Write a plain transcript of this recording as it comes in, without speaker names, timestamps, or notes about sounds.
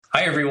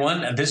Hi,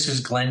 everyone. This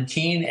is Glenn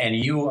Keane, and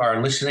you are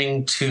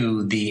listening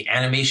to the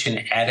Animation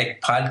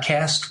Addict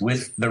podcast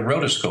with the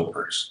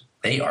Rotoscopers.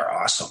 They are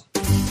awesome.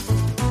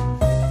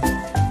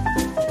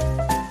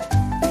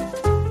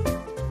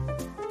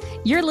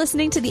 You're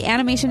listening to the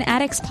Animation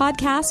Addicts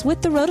podcast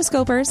with the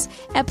Rotoscopers,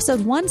 episode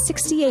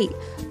 168,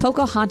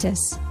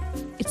 Pocahontas.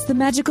 It's the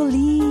magical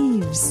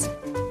leaves.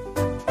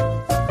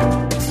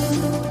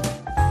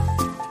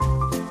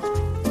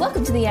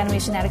 Welcome to the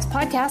Animation Addicts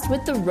podcast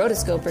with the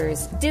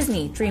Rotoscopers,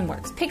 Disney,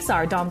 DreamWorks,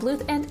 Pixar, Don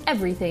Bluth, and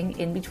everything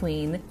in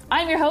between.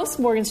 I'm your host,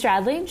 Morgan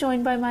Stradley,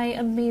 joined by my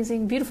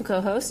amazing, beautiful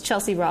co-host,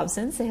 Chelsea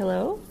Robson. Say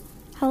hello.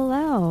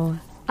 Hello.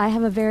 I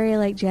have a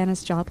very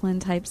Janis Joplin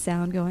type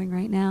sound going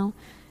right now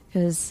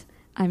because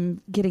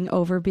I'm getting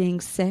over being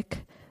sick,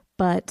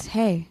 but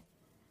hey,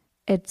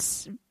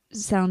 it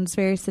sounds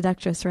very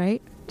seductrous,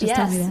 right? Just yes,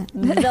 tell me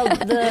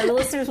that. the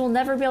listeners will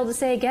never be able to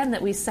say again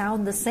that we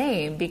sound the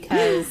same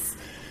because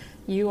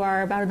you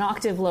are about an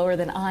octave lower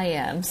than I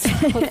am. So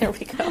there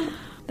we go.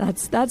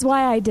 That's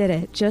why I did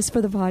it, just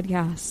for the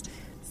podcast.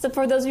 So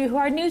for those of you who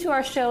are new to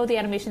our show, the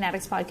Animation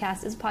Addicts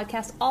podcast is a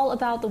podcast all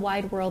about the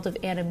wide world of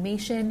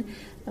animation.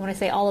 And when I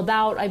say all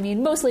about, I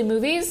mean mostly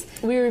movies.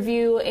 We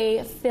review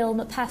a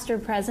film past or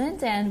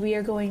present, and we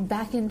are going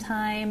back in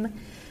time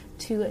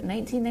to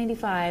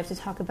 1995 to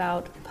talk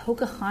about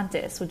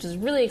Pocahontas, which is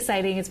really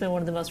exciting. It's been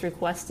one of the most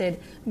requested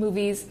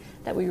movies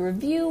that we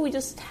review. We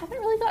just haven't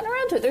really gotten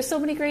around to it. There's so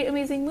many great,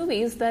 amazing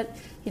movies that,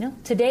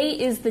 today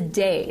is the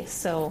day.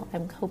 So I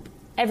hope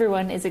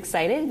everyone is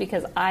excited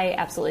because I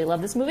absolutely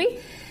love this movie.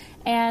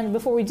 And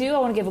before we do, I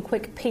want to give a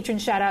quick patron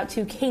shout out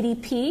to Katie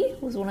P,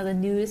 who's one of the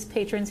newest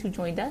patrons who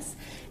joined us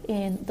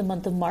in the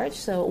month of March.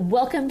 So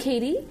welcome,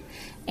 Katie.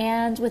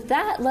 And with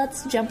that,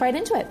 let's jump right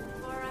into it.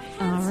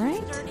 All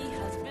right.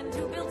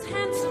 Who builds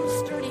handsome,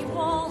 sturdy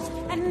walls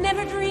and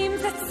never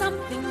dreams that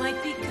something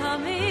might be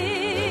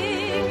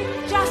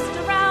coming. Just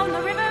around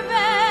the river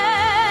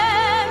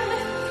bend,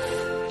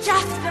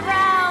 just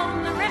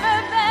around the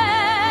river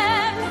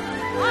bend.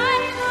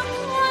 I look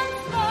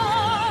once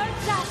more,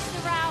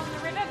 just around the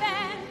river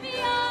bend,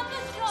 beyond the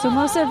shore. So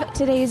most of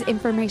today's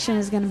information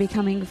is going to be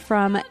coming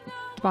from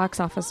Box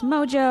Office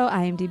Mojo,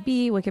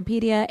 IMDb,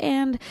 Wikipedia,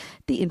 and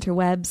the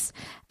interwebs.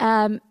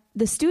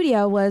 The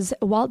studio was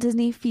Walt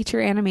Disney Feature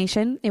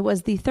Animation. It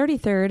was the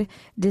 33rd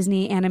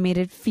Disney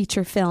animated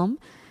feature film,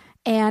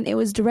 and it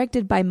was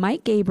directed by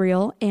Mike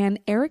Gabriel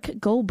and Eric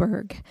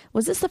Goldberg.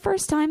 Was this the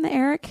first time that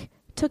Eric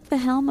took the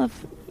helm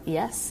of?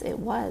 Yes, it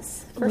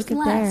was. First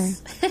Look and at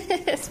last.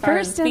 As far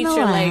First as and feature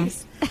the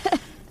length.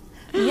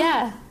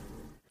 Yeah.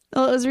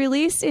 Well, it was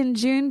released in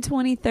June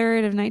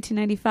 23rd of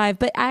 1995,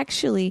 but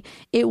actually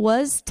it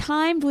was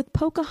timed with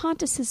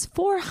Pocahontas'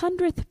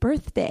 400th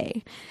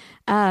birthday.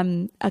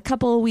 A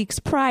couple of weeks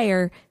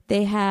prior,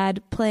 they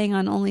had playing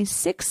on only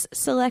 6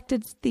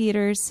 selected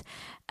theaters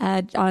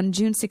on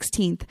June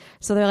 16th.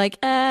 So they're like,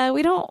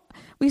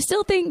 we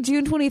still think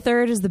June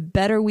 23rd is the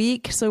better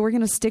week, so we're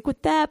going to stick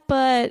with that,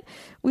 but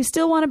we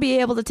still want to be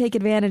able to take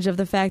advantage of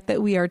the fact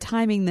that we are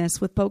timing this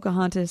with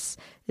Pocahontas'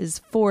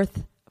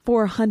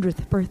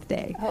 400th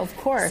birthday. Oh, of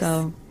course.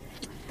 So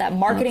that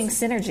marketing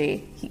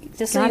synergy,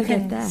 just so you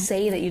can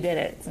say that you did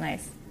it. It's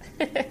nice.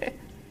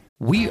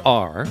 We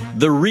are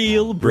the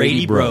real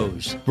Brady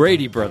Bros.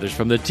 Brady Brothers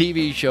from the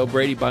TV show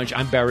Brady Bunch.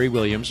 I'm Barry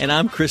Williams. And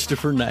I'm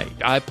Christopher Knight.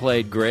 I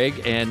played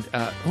Greg. And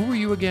who were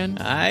you again?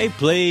 I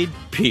played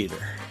Peter.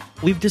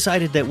 We've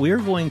decided that we're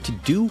going to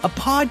do a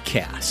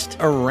podcast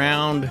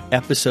around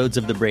episodes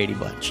of the Brady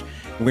Bunch.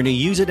 We're going to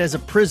use it as a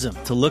prism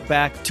to look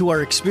back to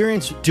our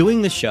experience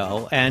doing the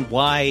show and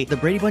why the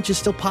Brady Bunch is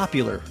still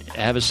popular.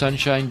 Have a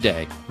sunshine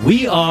day.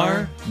 We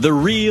are the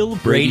real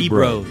Brady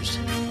Bros.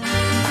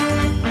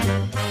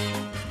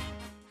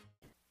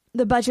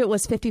 The budget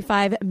was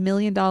 $55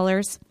 million,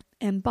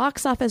 and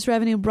box office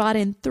revenue brought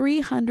in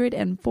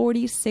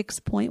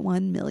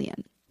 $346.1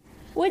 million.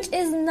 Which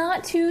is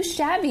not too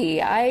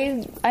shabby.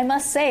 I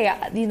must say,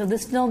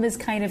 this film is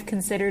kind of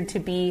considered to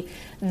be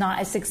not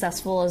as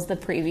successful as the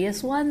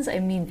previous ones. I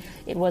mean,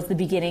 it was the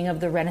beginning of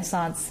the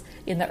Renaissance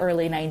in the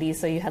early 90s,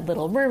 so you had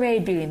Little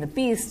Mermaid, Beauty and the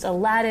Beast,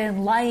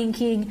 Aladdin, Lion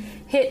King,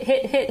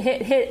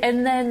 hit,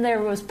 and then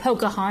there was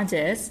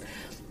Pocahontas,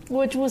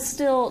 which was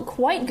still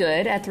quite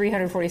good at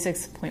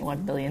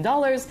 $346.1 million,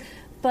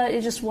 but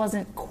it just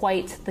wasn't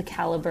quite the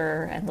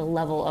caliber and the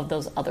level of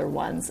those other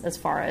ones as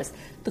far as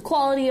the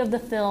quality of the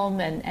film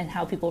and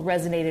how people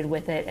resonated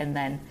with it and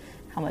then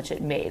how much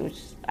it made, which,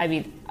 I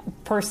mean,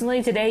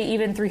 personally, today,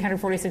 even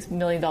 $346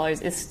 million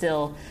is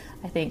still,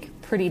 I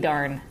think, pretty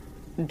darn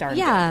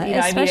yeah, good.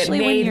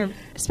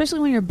 Especially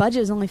when your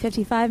budget is only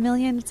 $55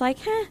 million, it's like,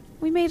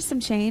 we made some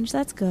change.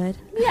 That's good.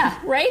 Yeah,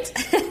 right?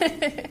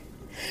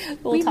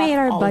 We made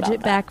our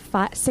budget back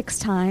 6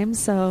 times,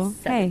 so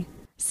 7. Hey.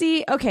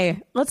 See,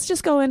 okay, let's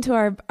just go into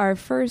our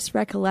first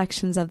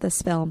recollections of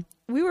this film.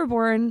 We were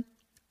born,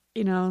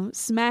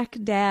 smack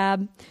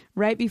dab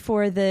right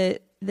before the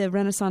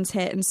Renaissance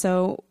hit, and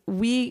so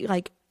we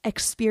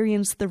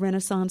experienced the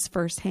Renaissance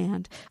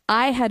firsthand.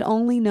 I had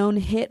only known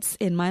hits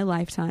in my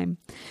lifetime.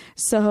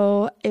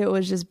 So it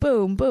was just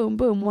boom, boom,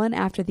 boom, one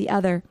after the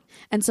other.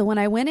 And so when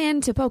I went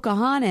into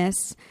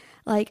Pocahontas,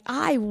 like,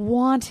 I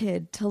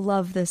wanted to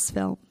love this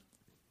film.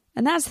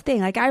 And that's the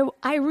thing. Like,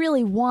 I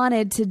really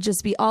wanted to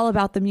just be all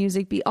about the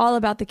music, be all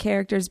about the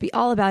characters, be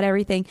all about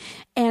everything.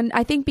 And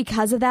I think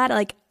because of that,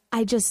 like,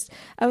 I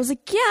was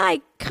like, yeah,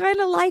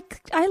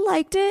 I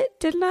liked it,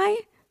 didn't I?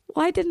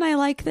 Why didn't I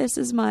like this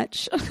as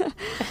much?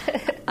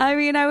 I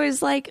mean, I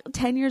was like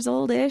 10 years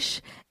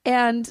old-ish.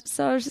 And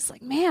so I was just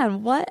like,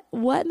 man, what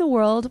in the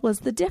world was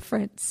the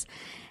difference?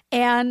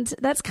 And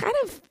that's kind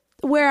of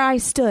where I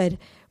stood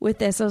with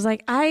this. I was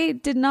like, I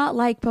did not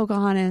like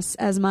Pocahontas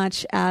as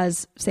much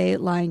as, say,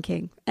 Lion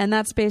King. And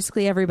that's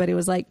basically everybody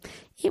was like,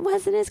 it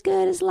wasn't as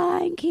good as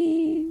Lion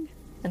King.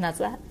 And that's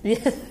that.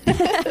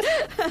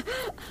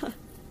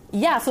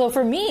 Yeah, so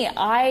for me,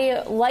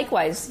 I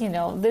likewise,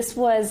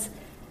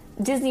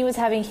 Disney was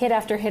having hit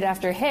after hit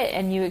after hit,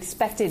 and you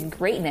expected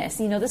greatness.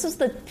 This was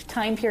the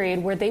time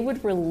period where they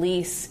would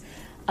release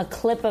a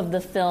clip of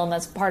the film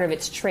as part of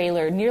its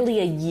trailer nearly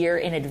a year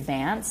in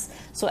advance.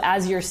 So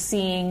as you're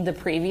seeing the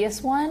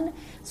previous one,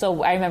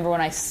 so I remember when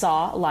I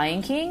saw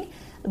Lion King,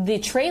 the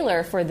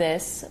trailer for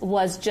this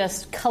was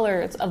just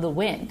Colors of the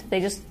Wind. They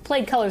just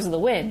played Colors of the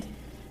Wind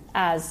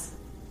as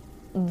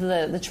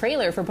the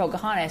trailer for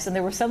Pocahontas, and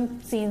there were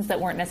some scenes that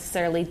weren't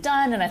necessarily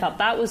done, and I thought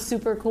that was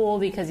super cool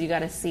because you got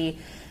to see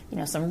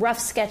some rough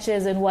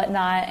sketches and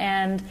whatnot.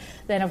 And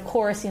then, of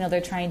course,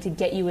 they're trying to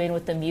get you in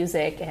with the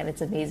music, and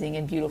it's amazing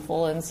and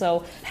beautiful. And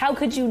so how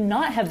could you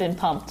not have been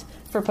pumped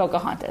for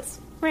Pocahontas?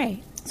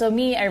 Right. So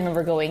I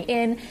remember going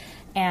in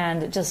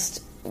and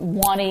just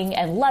wanting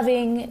and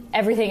loving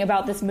everything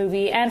about this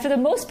movie. And for the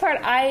most part,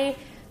 I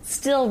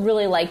still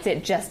really liked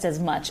it just as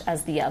much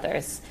as the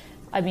others.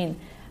 I mean,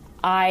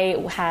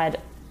 I had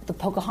the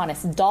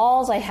Pocahontas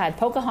dolls. I had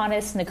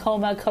Pocahontas,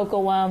 Nakoma,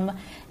 Kokowam,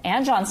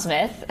 and John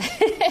Smith.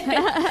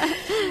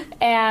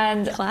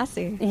 And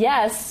classy.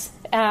 Yes.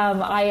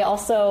 I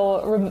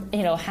also,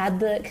 had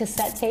the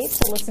cassette tape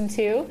to listen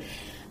to.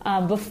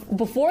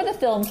 Before the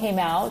film came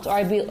out,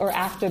 or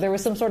after, there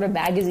was some sort of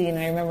magazine, and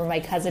I remember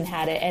my cousin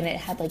had it, and it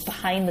had like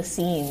behind the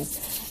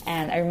scenes.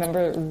 And I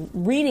remember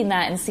reading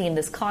that and seeing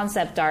this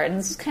concept art, and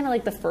this is kind of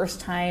like the first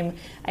time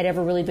I'd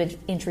ever really been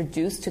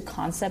introduced to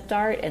concept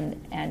art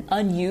and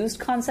unused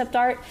concept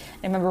art.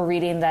 I remember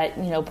reading that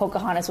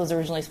Pocahontas was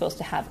originally supposed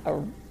to have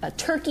a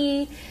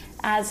turkey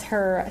as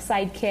her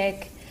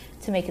sidekick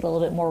to make it a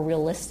little bit more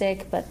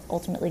realistic, but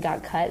ultimately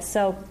got cut.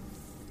 So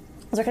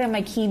those are kind of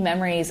my key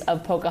memories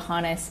of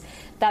Pocahontas.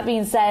 That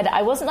being said,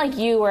 I wasn't like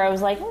you where I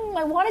was like,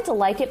 I wanted to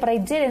like it, but I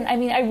didn't. I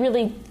mean, I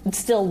really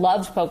still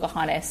loved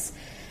Pocahontas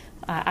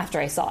after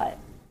I saw it.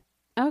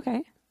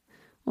 Okay.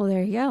 Well,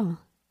 there you go.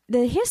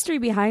 The history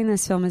behind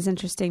this film is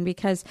interesting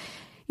because,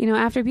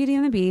 after Beauty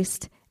and the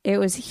Beast, it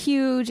was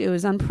huge. It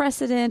was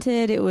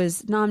unprecedented. It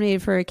was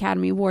nominated for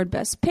Academy Award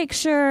Best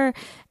Picture.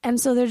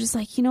 And so they're just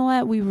like, you know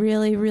what? We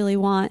really, really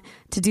want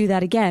to do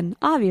that again.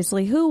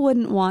 Obviously, who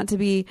wouldn't want to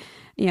be,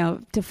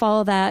 to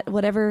follow that,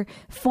 whatever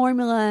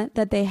formula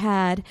that they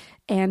had,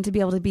 and to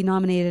be able to be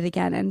nominated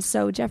again. And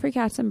so Jeffrey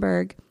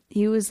Katzenberg,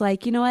 he was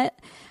like, you know what?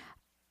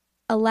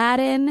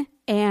 Aladdin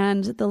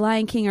and The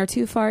Lion King are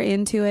too far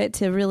into it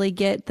to really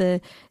get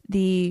the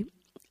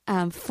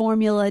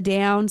formula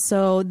down.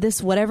 So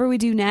whatever we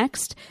do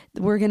next,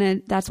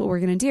 that's what we're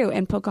gonna do.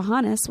 And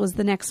Pocahontas was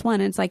the next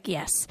one. And it's like,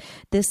 yes,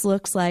 this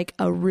looks like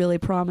a really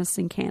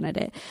promising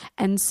candidate.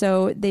 And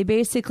so they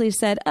basically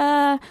said,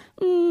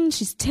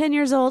 she's 10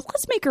 years old.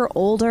 Let's make her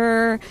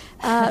older.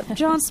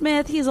 John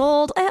Smith, he's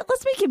old.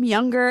 Let's make him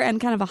younger and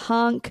kind of a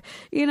hunk,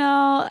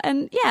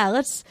 and yeah,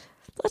 let's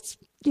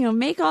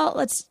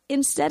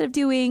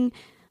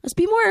let's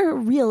be more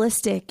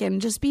realistic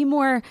and just be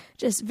more,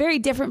 just very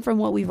different from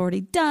what we've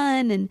already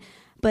done.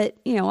 But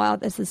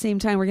at the same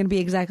time, we're going to be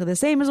exactly the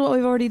same as what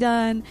we've already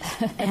done.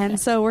 And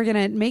so we're going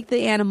to make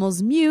the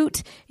animals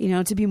mute,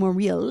 to be more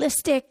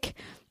realistic.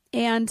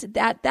 And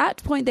at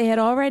that point, they had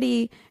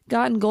already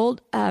gotten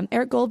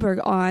Eric Goldberg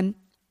on,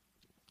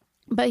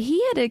 but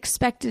he had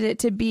expected it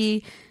to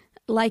be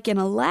like in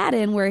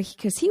Aladdin,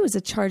 because he was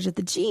in charge of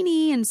the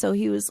genie, and so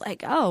he was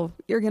like, "Oh,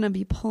 you're gonna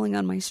be pulling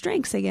on my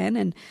strengths again,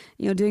 and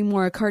doing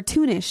more a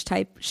cartoonish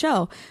type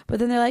show." But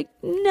then they're like,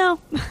 "No,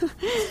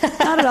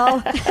 not at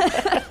all."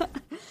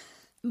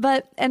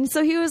 And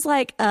so he was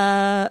like,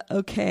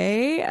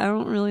 "Okay, I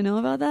don't really know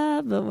about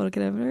that, but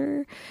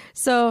whatever."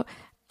 So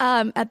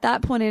at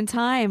that point in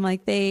time,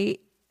 like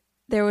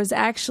there was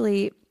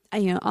actually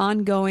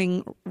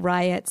ongoing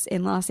riots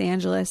in Los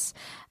Angeles,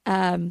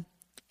 and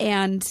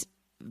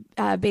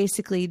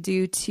basically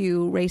due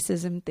to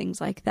racism,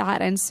 things like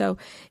that. And so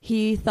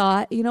he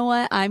thought, you know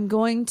what, I'm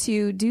going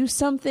to do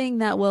something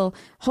that will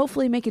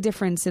hopefully make a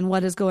difference in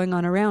what is going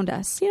on around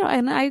us.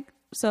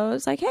 So I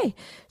was like, hey,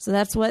 so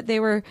that's what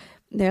they're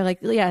like,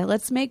 yeah,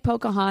 let's make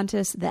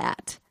Pocahontas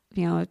that,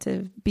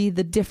 to be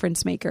the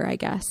difference maker, I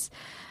guess.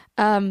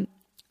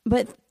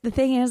 But the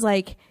thing is,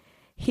 like,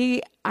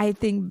 I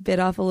think bit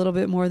off a little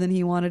bit more than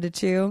he wanted to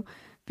chew.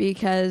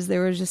 because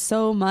there was just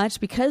so much,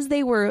 because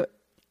they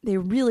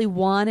really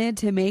wanted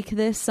to make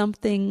this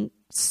something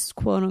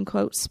quote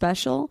unquote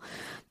special.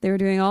 They were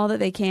doing all that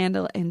they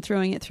can and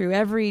throwing it through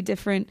every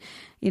different,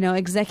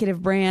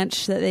 executive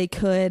branch that they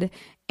could.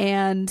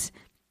 And,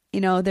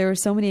 there were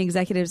so many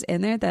executives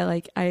in there that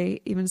like, I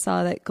even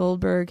saw that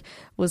Goldberg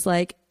was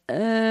like,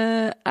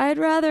 I'd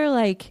rather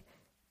like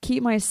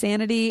keep my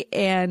sanity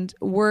and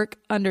work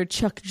under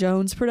Chuck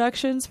Jones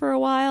Productions for a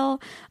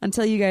while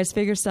until you guys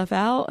figure stuff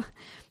out.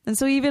 And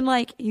so even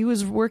like he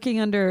was working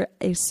under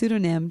a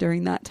pseudonym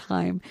during that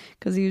time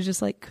because he was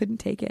just like couldn't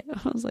take it.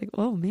 I was like,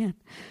 oh man.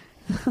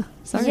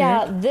 Sorry.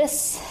 Yeah,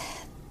 this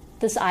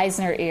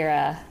Eisner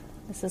era,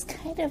 this is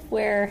kind of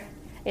where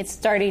it's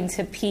starting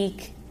to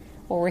peak,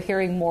 where we're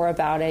hearing more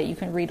about it. You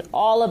can read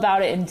all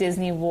about it in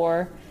Disney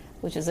War,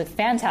 which is a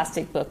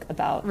fantastic book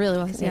about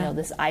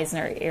this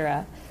Eisner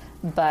era.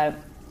 But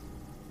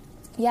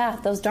yeah,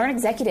 those darn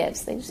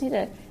executives, they just need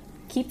to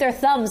keep their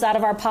thumbs out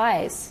of our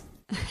pies.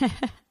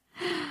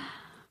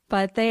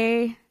 But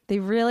they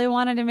really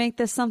wanted to make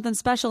this something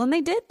special, and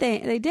they did.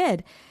 They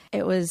did.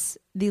 It was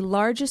the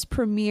largest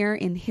premiere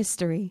in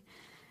history.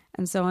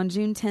 And so on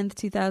June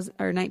 10th,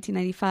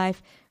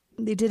 1995,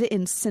 they did it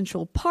in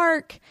Central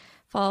Park,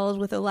 followed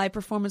with a live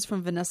performance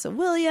from Vanessa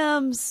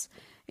Williams.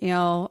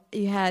 You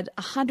had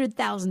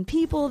 100,000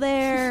 people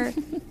there.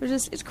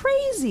 It's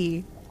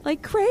crazy.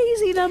 Like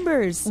crazy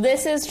numbers.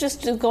 This is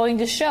just going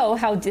to show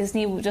how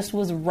Disney just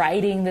was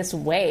riding this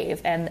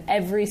wave, and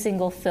every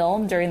single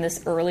film during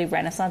this early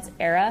Renaissance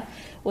era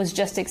was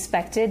just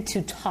expected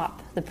to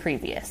top the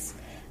previous.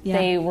 Yeah.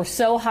 They were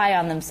so high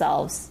on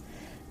themselves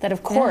that,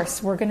 of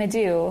course, we're going to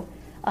do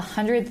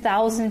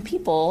 100,000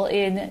 people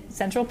in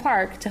Central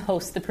Park to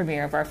host the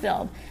premiere of our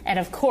film. And,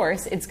 of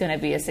course, it's going to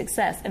be a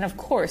success. And, of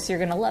course, you're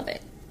going to love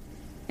it.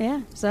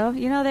 Yeah. So,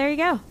 there you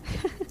go.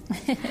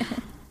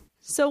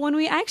 So when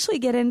we actually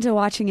get into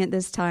watching it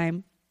this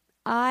time,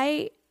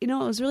 it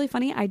was really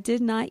funny. I did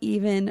not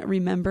even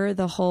remember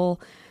the whole,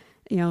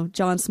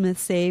 John Smith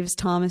saves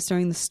Thomas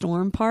during the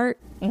storm part.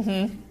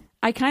 Mm-hmm.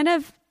 I kind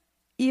of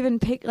even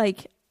picked,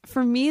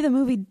 for me, the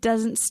movie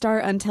doesn't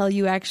start until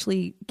you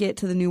actually get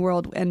to the New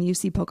World and you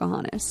see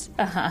Pocahontas.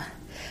 Uh-huh.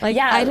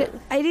 I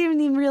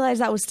didn't even realize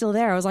that was still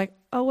there. I was like,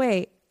 oh,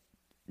 wait.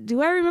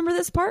 Do I remember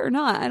this part or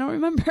not? I don't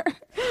remember.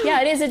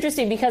 Yeah, it is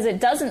interesting because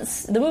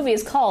the movie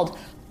is called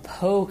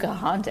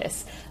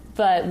Pocahontas,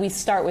 but we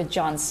start with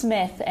John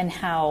Smith and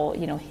how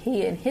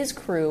he and his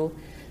crew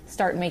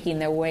start making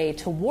their way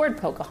toward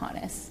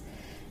Pocahontas,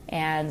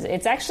 and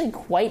it's actually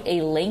quite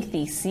a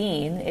lengthy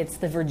scene. It's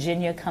the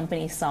Virginia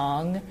Company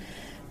song.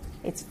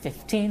 It's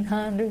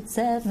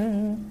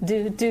 1507,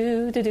 do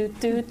do do do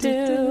do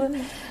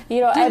do.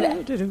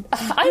 And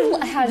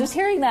I just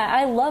hearing that,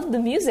 I love the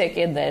music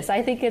in this.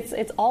 I think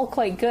it's all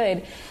quite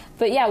good.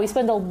 But yeah, we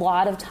spend a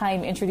lot of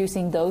time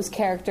introducing those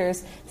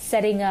characters,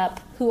 setting up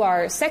who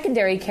our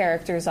secondary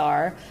characters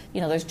are.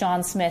 There's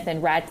John Smith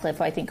and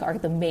Radcliffe, I think, are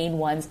the main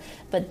ones.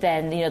 But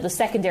then, the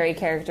secondary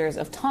characters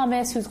of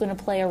Thomas, who's going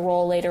to play a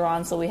role later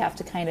on. So we have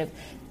to kind of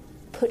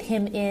put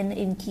him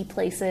in key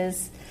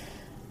places.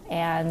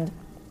 And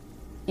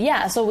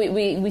yeah, so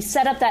we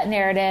set up that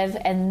narrative,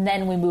 and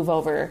then we move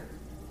over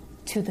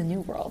to the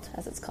New World,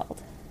 as it's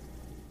called.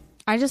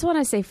 I just want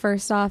to say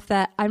first off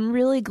that I'm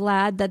really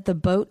glad that the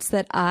boats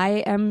that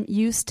I am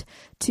used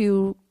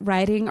to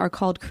riding are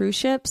called cruise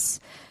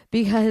ships,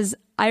 because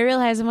I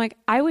realize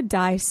I would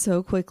die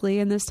so quickly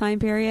in this time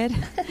period.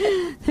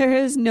 There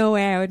is no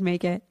way I would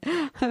make it.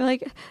 I'm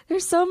like,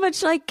 there's so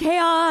much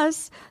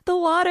chaos. The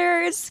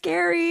water is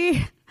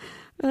scary.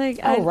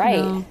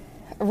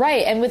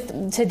 Right, and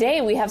with today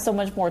we have so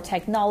much more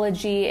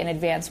technology and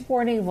advanced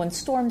warning of when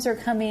storms are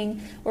coming,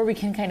 where we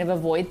can kind of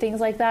avoid things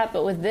like that.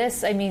 But with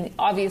this,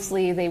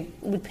 obviously they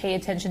would pay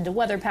attention to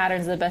weather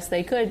patterns the best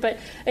they could, but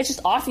it's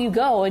just off you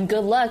go, and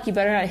good luck. You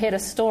better not hit a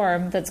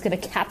storm that's going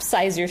to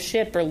capsize your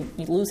ship or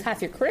you lose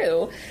half your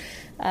crew.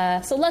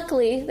 So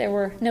luckily there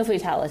were no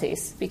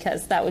fatalities,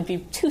 because that would be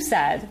too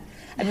sad.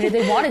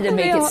 They wanted to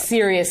make it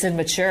serious and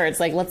mature. It's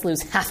like, let's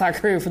lose half our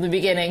crew from the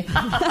beginning.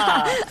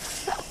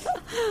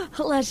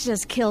 Let's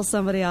just kill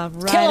somebody off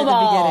right at the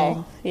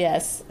beginning.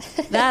 Yes.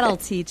 That'll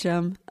teach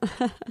them.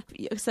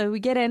 So we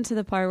get into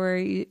the part where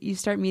you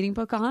start meeting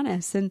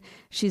Pocahontas, and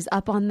she's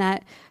up on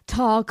that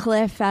tall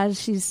cliff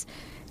as she's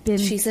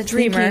a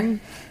dreamer,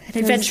 an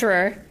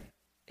adventurer.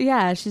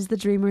 Yeah, she's the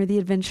dreamer, the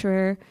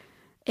adventurer.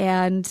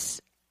 And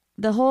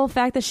the whole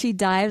fact that she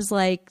dives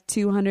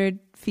 200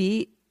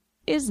 feet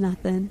is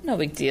nothing. No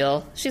big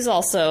deal. She's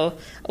also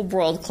a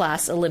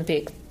world-class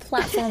Olympic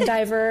platform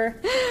diver.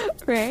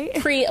 Right.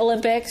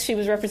 Pre-Olympics, she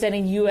was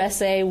representing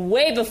USA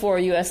way before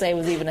USA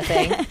was even a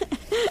thing.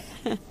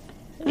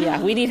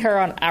 Yeah, we need her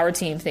on our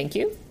team, thank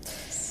you.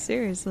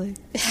 Seriously.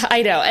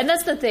 I know, and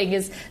that's the thing,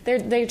 is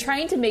they're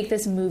trying to make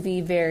this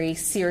movie very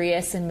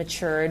serious and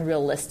mature and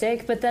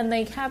realistic, but then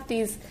they have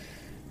these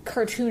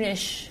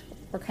cartoonish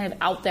or kind of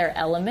out there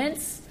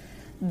elements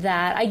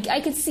that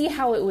I could see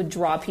how it would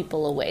draw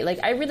people away.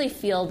 I really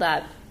feel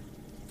that,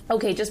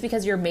 okay, just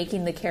because you're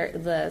making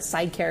the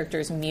side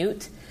characters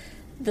mute,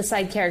 the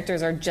side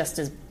characters are just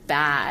as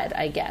bad,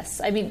 I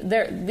guess. I mean,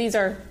 these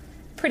are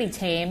pretty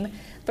tame,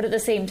 but at the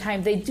same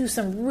time, they do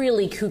some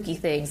really kooky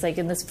things. Like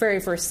in this very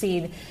first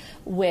scene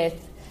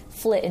with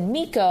Flit and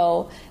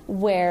Miko,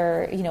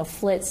 where, you know,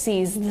 Flit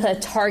sees the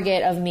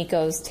target of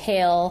Miko's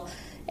tail,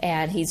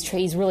 and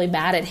he's really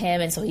mad at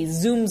him, and so he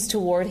zooms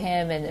toward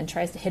him and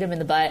tries to hit him in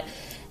the butt.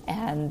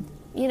 And,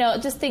 you know,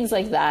 just things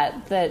like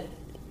that,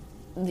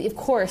 of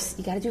course,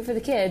 you got to do it for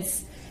the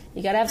kids.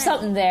 You got to have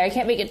something there. You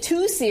can't make it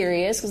too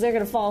serious because they're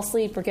going to fall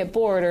asleep or get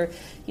bored or,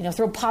 you know,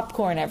 throw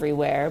popcorn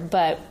everywhere.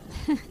 But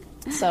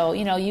so,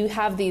 you know, you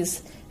have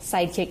these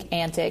sidekick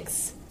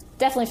antics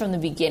definitely from the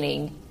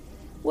beginning,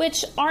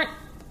 which aren't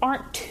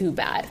too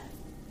bad,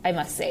 I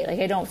must say. Like,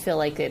 I don't feel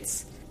like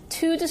it's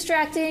too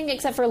distracting,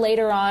 except for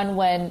later on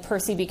when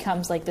Percy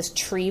becomes like this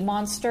tree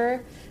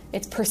monster.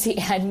 It's Percy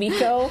and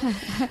Miko.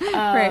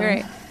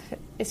 Right.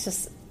 It's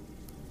just,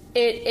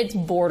 it's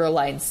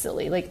borderline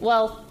silly. Like,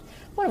 well,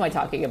 what am I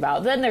talking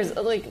about? Then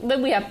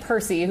then we have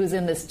Percy who's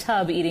in this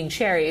tub eating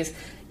cherries.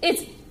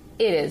 It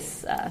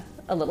is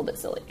a little bit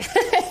silly.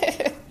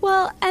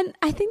 Well, and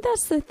I think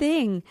that's the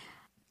thing.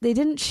 They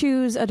didn't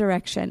choose a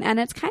direction, and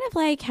it's kind of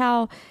like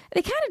how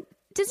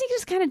Disney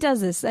just kind of does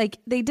this. Like,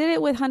 they did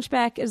it with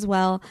Hunchback as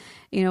well.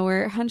 You know,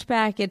 where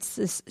Hunchback, it's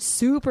this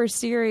super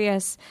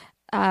serious.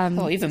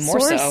 Even more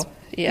source. so.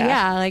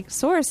 Yeah, like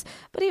source.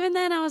 But even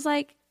then, I was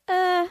like,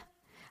 I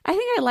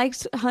think I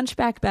liked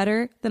Hunchback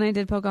better than I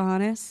did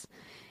Pocahontas.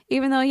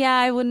 Even though,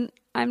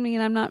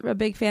 I'm not a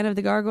big fan of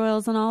the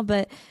gargoyles and all,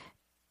 but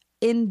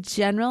in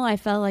general, I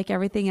felt like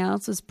everything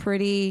else was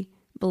pretty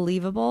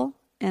believable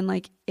and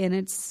like in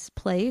its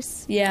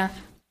place. Yeah.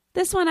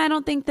 This one, I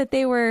don't think that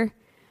they were,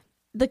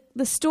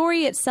 the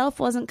story itself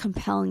wasn't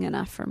compelling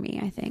enough for me,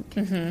 I think.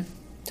 Mm-hmm.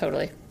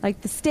 Totally.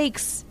 Like the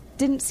stakes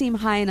didn't seem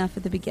high enough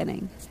at the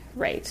beginning.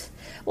 Right.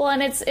 Well,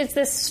 and it's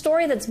this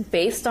story that's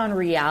based on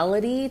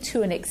reality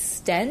to an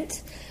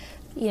extent,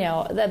 you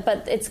know,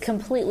 but it's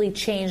completely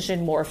changed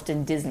and morphed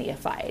and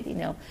Disneyified, you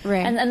know. Right.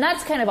 And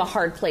that's kind of a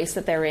hard place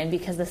that they're in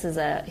because this is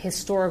a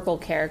historical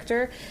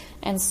character.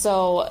 And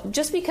so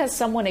just because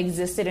someone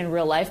existed in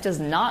real life does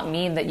not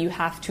mean that you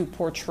have to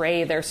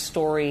portray their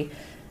story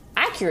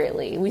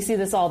accurately. We see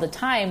this all the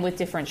time with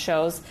different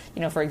shows.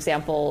 You know, for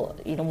example,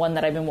 you know, one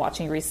that I've been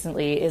watching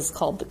recently is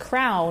called The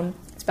Crown.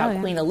 It's about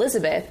Queen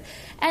Elizabeth.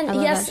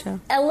 And yes,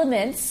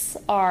 elements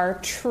are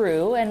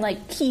true and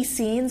like key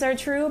scenes are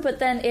true, but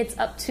then it's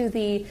up to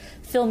the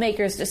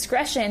filmmaker's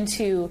discretion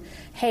to,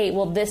 hey,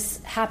 well,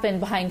 this happened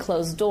behind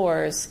closed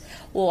doors.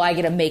 Well, I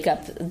get to make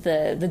up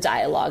the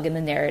dialogue and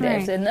the narrative.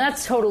 Right. And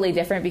that's totally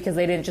different because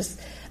they didn't just,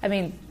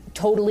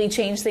 totally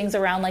change things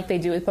around like they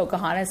do with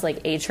Pocahontas,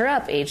 like age her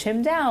up, age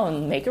him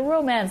down, make a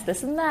romance,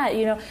 this and that,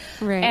 you know.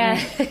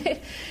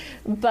 Right.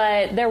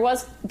 But there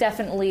was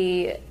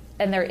definitely,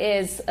 and there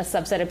is a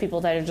subset of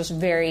people that are just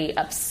very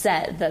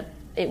upset that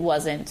it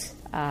wasn't,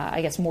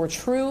 I guess, more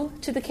true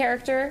to the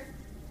character.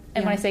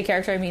 And when I say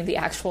character, I mean the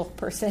actual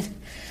person.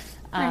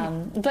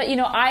 Right. But, you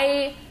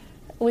know,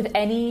 with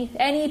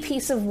any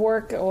piece of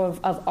work or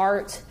of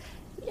art,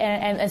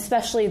 and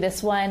especially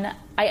this one,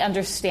 I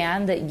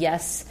understand that,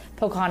 yes,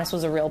 Pocahontas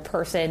was a real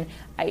person.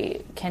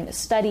 I can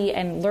study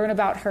and learn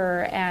about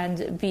her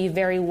and be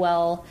very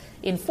well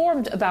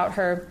informed about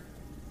her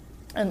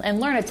and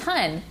learn a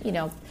ton, you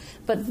know.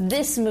 But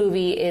this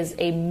movie is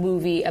a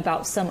movie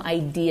about some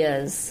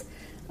ideas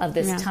of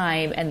this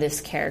time and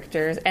this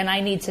character, and I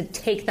need to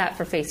take that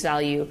for face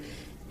value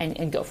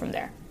and go from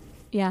there.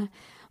 Yeah.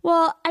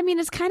 Well,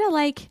 it's kind of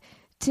like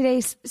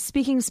today's,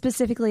 speaking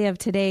specifically of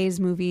today's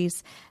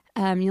movies,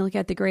 you look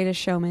at The Greatest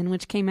Showman,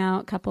 which came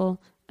out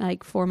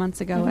 4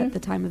 months ago at the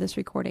time of this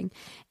recording.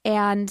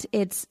 And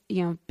it's,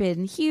 you know,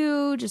 been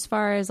huge as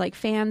far as like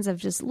fans have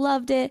just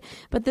loved it.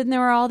 But then there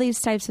were all these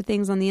types of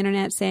things on the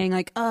internet saying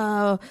like,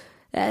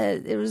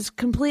 it was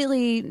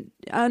completely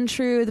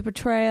untrue, the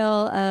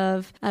portrayal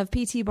of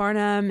P.T.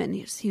 Barnum, and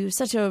he was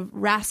such a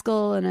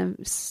rascal and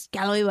a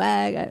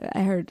scallywag.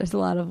 I heard there's a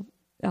lot of,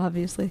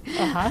 obviously.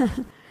 Uh-huh.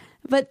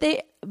 But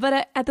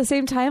at the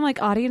same time,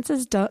 like,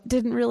 audiences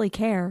didn't really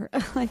care.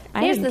 Like,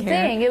 Here's the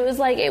thing: it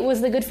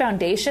was the good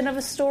foundation of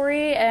a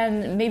story,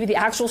 and maybe the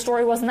actual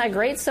story wasn't that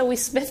great, so we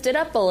spiffed it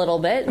up a little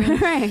bit.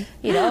 And, right.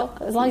 You know,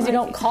 as long as you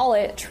don't call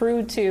it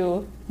true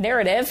to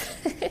narrative.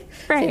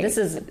 Right.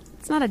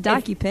 It's not a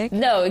docu-pic.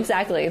 No,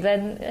 exactly.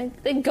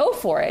 Then go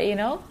for it. You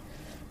know,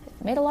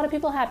 it made a lot of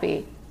people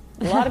happy.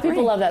 A lot of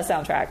people love that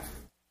soundtrack.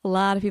 A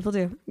lot of people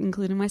do,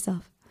 including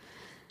myself.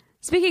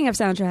 Speaking of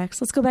soundtracks,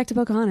 let's go back to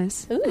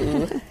Pocahontas.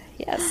 Ooh,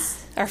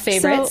 yes. Our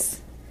favorites,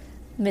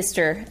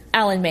 Mr.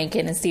 Alan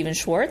Menken and Stephen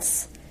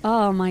Schwartz.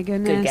 Oh, my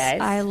goodness. Good guys.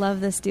 I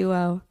love this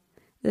duo.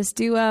 This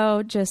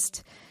duo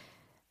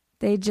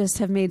they just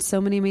have made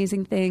so many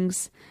amazing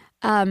things.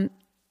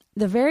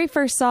 The very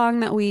first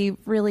song that we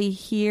really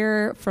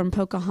hear from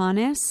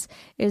Pocahontas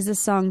is the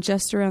song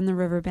Just Around the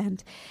River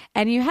Bend.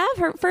 And you have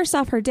her, first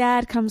off, her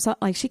dad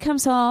she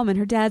comes home and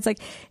her dad's like,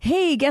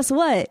 hey, guess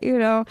what? You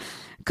know,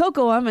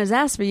 Kocoum has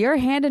asked for your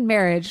hand in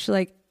marriage.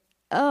 Like,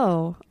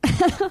 oh.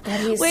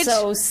 And he's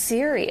so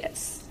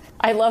serious.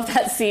 I love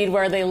that scene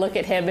where they look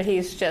at him and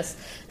he's just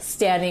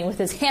standing with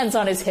his hands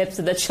on his hips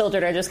and the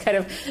children are just kind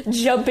of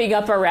jumping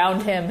up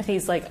around him. And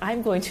he's like,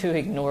 I'm going to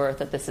ignore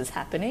that this is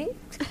happening.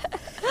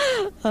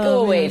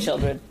 Go away,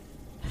 children.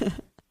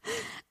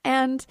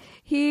 And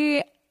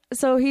he's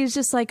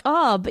just like,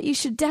 oh, but you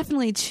should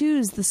definitely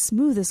choose the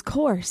smoothest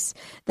course.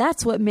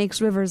 That's what makes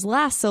rivers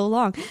last so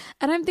long.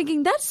 And I'm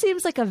thinking that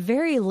seems like a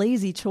very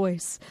lazy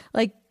choice.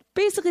 Like,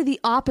 basically the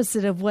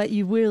opposite of what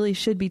you really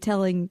should be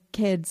telling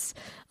kids.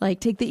 Like,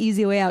 take the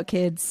easy way out,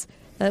 kids.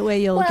 That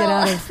way you'll get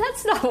out of...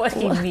 That's not what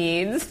he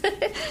means.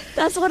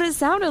 That's what it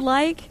sounded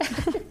like.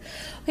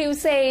 He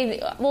was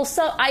saying, well,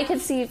 so I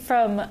could see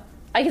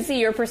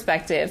your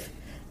perspective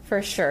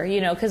for sure,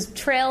 because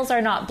trails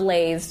are not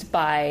blazed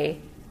by,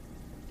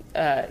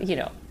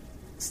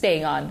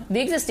 staying on the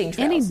existing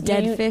trails. Any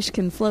dead fish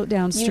can float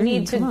downstream. You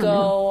need to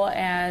go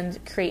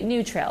and create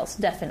new trails,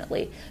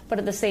 definitely. But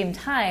at the same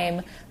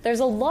time,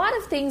 there's a lot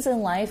of things in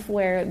life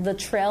where the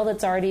trail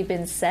that's already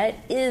been set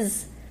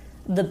is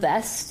the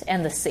best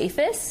and the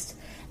safest.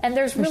 And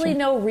there's really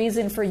no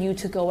reason for you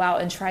to go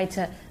out and try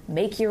to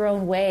make your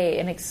own way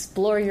and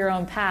explore your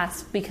own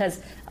paths because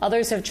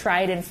others have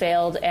tried and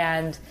failed.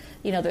 And,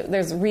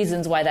 there's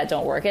reasons why that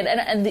don't work. And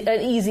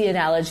an easy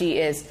analogy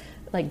is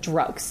like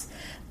drugs.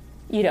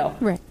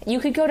 Right. You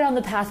could go down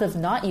the path of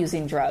not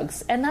using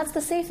drugs, and that's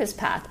the safest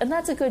path, and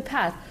that's a good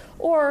path.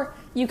 Or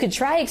you could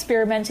try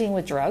experimenting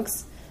with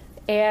drugs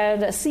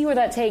and see where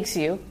that takes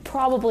you.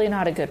 Probably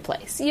not a good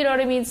place. You know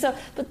what I mean? So,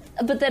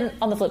 but then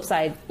on the flip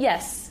side,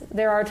 yes,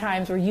 there are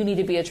times where you need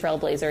to be a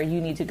trailblazer. You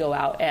need to go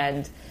out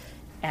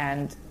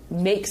and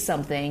make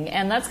something,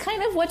 and that's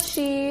kind of what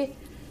she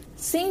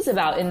sings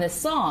about in this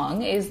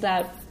song. Is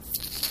that,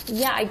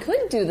 yeah, I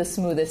could do the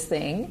smoothest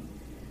thing,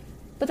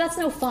 but that's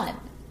no fun.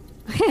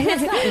 And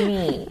that's not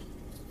me.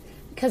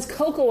 Because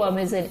Kocoum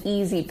is an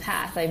easy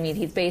path. I mean,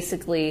 he's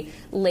basically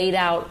laid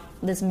out,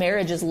 this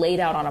marriage is laid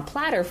out on a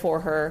platter for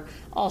her.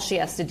 All she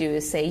has to do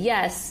is say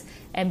yes,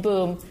 and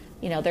boom,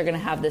 they're going to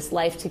have this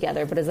life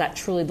together. But is that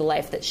truly the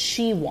life that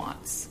she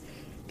wants?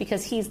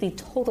 Because he's the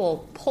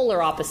total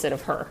polar opposite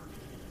of her.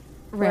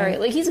 Right.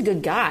 Like, he's a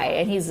good guy,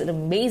 and he's an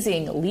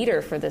amazing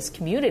leader for this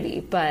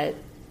community, but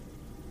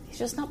he's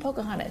just not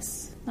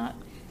Pocahontas. Not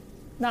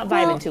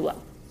vibing too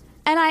well.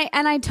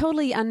 And I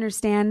totally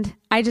understand.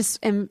 I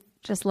just am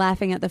just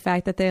laughing at the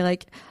fact that they're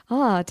like,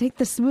 oh, take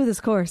the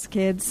smoothest course,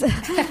 kids.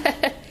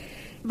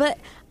 But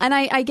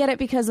I get it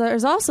because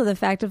there's also the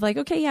fact of like,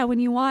 okay, yeah, when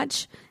you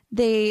watch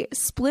they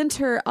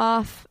splinter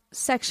off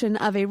section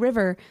of a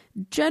river,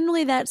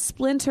 generally that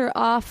splinter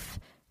off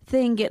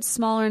thing gets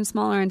smaller and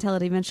smaller until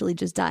it eventually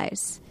just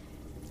dies.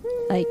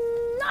 Like,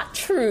 not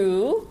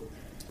true.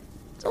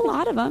 A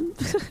lot of them.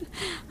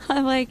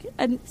 I'm like,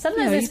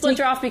 sometimes they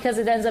splinter off because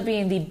it ends up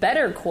being the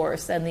better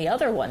course and the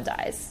other one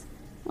dies.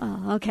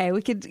 Well, okay,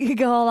 we could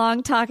go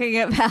along talking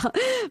about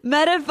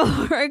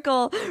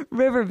metaphorical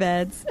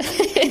riverbeds.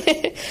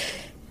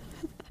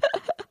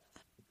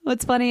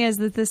 What's funny is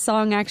that this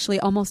song actually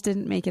almost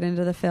didn't make it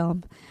into the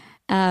film.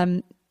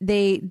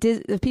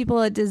 The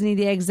people at Disney,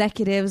 the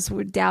executives,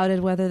 doubted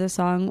whether the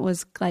song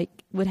was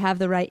would have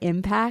the right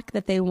impact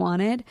that they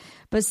wanted.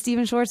 But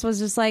Stephen Schwartz was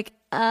just like,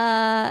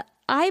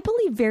 I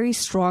believe very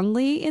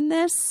strongly in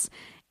this,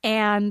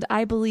 and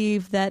I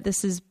believe that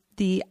this is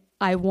the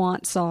I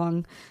Want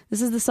song.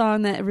 This is the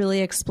song that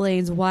really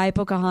explains why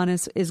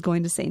Pocahontas is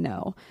going to say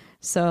no.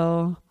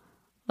 So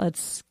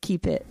let's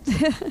keep it.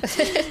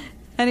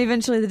 And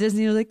eventually the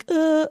Disney was like,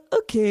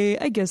 okay,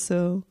 I guess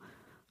so.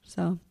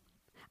 So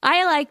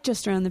I like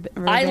Just Around the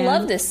River. I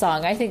love this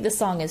song. I think this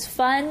song is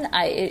fun.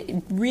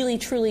 It really,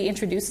 truly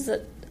introduces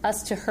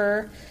us to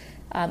her.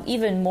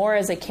 Even more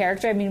as a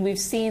character. I mean, we've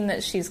seen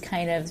that she's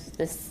kind of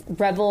this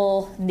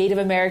rebel Native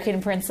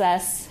American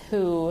princess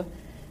who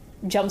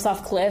jumps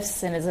off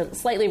cliffs and is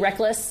slightly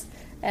reckless.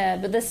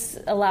 But this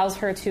allows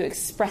her to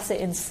express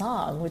it in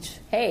song, which,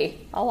 hey,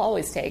 I'll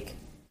always take.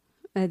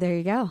 There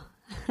you go.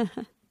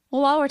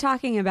 Well, while we're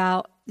talking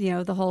about,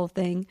 the whole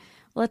thing,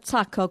 let's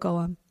talk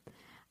Kocoum.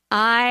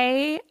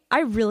 I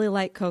really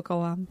like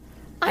Kocoum.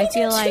 I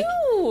feel like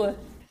too.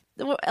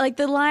 Like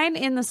the line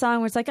in the song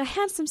where it's like a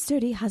handsome,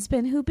 sturdy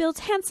husband who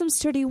builds handsome,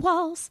 sturdy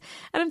walls.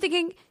 And I'm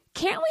thinking,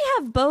 can't we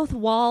have both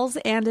walls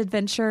and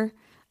adventure?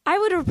 I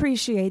would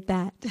appreciate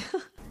that.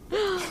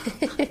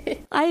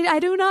 I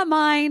do not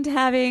mind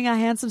having a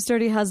handsome,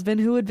 sturdy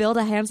husband who would build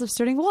a handsome,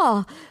 sturdy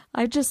wall.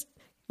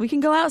 We can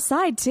go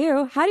outside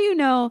too. How do you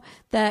know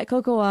that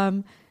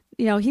Kocoum,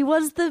 he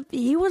was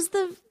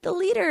the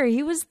leader.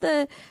 He was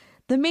the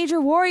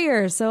major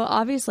warrior. So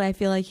obviously I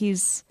feel like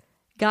he's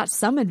got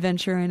some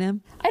adventure in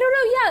him. I don't know.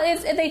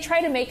 Yeah, they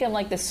try to make him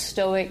like this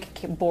stoic,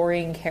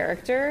 boring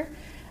character,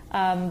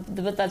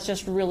 but that's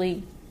just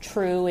really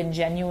true and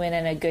genuine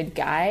and a good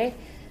guy.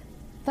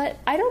 But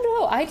I don't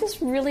know. I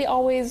just really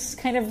always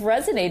kind of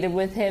resonated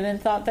with him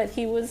and thought that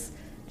he was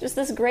just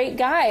this great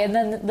guy. And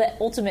then the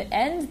ultimate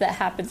end that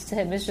happens to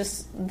him is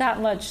just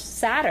that much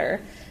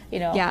sadder,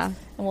 Yeah.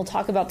 And we'll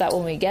talk about that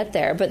when we get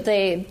there. But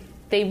they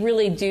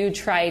really do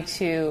try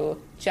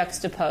to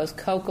juxtapose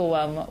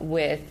Kocoum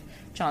with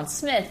John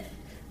Smith,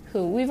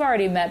 who we've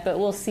already met, but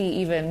we'll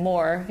see even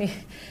more.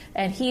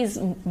 And he's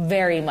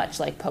very much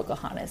like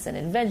Pocahontas, an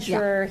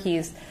adventurer. Yeah.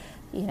 He's,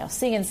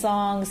 singing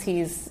songs.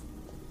 He's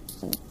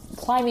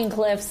climbing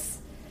cliffs,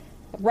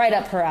 right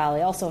up her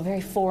alley. Also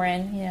very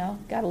foreign,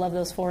 Gotta love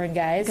those foreign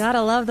guys.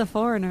 Gotta love the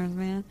foreigners,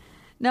 man.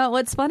 No,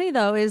 what's funny,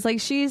 though, is like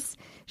she's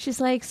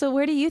like, so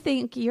where do you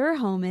think your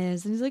home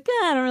is? And he's like,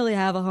 I don't really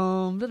have a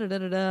home. Da, da, da,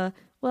 da, da.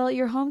 Well,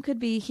 your home could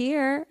be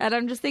here. And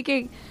I'm just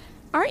thinking,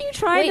 aren't you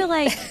trying to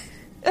like...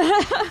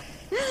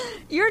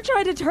 You're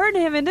trying to turn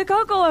him into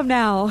Cocoam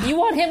now. You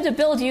want him to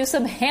build you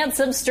some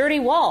handsome, sturdy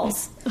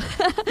walls.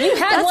 You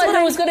had one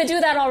who was going to do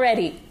that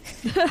already.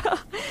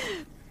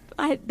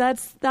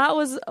 That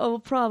was a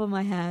problem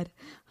I had.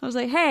 I was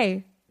like,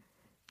 hey,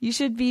 you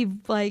should be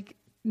like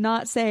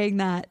not saying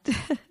that.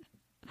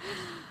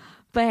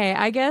 But hey,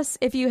 I guess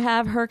if you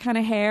have her kind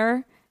of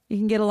hair, you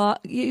can get a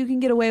lot. You can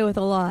get away with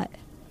a lot.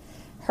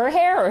 Her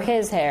hair or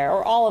his hair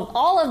or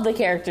all of the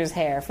characters'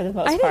 hair for the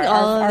most part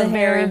are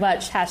very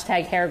much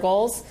 #hair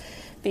goals,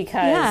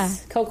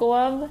 because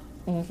Cocoam,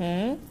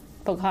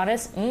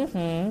 Pocahontas,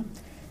 and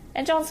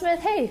John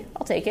Smith. Hey,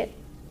 I'll take it.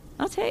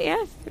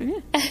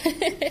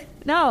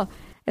 No,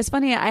 it's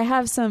funny. I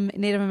have some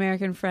Native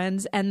American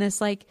friends, and this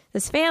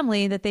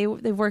family that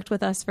they've worked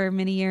with us for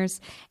many years,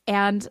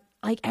 and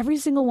like every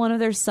single one of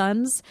their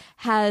sons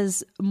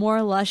has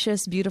more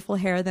luscious, beautiful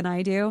hair than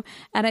I do.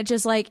 And it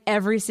just like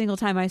every single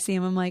time I see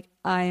him, I'm like,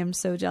 I am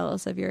so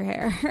jealous of your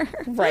hair.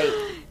 Right.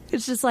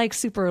 It's just like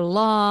super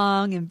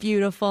long and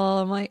beautiful.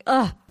 I'm like,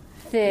 ugh.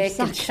 Thick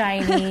and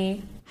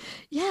shiny.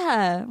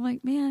 Yeah. I'm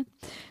like, man.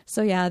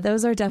 So yeah,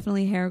 those are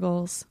definitely hair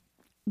goals.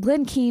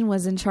 Glen Keane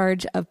was in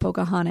charge of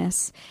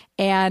Pocahontas,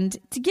 and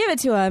to give it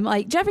to him,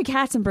 like Jeffrey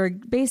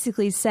Katzenberg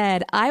basically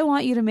said, I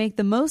want you to make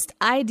the most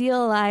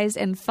idealized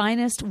and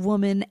finest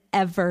woman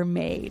ever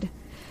made.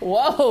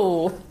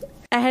 Whoa.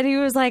 And he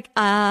was like,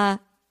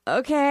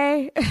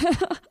 okay.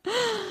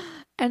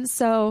 And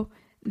so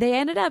they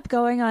ended up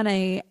going on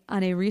a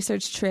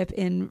research trip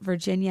in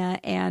Virginia,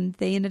 and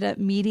they ended up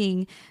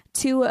meeting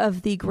two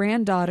of the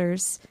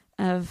granddaughters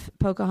of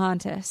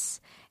Pocahontas.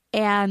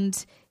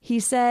 And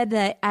he said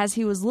that as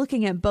he was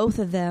looking at both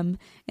of them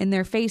in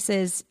their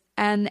faces,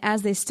 and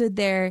as they stood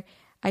there,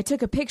 I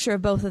took a picture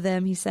of both of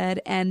them, he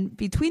said, and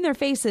between their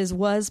faces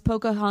was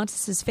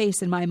Pocahontas'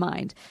 face in my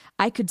mind.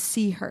 I could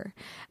see her.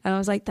 And I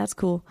was like, that's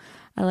cool.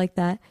 I like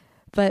that.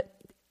 But,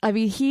 I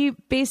mean, he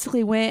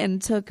basically went and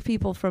took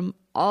people from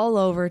all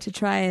over to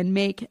try and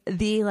make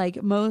the,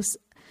 like, most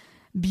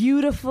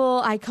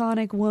beautiful,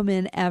 iconic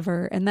woman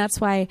ever. And that's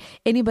why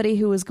anybody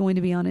who was going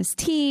to be on his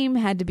team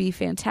had to be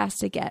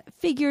fantastic at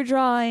figure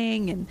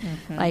drawing and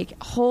like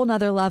a whole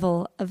nother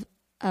level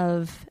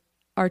of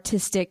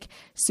artistic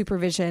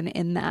supervision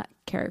in that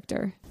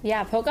character.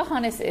 Yeah,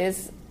 Pocahontas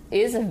is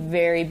a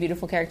very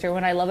beautiful character.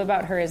 What I love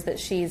about her is that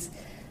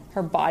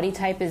her body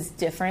type is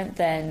different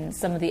than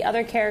some of the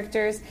other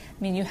characters. I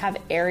mean, you have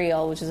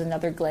Ariel, which is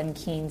another Glen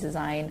Keane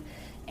design,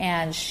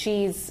 and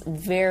she's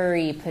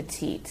very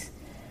petite.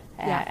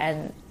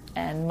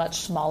 And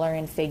much smaller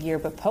in figure.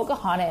 But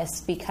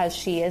Pocahontas, because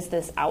she is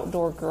this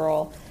outdoor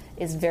girl,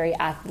 is very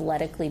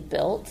athletically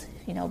built,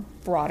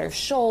 broader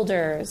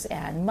shoulders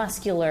and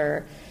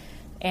muscular.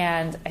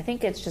 And I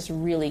think it's just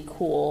really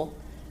cool,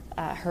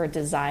 her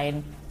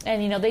design.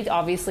 And, they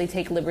obviously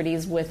take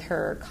liberties with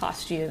her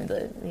costume,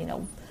 the,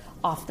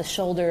 off the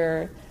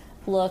shoulder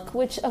look,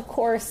 which of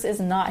course is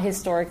not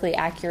historically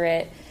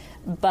accurate.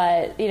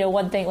 But,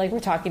 one thing, like we're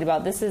talking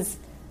about, this is,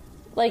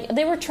 like,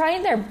 they were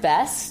trying their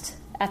best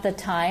at the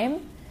time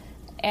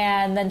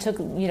and then took,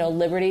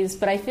 liberties.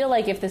 But I feel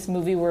like if this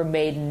movie were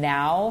made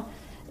now,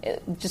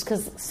 just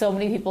because so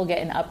many people get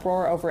an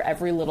uproar over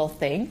every little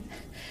thing,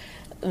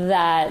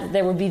 that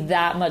there would be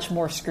that much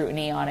more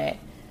scrutiny on it.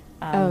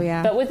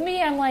 But with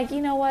me, I'm like,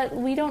 you know what?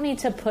 We don't need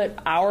to put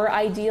our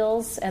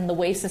ideals and the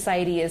way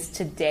society is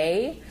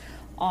today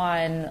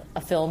on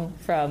a film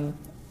from,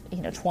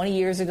 20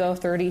 years ago,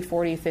 30,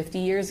 40, 50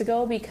 years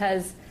ago,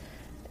 because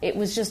it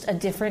was just a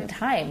different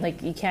time.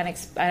 Like, you can't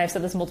and I've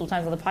said this multiple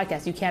times on the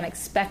podcast, you can't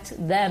expect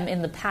them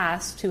in the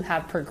past to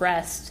have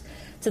progressed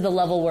to the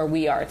level where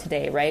we are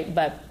today, right?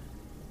 But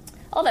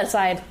all that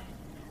aside,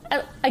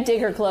 I dig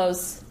her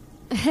clothes.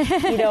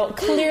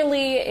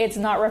 Clearly it's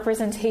not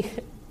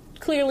representation.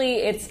 Clearly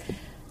it's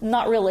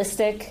not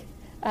realistic.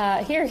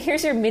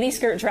 Here's your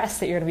miniskirt dress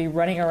that you're going to be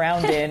running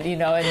around in, in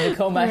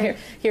Tacoma.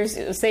 Here's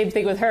the same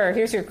thing with her.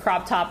 Here's your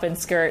crop top and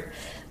skirt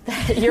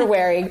that you're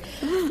wearing.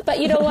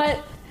 But you know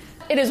what?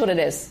 It is what it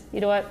is. You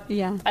know what?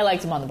 Yeah. I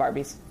liked him on the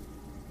Barbies.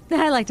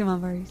 I liked him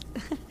on Barbies.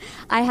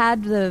 I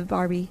had the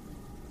Barbie.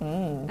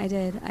 I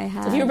did. I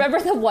had. Do you remember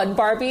the one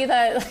Barbie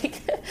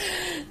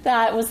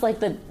that was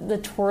like the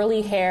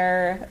twirly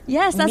hair?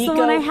 Yes, that's Miko, the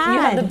one I had. You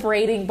had the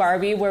braiding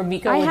Barbie where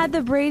Miko had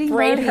the braiding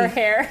braid Barbie. her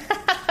hair.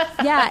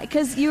 Yeah,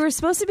 because you were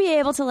supposed to be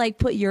able to like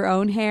put your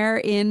own hair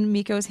in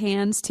Miko's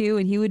hands too,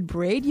 and he would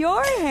braid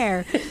your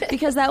hair.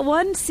 Because that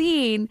one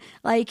scene,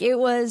 like it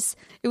was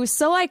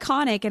so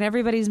iconic in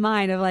everybody's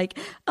mind of like,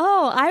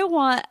 oh, I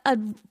want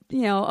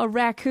a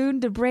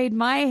raccoon to braid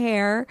my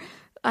hair.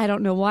 I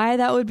don't know why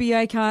that would be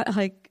iconic.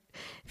 Like,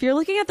 if you're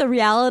looking at the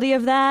reality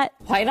of that,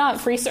 why not?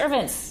 Free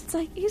servants. It's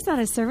like, he's not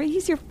a servant.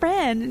 He's your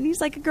friend, and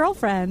he's like a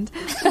girlfriend.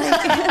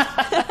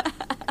 Like,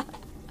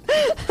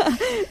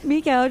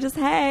 Miko, just,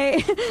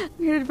 hey, I'm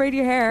here to braid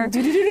your hair.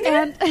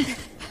 And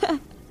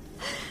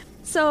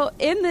so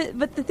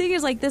but the thing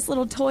is, like, this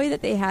little toy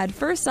that they had,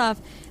 first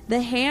off,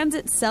 the hands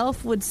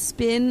itself would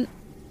spin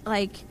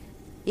like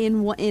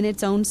in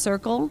its own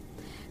circle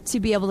to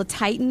be able to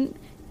tighten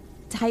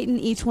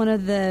each one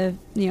of the,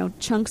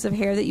 chunks of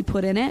hair that you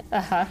put in it.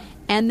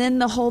 And then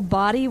the whole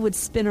body would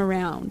spin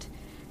around.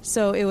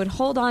 So it would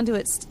hold on to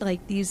its,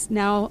 like, these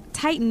now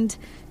tightened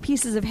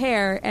pieces of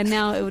hair, and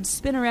now it would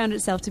spin around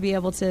itself to be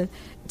able to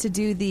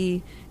do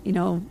the,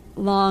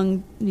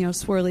 long,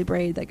 swirly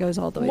braid that goes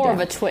all the way down. More of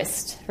a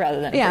twist rather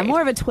than a braid.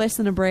 More of a twist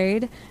than a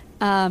braid.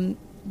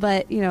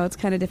 But, it's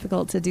kind of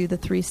difficult to do the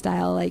 3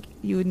 style. Like,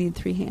 you would need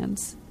 3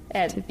 hands.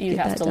 And you'd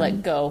have to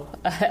let go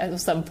at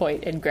some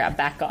point and grab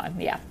back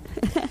on. Yeah.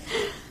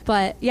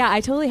 But, yeah,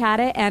 I totally had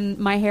it, and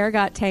my hair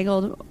got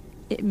tangled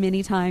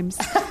many times.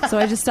 So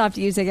I just stopped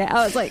using it.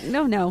 I was like,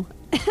 no.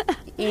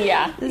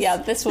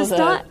 This was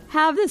not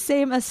have the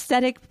same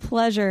aesthetic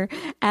pleasure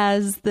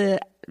as the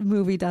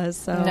movie does.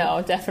 So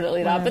no,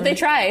 definitely not. But they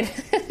tried.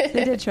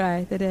 They did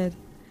try. They did.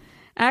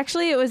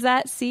 Actually, it was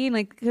that scene,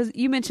 like, because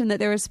you mentioned that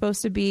there was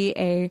supposed to be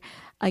a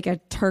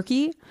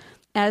turkey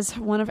as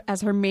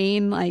her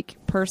main, like,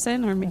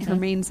 person, her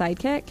main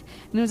sidekick,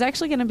 and it was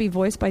actually going to be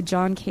voiced by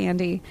John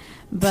Candy,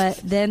 but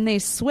then they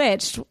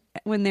switched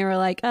when they were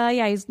like,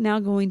 he's now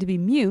going to be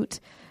mute.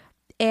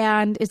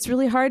 And it's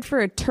really hard for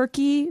a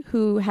turkey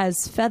who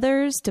has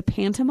feathers to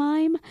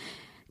pantomime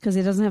because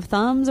he doesn't have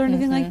thumbs or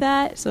anything like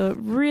that. So it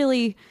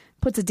really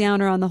puts a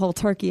downer on the whole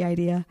turkey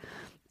idea.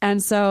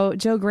 And so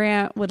Joe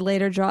Grant would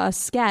later draw a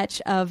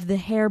sketch of the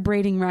hair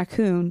braiding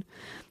raccoon,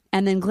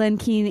 and then Glenn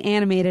Keane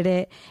animated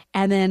it.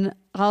 And then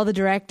all the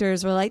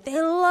directors were like, they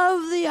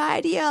love the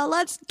idea.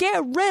 Let's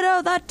get rid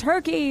of the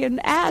turkey and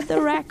add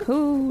the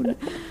raccoon.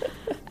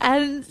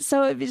 And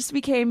so it just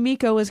became,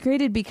 Miko was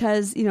created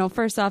because,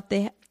 first off,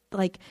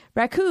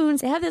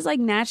 raccoons, they have this, like,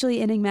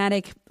 naturally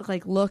enigmatic,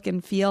 like, look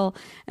and feel.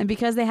 And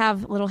because they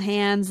have little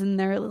hands and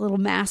their little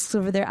masks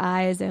over their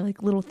eyes, they're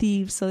like little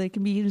thieves, so they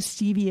can be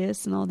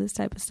mischievous and all this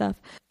type of stuff.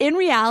 In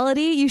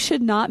reality, you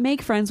should not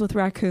make friends with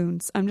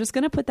raccoons. I'm just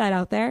going to put that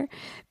out there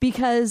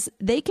because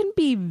they can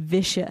be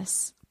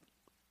vicious.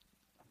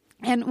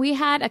 And we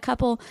had a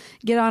couple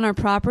get on our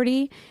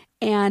property,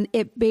 and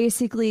it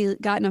basically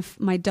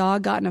my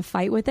dog got in a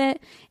fight with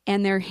it,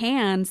 and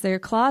their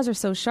claws are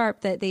so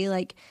sharp that they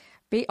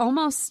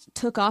almost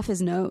took off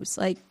his nose.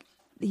 Like,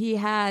 he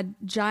had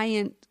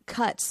giant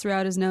cuts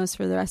throughout his nose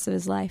for the rest of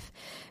his life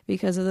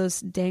because of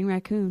those dang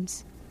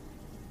raccoons.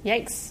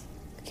 Yikes.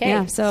 Okay,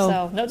 yeah,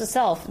 so note to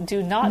self,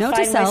 do not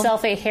find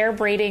myself a hair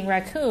braiding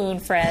raccoon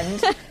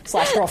friend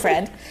 /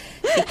 girlfriend,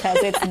 because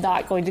it's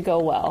not going to go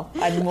well.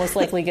 I'm most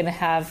likely going to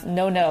have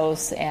no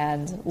nose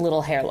and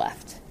little hair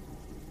left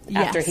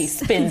after he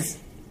spins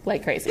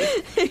like crazy.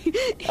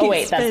 Oh,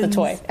 wait, that's the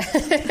toy.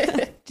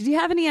 Did you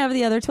have any of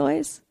the other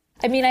toys?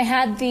 I mean, I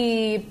had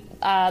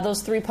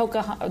those 4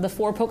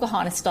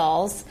 Pocahontas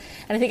dolls,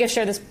 and I think I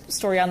shared this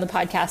story on the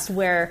podcast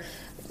where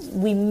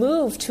we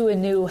moved to a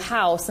new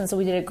house, and so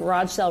we did a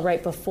garage sale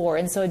right before,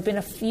 and so it'd been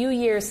a few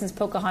years since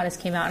Pocahontas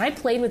came out, and I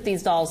played with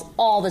these dolls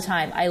all the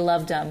time. I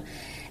loved them,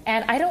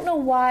 and I don't know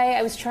why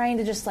I was trying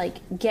to just, like,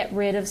 get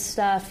rid of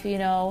stuff,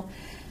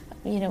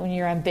 when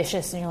you're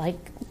ambitious and you're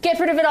like, get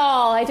rid of it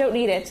all, I don't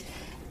need it.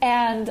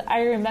 And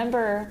I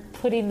remember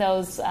putting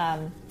those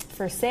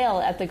for sale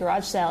at the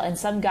garage sale, and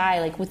some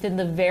guy, like, within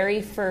the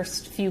very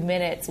first few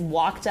minutes,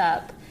 walked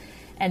up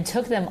and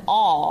took them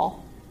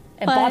all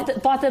and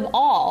bought them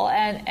all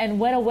and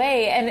went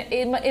away. And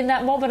in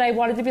that moment, I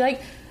wanted to be like,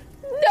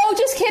 no,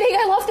 just kidding,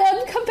 I love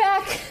them, come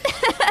back.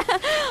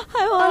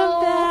 I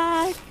want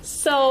them back.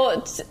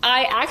 So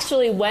I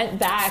actually went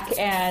back,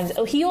 and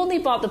he only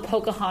bought the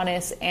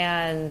Pocahontas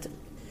and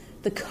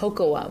the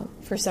Cocoam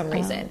for some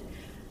reason.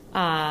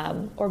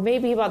 Or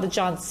maybe he bought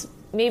the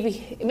Maybe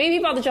he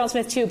bought the John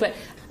Smith too, but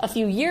a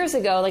few years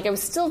ago, like, I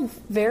was still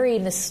very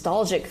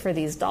nostalgic for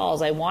these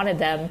dolls. I wanted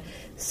them.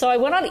 So I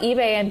went on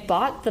eBay and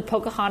bought the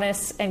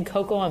Pocahontas and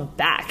Cocoam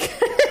back.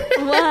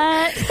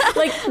 What?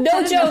 Like,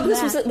 no joke.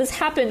 This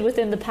happened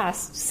within the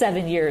past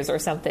 7 years or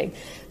something.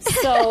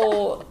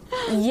 So,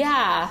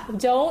 yeah,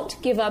 don't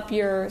give up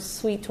your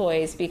sweet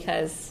toys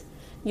because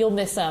you'll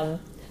miss them.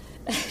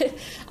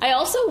 I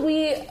also,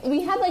 we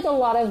had, like, a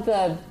lot of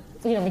the,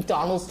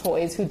 McDonald's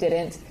toys, who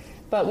didn't.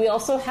 But we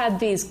also had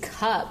these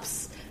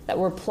cups that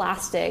were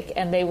plastic,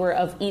 and they were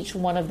of each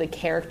one of the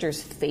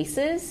characters'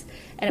 faces.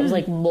 And it was,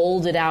 like,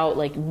 molded out,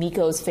 like,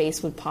 Miko's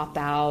face would pop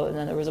out, and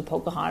then there was a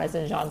Pocahontas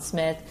and John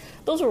Smith.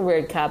 Those were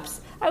weird cups.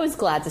 I was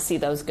glad to see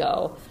those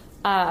go.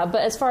 But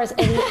as far as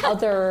any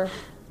other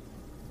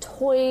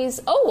toys...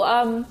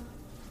 well,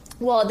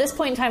 at this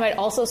point in time, I'd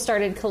also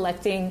started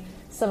collecting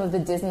some of the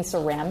Disney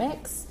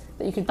ceramics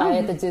that you could buy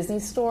at the Disney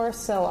store.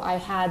 So I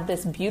had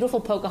this beautiful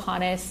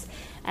Pocahontas,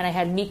 and I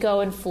had Miko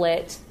and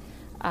Flit.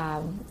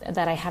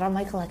 that I had on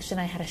my collection.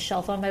 I had a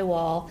shelf on my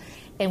wall.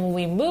 And when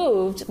we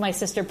moved, my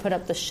sister put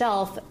up the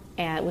shelf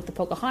with the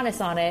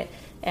Pocahontas on it,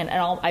 and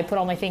I put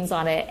all my things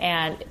on it,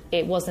 and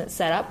it wasn't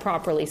set up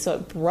properly, so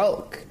it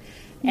broke.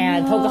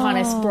 And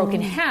Pocahontas broke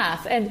in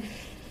half. And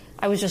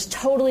I was just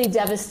totally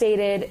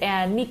devastated,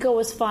 and Miko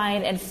was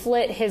fine, and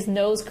Flit, his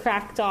nose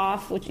cracked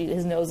off, which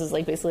his nose is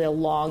like basically a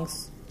long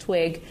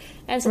twig.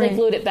 And so they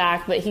glued it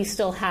back, but he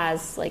still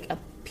has like a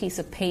piece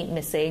of paint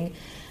missing.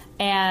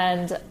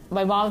 And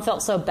my mom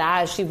felt so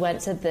bad. She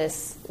went to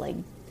this like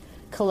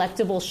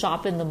collectible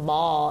shop in the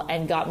mall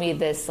and got me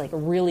this like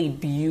really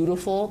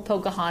beautiful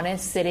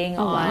Pocahontas sitting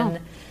on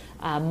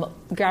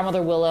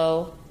Grandmother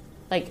Willow.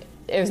 Like,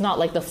 it's not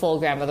like the full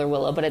Grandmother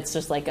Willow, but it's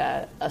just like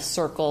a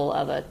circle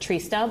of a tree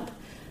stump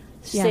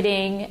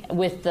sitting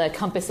with the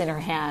compass in her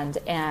hand.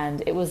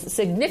 And it was a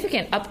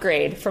significant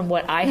upgrade from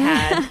what I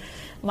had.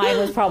 Mine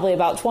was probably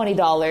about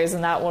 $20,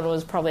 and that one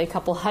was probably a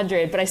couple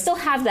 $100, but I still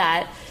have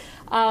that.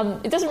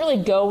 It doesn't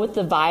really go with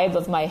the vibe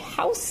of my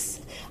house.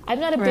 I'm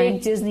not a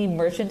big Disney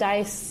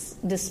merchandise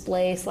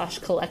display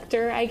 /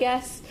 collector, I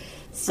guess.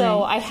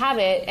 So I have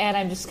it, and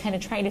I'm just kind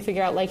of trying to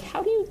figure out, like,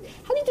 how do you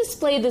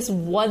display this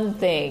one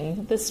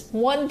thing, this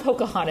one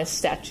Pocahontas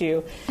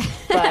statue?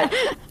 But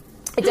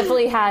I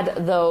definitely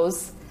had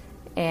those,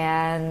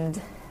 and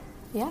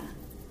yeah.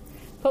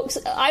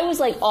 I was,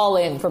 like, all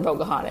in for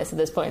Pocahontas at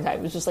this point in time.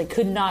 It was just, like,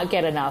 could not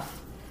get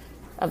enough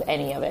of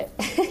any of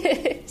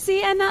it.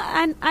 See, and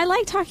I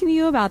like talking to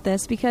you about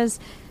this because,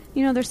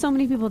 you know, there's so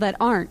many people that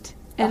aren't.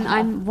 And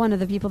I'm one of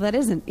the people that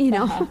isn't, you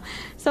know.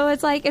 So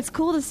it's like, it's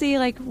cool to see,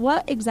 like,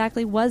 what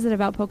exactly was it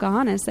about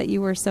Pocahontas that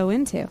you were so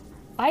into?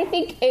 I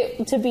think,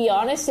 to be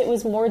honest, it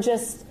was more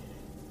just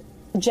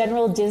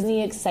general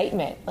Disney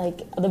excitement. Like,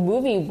 the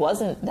movie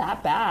wasn't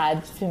that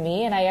bad to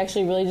me, and I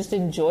actually really just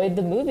enjoyed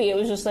the movie. It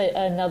was just like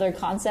another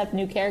concept,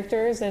 new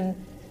characters, and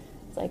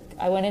it's like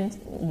I went in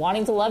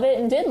wanting to love it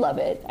and did love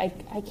it. I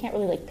can't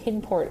really, like,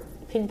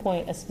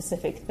 pinpoint a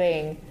specific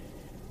thing.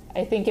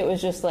 I think it was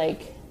just,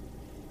 like,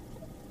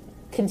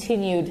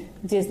 continued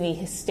Disney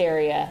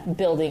hysteria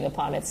building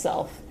upon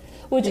itself,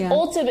 which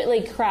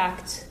ultimately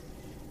cracked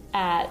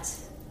at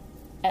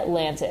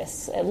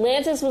Atlantis.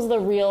 Atlantis was the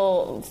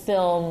real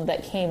film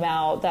that came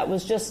out that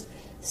was just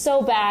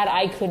so bad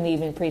I couldn't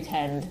even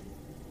pretend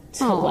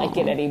to like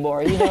it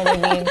anymore. You know what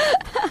I mean?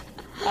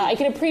 I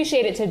can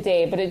appreciate it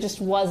today, but it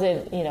just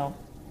wasn't, you know,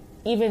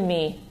 even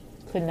me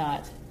could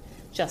not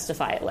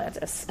justify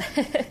Atlantis.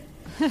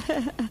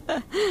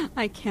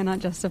 I cannot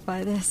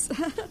justify this.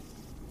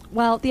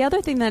 Well, the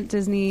other thing that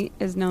Disney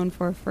is known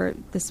for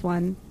this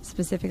one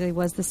specifically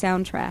was the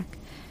soundtrack.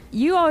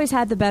 You always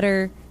had the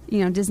better,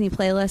 you know, Disney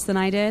playlist than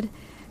I did.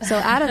 So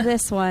out of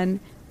this one,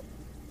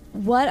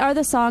 what are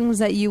the songs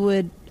that you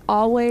would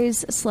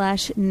always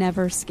 /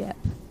 never skip?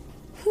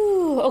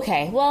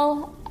 Okay,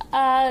 well,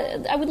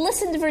 I would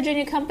listen to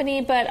Virginia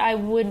Company, but I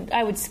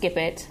would skip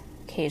it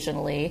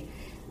occasionally.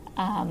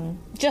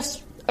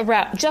 Just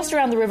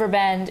Around the River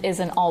Bend is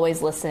an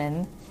always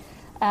listen.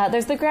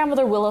 There's the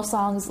Grandmother Willow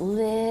songs.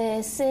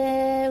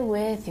 Listen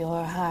with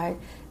your heart,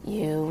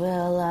 you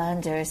will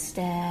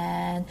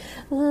understand.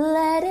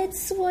 Let it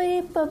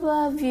sweep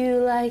above you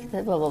like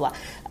the blah, blah, blah.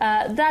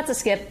 That's a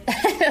skip,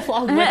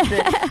 along with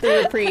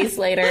the reprise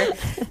later.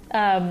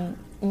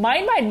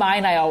 Mine, Mine,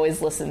 Mine I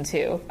always listen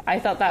to.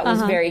 I thought that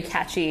was very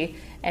catchy,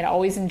 and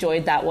always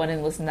enjoyed that one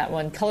and listened to that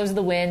one. Colors of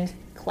the Wind,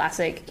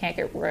 classic, can't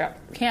go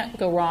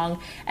wrong.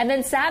 And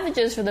then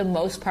Savages, for the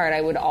most part, I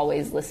would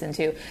always listen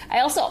to. I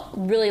also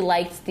really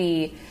liked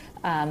the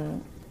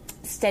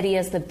Steady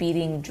as the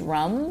Beating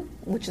Drum,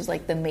 which is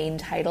like the main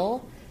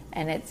title,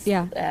 and it's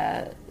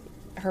her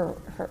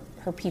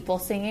people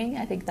singing.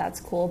 I think that's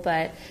cool,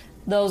 but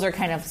those are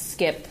kind of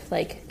skip.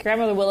 Like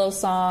Grandmother Willow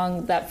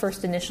song, that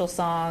first initial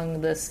song,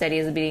 the Steady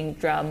as a Beating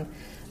Drum,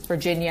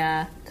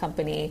 Virginia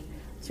Company.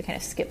 Those are kind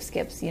of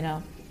skips, you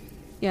know.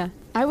 Yeah.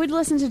 I would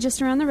listen to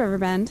Just Around the River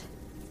Bend,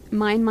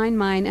 Mine, Mine,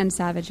 Mine, and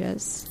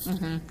Savages.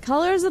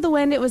 Colors of the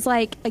Wind, it was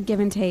like a give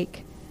and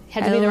take.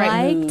 Had to be the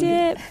right mood.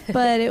 I liked it,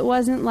 but it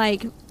wasn't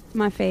like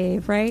my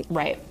fave, right?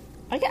 Right.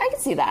 I can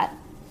see that.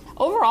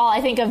 Overall,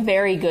 I think a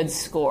very good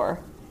score.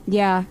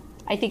 Yeah.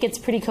 I think it's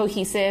pretty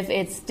cohesive.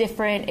 It's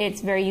different. It's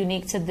very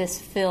unique to this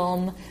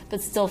film,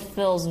 but still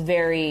feels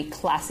very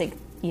classic,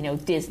 you know,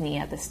 Disney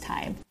at this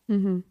time.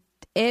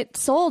 It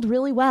sold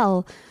really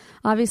well.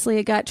 Obviously,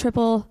 it got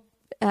triple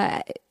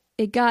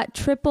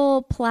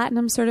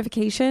platinum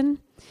certification,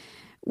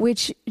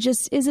 which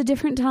just is a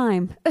different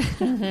time.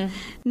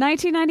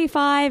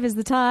 1995 is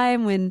the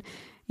time when,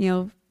 you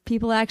know,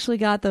 people actually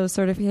got those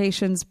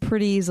certifications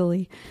pretty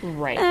easily.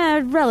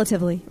 Right.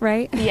 Relatively,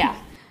 right? Yeah.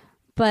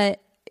 But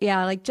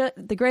yeah, like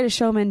The Greatest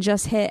Showman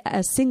just hit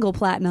a single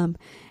platinum,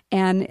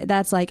 and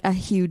that's like a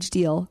huge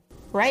deal.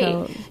 Right.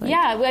 So, like,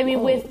 yeah. I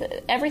mean, with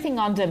everything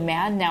on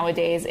demand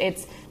nowadays,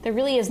 there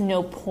really is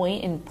no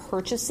point in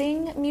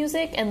purchasing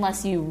music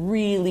unless you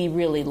really,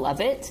 really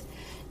love it.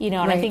 You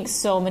know, and I think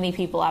so many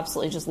people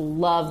absolutely just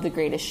love The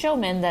Greatest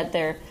Showman that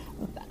they're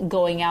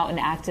going out and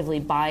actively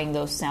buying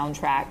those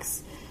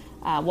soundtracks.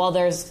 While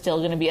there's still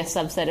going to be a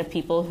subset of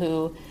people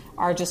who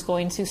are just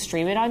going to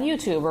stream it on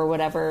YouTube or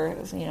whatever,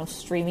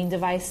 streaming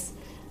device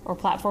or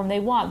platform they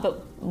want.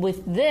 But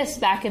with this,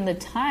 back in the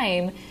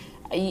time,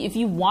 if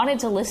you wanted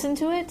to listen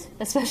to it,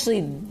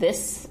 especially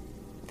this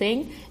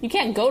thing, you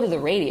can't go to the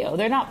radio.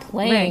 They're not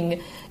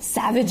playing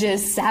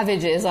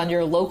Savages on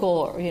your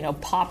local,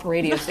 pop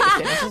radio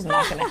station. This is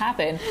not going to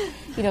happen.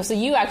 So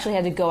you actually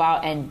had to go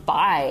out and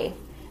buy,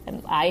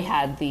 and I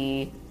had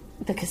the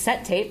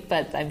cassette tape,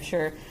 but I'm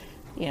sure,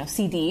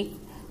 CD,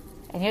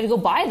 and you had to go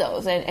buy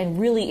those and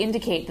really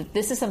indicate that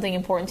this is something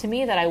important to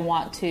me that I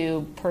want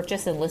to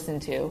purchase and listen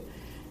to.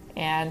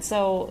 And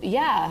so,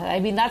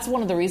 that's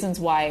one of the reasons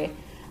why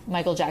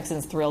Michael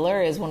Jackson's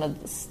Thriller is one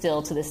of,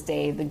 still to this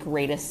day, the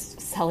greatest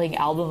selling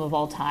album of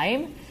all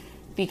time,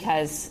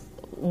 because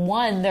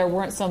one, there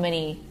weren't so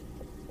many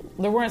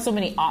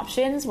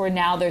options, where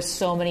now there's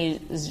so many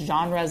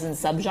genres and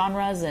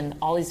subgenres and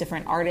all these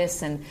different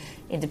artists and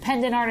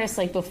independent artists.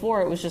 Like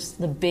before, it was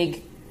just the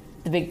big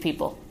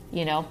people,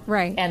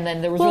 Right. And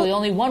then there was really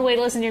only one way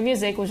to listen to your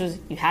music, which was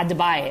you had to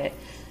buy it.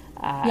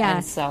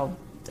 And so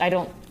I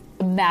don't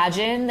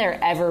imagine there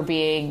ever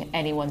being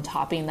anyone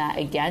topping that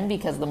again,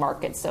 because the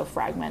market's so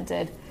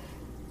fragmented.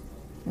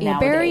 The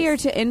barrier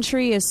to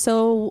entry is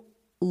so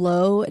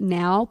low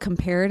now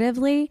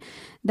comparatively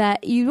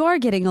that you are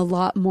getting a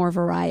lot more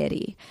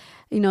variety.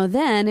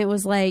 Then it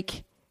was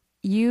like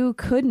you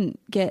couldn't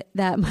get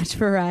that much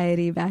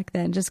variety back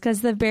then just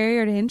because the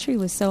barrier to entry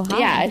was so high.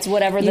 Yeah, it's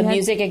whatever the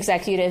music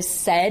executives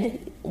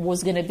said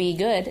was going to be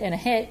good and a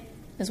hit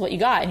is what you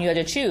got, and you had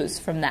to choose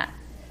from that.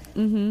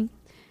 Mm-hmm.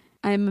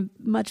 I'm a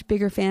much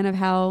bigger fan of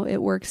how it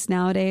works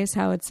nowadays,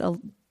 how it's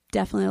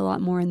definitely a lot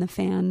more in the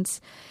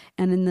fans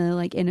and in the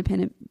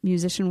independent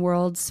musician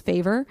world's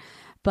favor.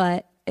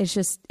 But it's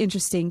just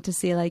interesting to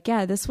see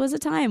this was a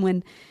time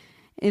when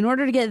in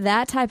order to get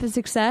that type of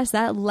success,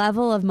 that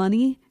level of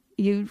money,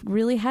 you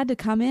really had to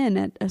come in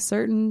at a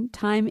certain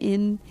time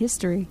in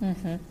history.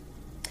 Mm-hmm.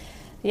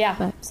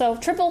 Yeah. So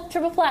triple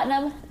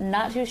platinum,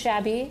 not too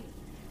shabby.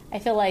 I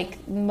feel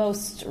like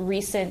most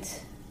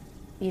recent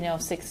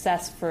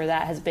success for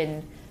that has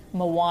been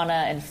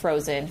Moana and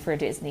Frozen for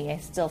Disney. I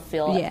still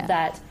feel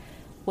that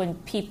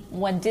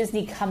when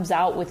Disney comes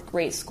out with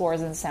great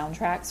scores and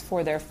soundtracks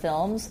for their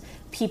films,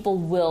 people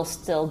will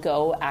still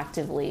go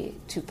actively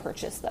to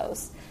purchase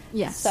those.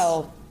 Yes.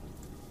 So,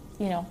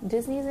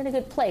 Disney is in a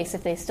good place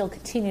if they still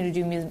continue to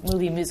do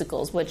movie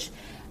musicals, which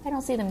I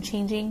don't see them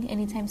changing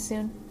anytime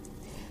soon.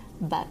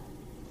 But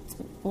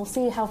we'll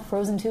see how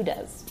Frozen 2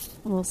 does.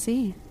 We'll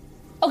see.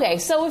 Okay,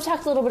 so we've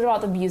talked a little bit about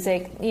the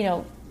music.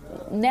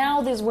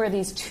 Now there's where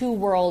these two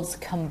worlds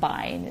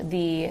combine.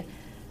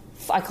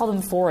 I call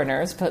them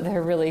foreigners, but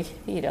they're really,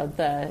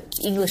 the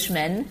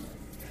Englishmen.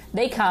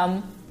 They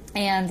come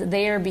and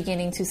they are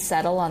beginning to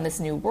settle on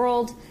this new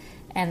world.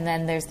 And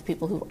then there's the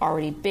people who've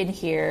already been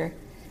here,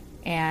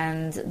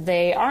 and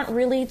they aren't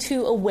really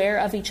too aware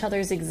of each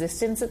other's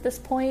existence at this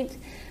point.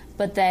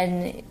 But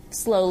then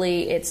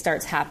slowly it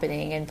starts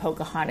happening, and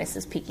Pocahontas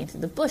is peeking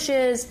through the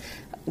bushes.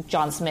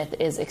 John Smith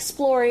is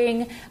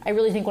exploring. I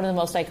really think one of the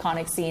most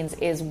iconic scenes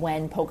is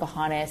when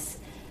Pocahontas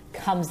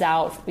comes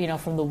out,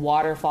 from the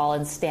waterfall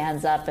and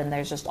stands up, and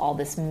there's just all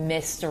this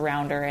mist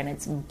around her, and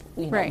it's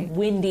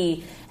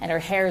windy, and her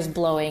hair's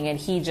blowing, and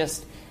he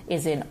just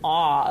is in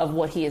awe of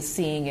what he is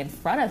seeing in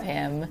front of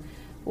him,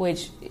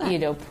 which,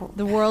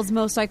 the world's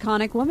most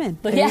iconic woman.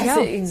 But yes,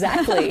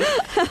 exactly.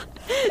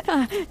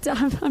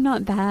 I'm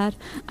not bad.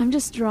 I'm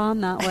just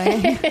drawn that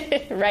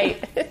way.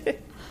 Right.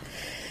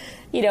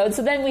 And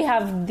so then we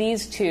have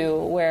these two,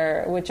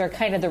 which are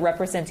kind of the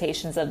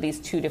representations of these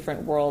two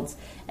different worlds,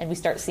 and we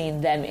start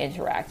seeing them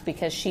interact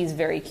because she's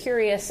very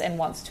curious and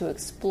wants to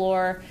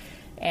explore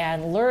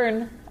and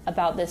learn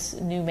about this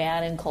new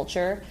man and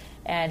culture,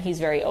 and he's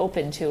very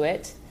open to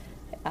it.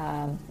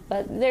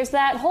 But there's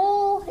that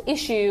whole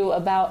issue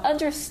about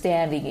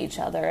understanding each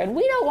other, and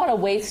we don't want to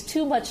waste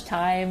too much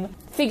time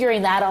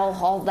figuring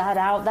all that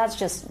out. That's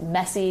just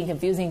messy and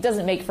confusing. It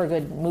doesn't make for a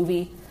good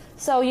movie.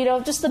 So,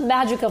 just the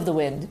magic of the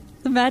wind.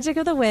 The magic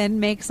of the wind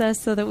makes us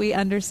so that we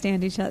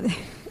understand each other.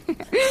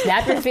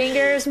 Snap your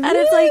fingers. And woo,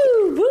 it's like,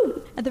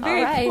 woo. at the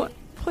very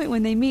point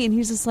when they meet, and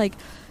he's just like,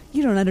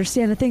 you don't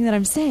understand a thing that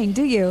I'm saying,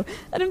 do you?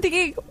 And I'm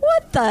thinking,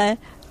 what the?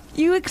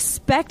 You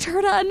expect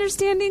her to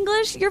understand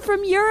English? You're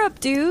from Europe,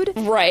 dude.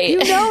 Right.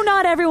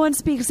 Not everyone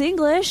speaks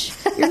English.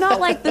 You're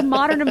not like the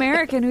modern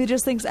American who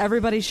just thinks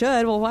everybody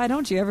should. Well, why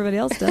don't you? Everybody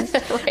else does.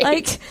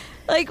 Right.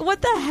 Like,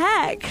 what the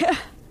heck?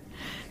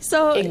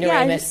 So,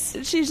 Ignoramus.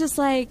 She's just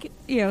like,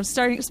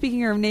 starting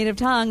speaking her native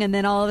tongue, and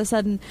then all of a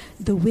sudden,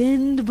 the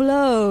wind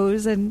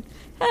blows, and,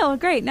 oh,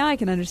 great, now I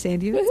can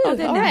understand you. It's all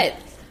good all now. right.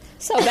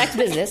 So, back to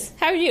business.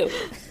 How are you?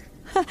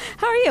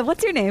 How are you?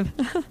 What's your name?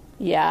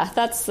 Yeah,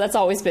 that's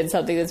always been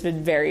something that's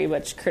been very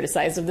much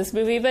criticized of this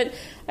movie. But,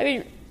 I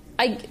mean,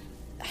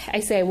 I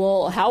say,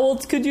 well, how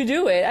else could you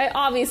do it?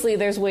 Obviously,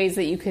 there's ways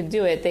that you can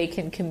do it. They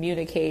can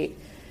communicate.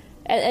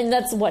 And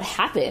that's what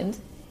happened,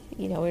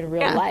 in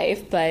real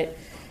life. But,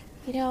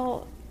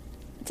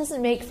 it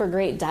doesn't make for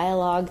great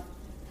dialogue.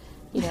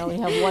 You know, when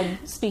you have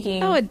one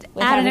speaking. Oh, with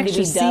add an having to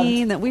extra be dubbed.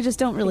 scene that we just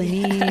don't really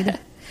need.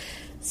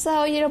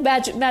 So, you know,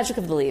 magic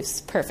of the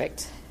leaves.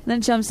 Perfect.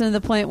 Then jumps into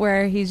the point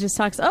where he just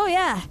talks, oh,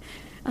 yeah,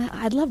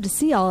 I'd love to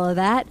see all of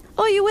that.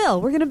 Oh, you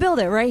will. We're going to build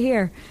it right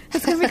here.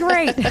 It's going to be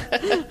great.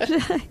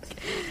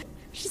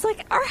 She's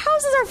like, our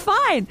houses are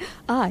fine.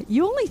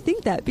 You only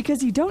think that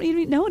because you don't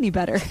even know any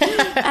better.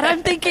 And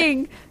I'm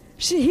thinking,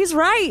 he's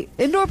right.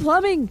 Indoor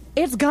plumbing,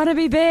 it's going to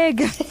be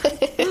big.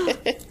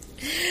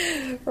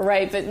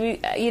 Right, but we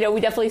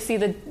definitely see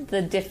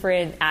the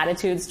different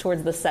attitudes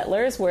towards the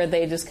settlers, where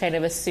they just kind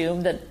of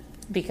assume that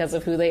because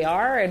of who they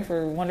are, and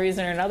for one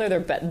reason or another,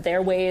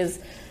 their way is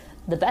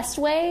the best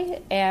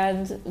way,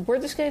 and we're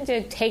just going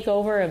to take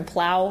over and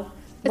plow.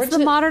 It's the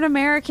modern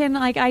American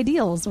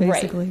ideals,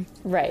 basically.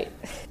 Right.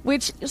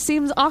 Which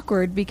seems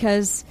awkward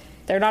because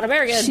they're not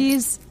American.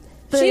 She's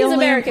only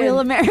American. Real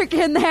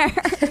American there.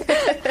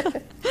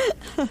 It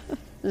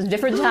was a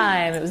different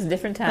time. It was a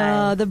different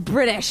time. The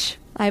British.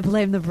 I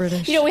blame the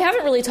British. You know, we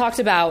haven't really talked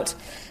about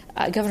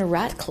Governor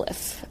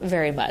Ratcliffe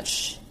very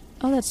much.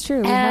 Oh, that's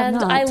true. And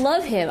I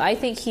love him. I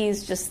think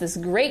he's just this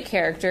great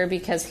character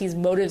because his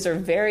motives are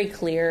very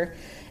clear.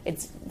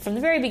 It's from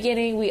the very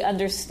beginning we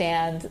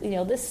understand, you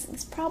know, this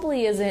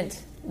probably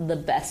isn't the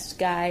best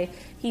guy.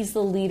 He's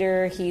the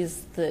leader.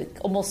 He's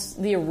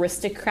almost the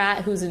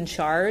aristocrat who's in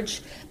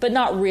charge, but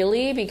not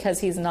really, because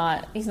he's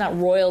not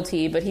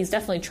royalty, but he's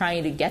definitely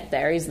trying to get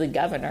there. He's the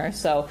governor,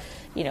 so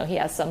you know he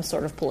has some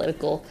sort of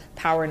political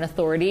power and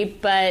authority.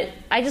 But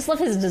I just love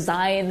his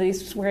design. That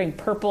he's wearing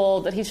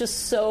purple. That he's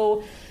just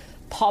so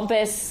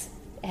pompous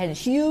and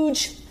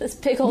huge. This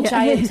big old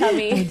giant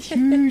tummy,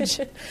 huge.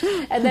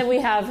 And then we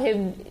have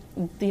him,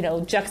 you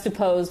know,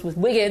 juxtaposed with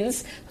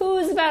Wiggins, who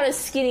is about as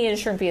skinny and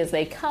shrimpy as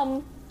they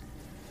come.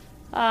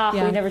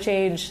 We never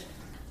change.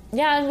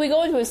 Yeah, and we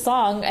go into his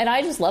song, and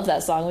I just love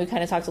that song. We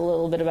kind of talked a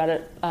little bit about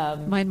it.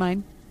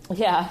 Mine.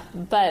 Yeah,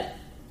 but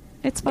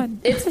it's fun.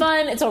 It's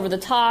fun. It's over the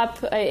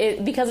top.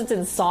 Because it's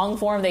in song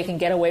form, they can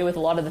get away with a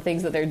lot of the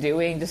things that they're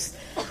doing. Just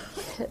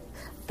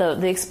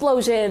the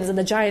explosions and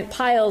the giant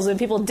piles and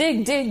people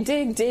dig. You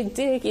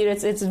know,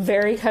 it's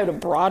very kind of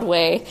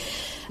Broadway.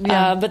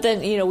 Yeah. But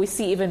then, you know, we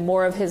see even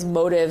more of his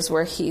motives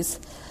where he's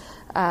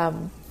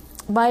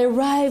my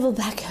arrival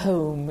back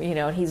home, you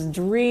know, and he's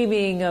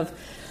dreaming of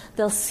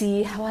they'll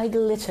see how I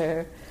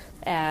glitter,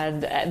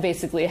 and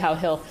basically how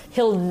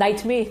he'll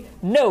knight me,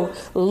 no,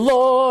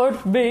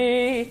 lord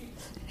me.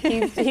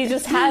 He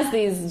just has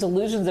these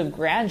delusions of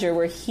grandeur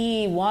where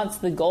he wants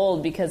the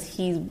gold because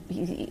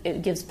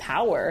it gives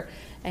power,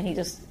 and he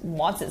just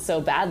wants it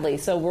so badly.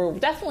 So we're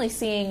definitely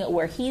seeing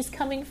where he's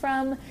coming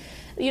from.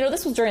 You know,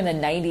 this was during the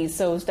 90s,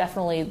 so it was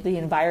definitely the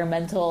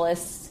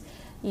environmentalists.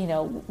 You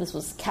know, this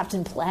was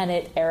Captain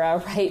Planet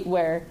era, right,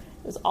 where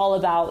it was all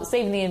about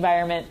saving the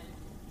environment.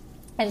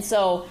 And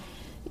so,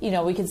 you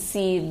know, we could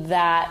see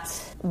that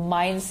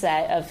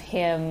mindset of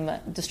him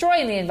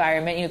destroying the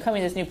environment, you know,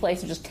 coming to this new place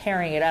and just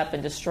tearing it up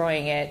and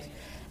destroying it,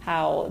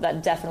 how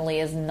that definitely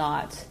is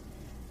not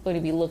going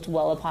to be looked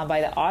well upon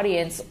by the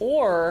audience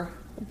or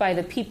by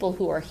the people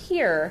who are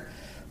here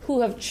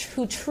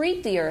who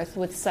treat the earth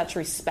with such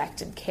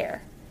respect and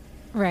care.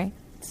 Right.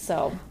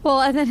 So.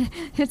 Well, and then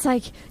it's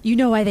like, you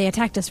know why they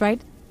attacked us,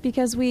 right?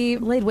 Because we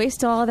laid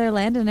waste to all their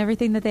land and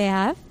everything that they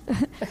have?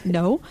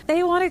 No.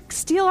 They want to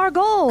steal our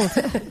gold.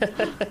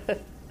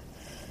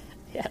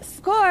 Yes.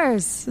 Of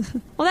course.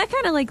 Well, that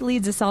kind of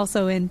leads us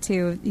also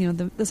into, you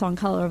know, the song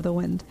Color of the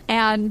Wind.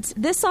 And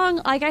this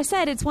song, like I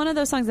said, it's one of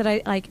those songs that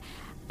I like.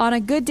 On a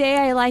good day,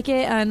 I like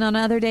it, and on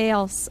another day,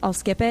 I'll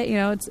skip it. You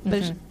know, it's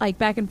like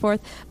back and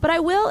forth. But I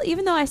will,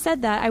 even though I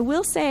said that, I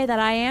will say that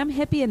I am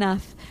hippie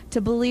enough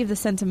to believe the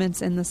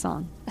sentiments in the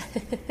song.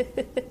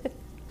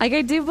 Like,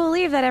 I do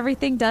believe that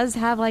everything does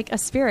have like a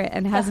spirit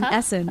and has an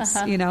essence.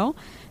 You know,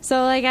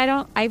 so like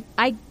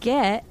I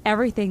get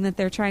everything that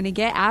they're trying to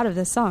get out of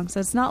this song.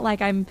 So it's not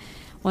like I'm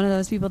one of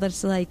those people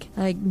that's like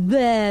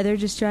bleh, they're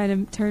just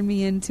trying to turn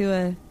me into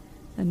a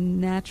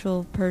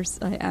natural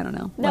person. I don't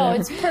know. No,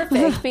 Whatever. it's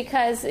perfect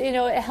because, you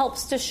know, it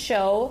helps to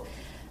show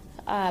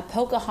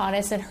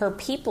Pocahontas and her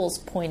people's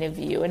point of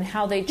view and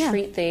how they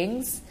treat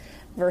things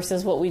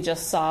versus what we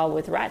just saw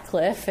with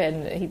Ratcliffe,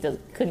 and he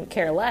couldn't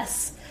care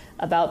less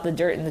about the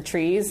dirt and the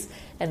trees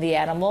and the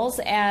animals.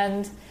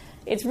 And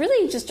it's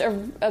really just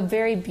a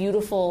very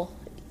beautiful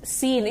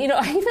scene. You know,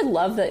 I even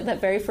love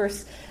that very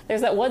first,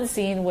 there's that one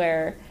scene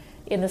where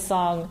in the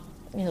song,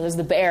 you know, there's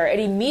the bear, and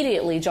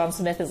immediately John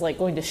Smith is like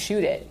going to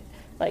shoot it.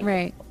 Like,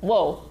 right.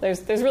 Whoa,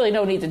 there's really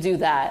no need to do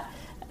that.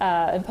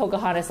 And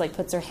Pocahontas like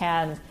puts her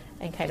hand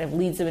and kind of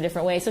leads him a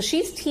different way. So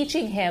she's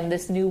teaching him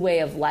this new way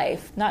of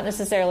life, not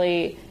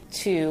necessarily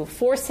to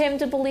force him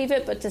to believe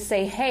it, but to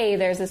say, hey,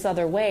 there's this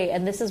other way,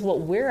 and this is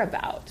what we're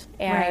about.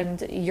 And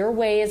your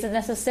way isn't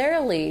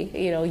necessarily,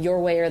 you know,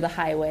 your way or the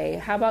highway.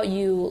 How about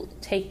you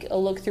take a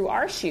look through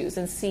our shoes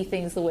and see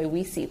things the way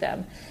we see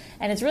them?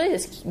 And it's really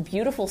this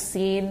beautiful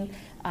scene.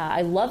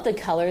 I love the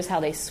colors, how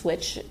they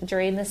switch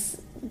during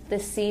this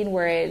scene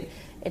where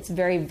it's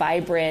very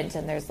vibrant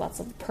and there's lots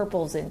of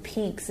purples and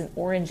pinks and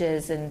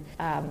oranges and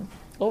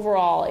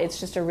overall,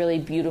 it's just a really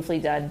beautifully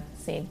done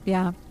scene.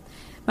 Yeah.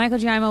 Michael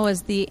Giaimo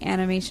was the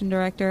animation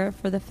director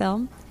for the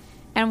film.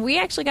 And we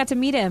actually got to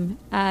meet him.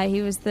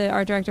 He was the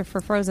art director for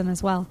Frozen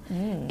as well.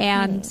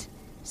 And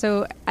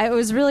so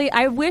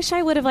I wish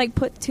I would have like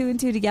put 2 and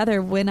 2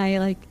 together when I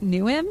like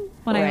knew him,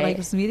 when I like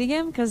was meeting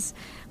him, because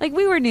like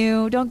we were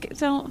new.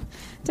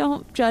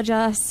 Don't judge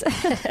us.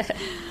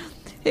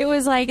 It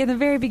was like in the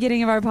very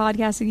beginning of our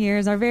podcasting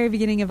years, our very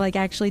beginning of like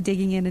actually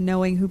digging in and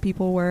knowing who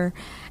people were.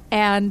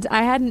 And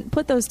I hadn't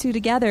put those 2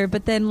 together,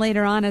 but then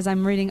later on, as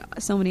I'm reading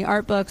so many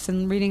art books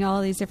and reading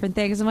all these different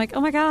things, I'm like, oh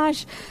my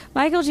gosh,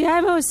 Michael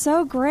Giaimo is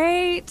so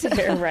great.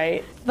 You're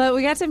right. But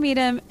we got to meet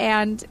him,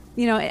 and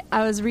you know,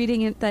 I was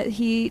reading it that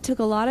he took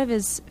a lot of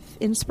his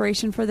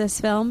inspiration for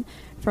this film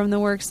from the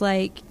works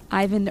like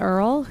Ivan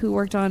Earle, who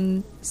worked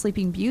on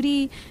Sleeping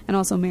Beauty, and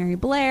also Mary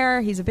Blair.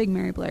 He's a big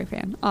Mary Blair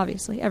fan,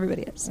 obviously.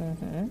 Everybody is.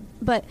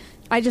 But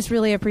I just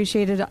really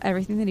appreciated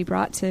everything that he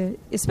brought to,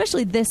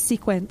 especially this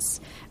sequence.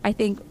 I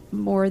think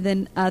more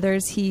than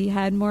others, he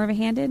had more of a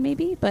hand in,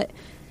 maybe. But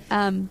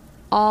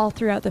all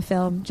throughout the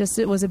film,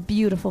 it was a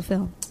beautiful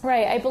film.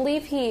 Right. I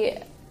believe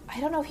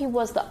I don't know if he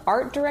was the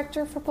art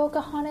director for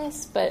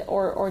Pocahontas, but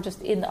or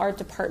just in the art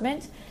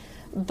department.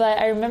 But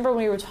I remember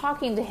when we were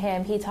talking to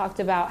him, he talked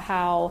about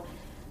how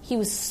he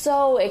was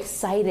so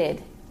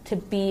excited to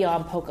be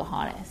on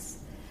Pocahontas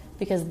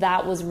because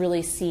that was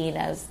really seen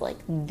as like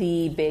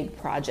the big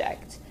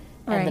project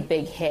and the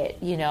big hit,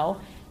 you know?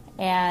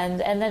 And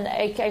then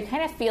I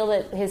kind of feel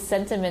that his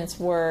sentiments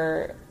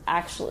were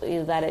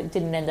actually that it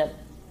didn't end up,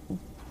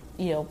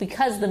 you know,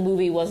 because the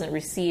movie wasn't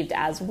received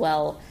as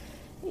well.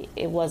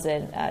 It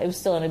wasn't, it was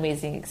still an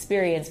amazing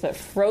experience, but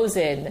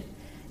Frozen,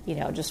 you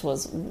know, just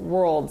was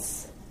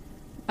worlds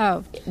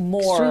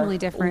more extremely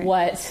different.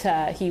 What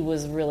he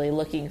was really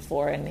looking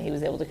for, and he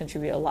was able to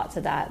contribute a lot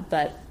to that.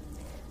 But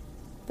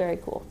very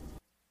cool.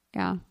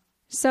 Yeah.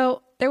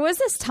 So there was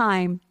this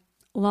time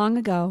long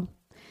ago.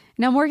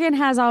 Now, Morgan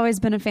has always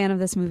been a fan of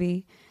this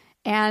movie.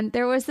 And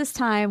there was this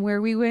time where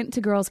we went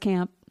to girls'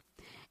 camp,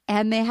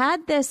 and they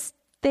had this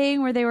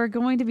thing where they were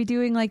going to be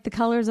doing like the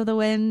Colors of the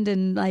Wind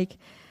and like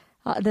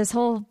this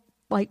whole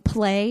like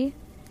play.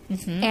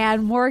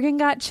 And Morgan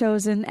got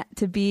chosen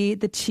to be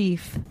the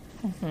chief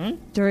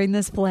during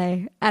this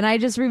play. And I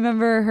just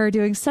remember her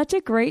doing such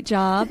a great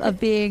job of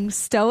being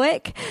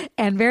stoic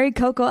and very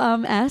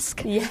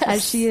Coco-esque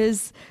as she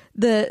is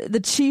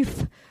the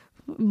chief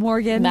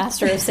Morgan.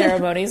 Master of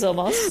ceremonies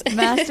almost.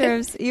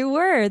 You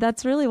were.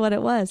 That's really what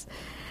it was.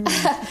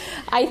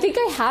 I think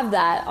I have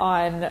that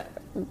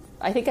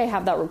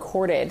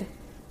recorded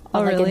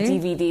on like a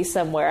DVD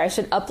somewhere. I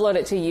should upload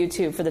it to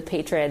YouTube for the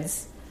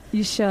patrons.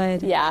 You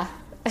should. Yeah.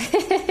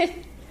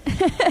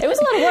 It was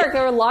a lot of work.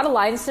 There were a lot of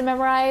lines to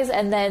memorize,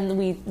 and then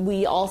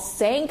we all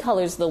sang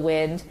Colors of the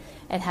Wind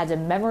and had to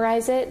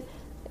memorize it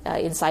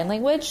in sign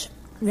language.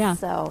 Yeah.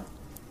 So,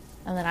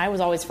 and then I was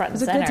always front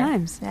and center. Good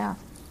times. Yeah.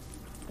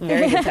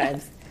 Very good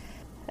times.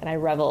 And I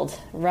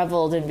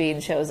reveled in being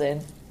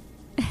chosen.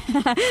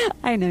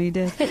 I know you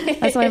did.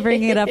 That's why I'm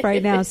bringing it up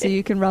right now, so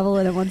you can revel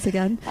in it once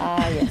again.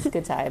 Yes,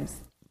 good times.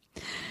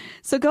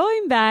 So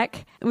going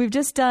back, we've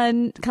just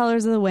done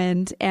Colors of the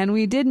Wind, and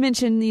we did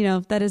mention, you know,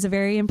 that is a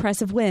very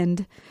impressive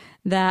wind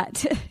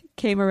that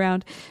came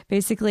around.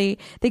 Basically,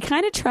 they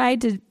kind of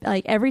tried to,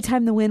 like, every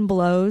time the wind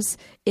blows,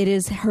 it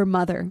is her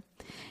mother.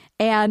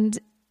 And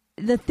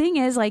the thing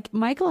is, like,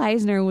 Michael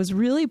Eisner was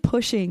really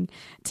pushing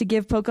to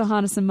give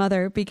Pocahontas a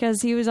mother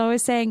because he was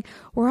always saying,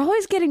 we're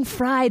always getting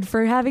fried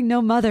for having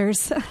no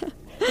mothers.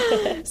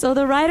 So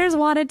the writers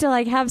wanted to,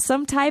 like, have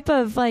some type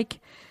of, like,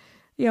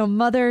 you know,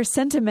 mother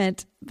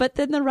sentiment. But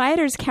then the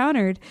writers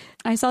countered.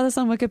 I saw this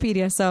on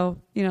Wikipedia, so,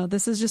 you know,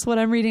 this is just what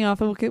I'm reading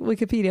off of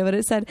Wikipedia, but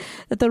it said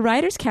that the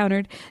writers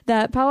countered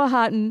that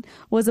Powhatan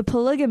was a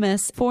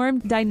polygamist,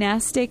 formed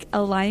dynastic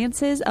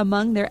alliances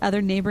among their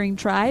other neighboring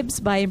tribes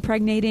by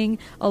impregnating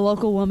a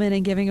local woman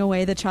and giving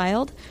away the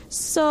child.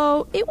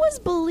 So it was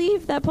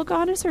believed that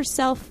Pocahontas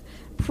herself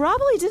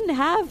probably didn't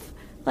have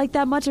like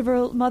that much of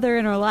her mother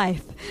in her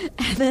life.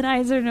 And then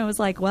Eisner was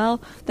like, well,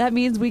 that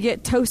means we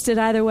get toasted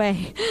either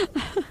way.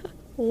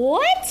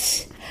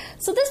 What?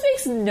 So this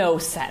makes no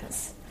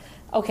sense.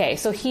 Okay,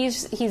 so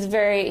he's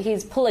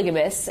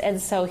polygamous,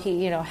 and so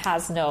he, you know,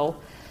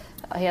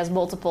 he has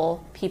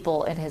multiple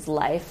people in his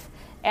life.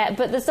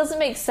 But this doesn't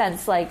make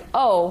sense. Like,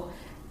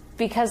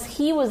 because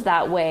he was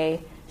that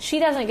way, she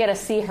doesn't get to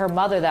see her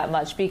mother that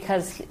much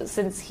because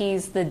since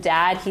he's the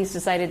dad, he's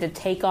decided to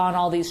take on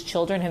all these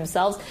children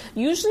himself.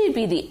 Usually it'd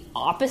be the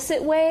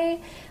opposite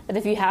way, that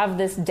if you have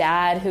this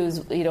dad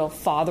who's, you know,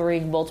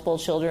 fathering multiple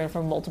children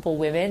from multiple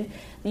women,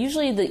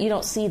 usually you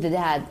don't see the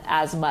dad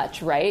as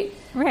much, right?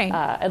 Right.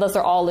 Unless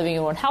they're all living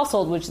in one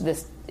household, which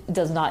this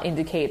does not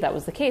indicate that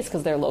was the case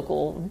because they're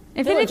local.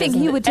 If villages.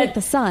 anything, he would take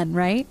the son,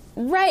 right?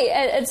 Right,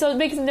 and so it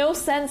makes no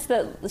sense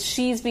that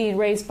she's being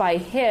raised by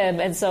him,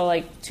 and so,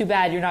 like, too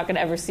bad you're not going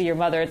to ever see your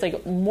mother. It's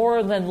like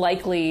more than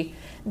likely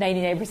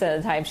 99% of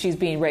the time she's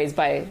being raised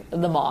by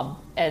the mom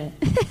and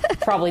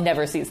probably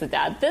never sees the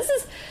dad. This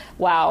is,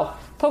 wow.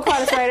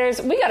 Pocahontas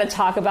writers, we got to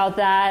talk about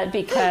that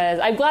because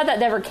I'm glad that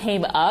never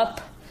came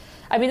up.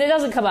 I mean, it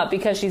doesn't come up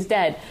because she's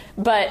dead,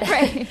 but,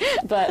 Right.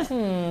 but,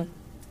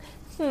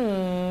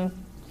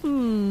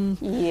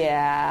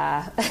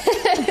 yeah.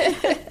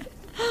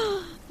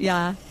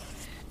 Yeah.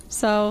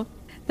 So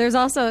there's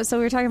also, so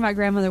we were talking about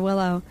Grandmother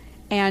Willow,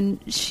 and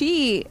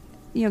she,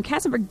 you know,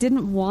 Katzenberg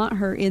didn't want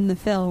her in the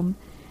film.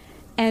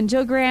 And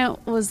Joe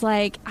Grant was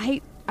like,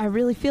 I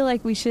really feel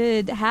like we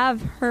should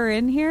have her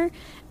in here.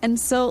 And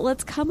so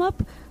let's come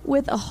up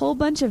with a whole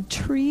bunch of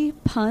tree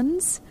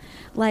puns,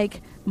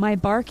 like my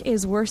bark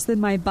is worse than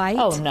my bite.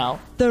 Oh, no.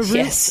 The root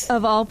Yes.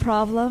 of all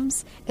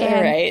problems.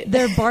 And Right.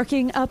 they're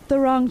barking up the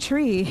wrong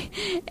tree.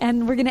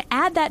 And we're going to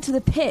add that to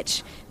the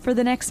pitch for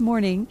the next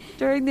morning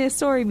during the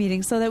story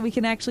meeting so that we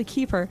can actually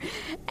keep her.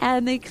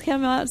 And they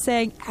come out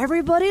saying,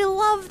 everybody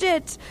loved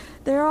it.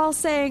 They're all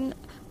saying,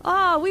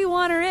 oh, we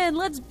want her in.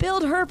 Let's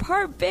build her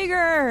part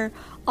bigger.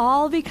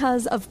 All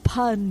because of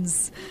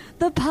puns.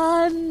 The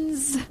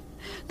puns.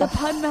 The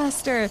pun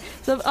master.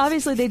 So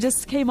obviously they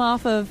just came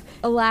off of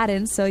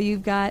Aladdin. So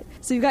you've got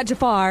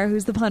Jafar,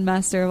 who's the pun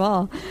master of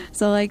all.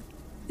 So, like,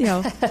 you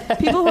know,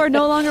 people who are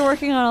no longer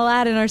working on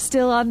Aladdin are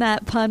still on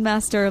that pun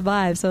master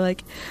vibe. So,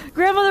 like,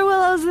 Grandmother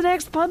Willow's the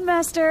next pun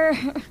master.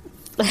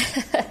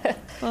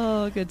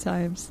 Oh, good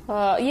times.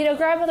 You know,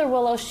 Grandmother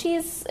Willow,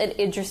 she's an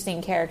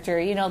interesting character.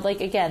 You know, like,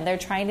 again, they're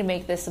trying to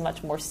make this a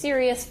much more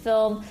serious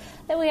film.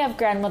 Then we have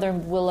Grandmother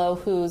Willow,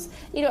 who's,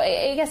 you know,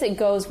 I guess it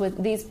goes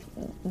with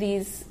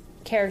these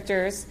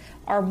characters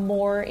are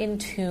more in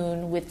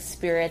tune with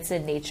spirits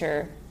and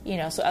nature. You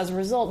know, so as a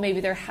result,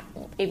 maybe they're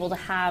able to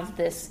have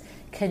this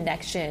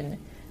connection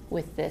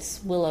with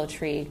this willow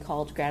tree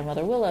called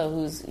Grandmother Willow,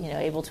 who's, you know,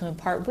 able to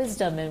impart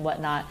wisdom and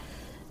whatnot.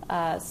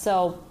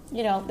 So,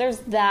 you know, there's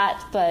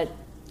that, but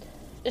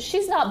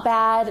she's not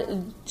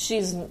bad.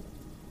 She's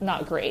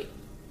not great.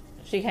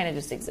 She kind of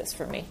just exists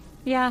for me.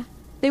 Yeah.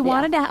 They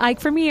wanted to, like,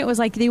 for me, it was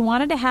like they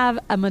wanted to have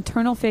a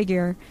maternal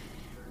figure.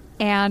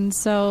 And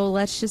so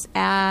let's just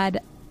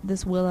add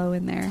this willow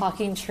in there.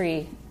 Talking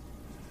tree.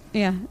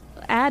 Yeah.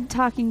 Add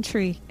talking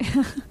tree.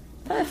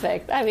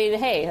 Perfect. I mean,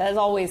 hey, that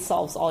always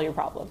solves all your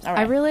problems. All right.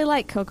 I really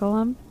like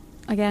Cocoam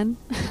again.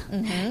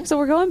 Mm-hmm. So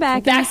we're going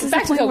back. Back to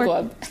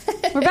Cocoam.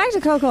 We're back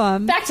to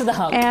Cocoam. Back to the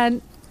hunk.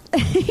 And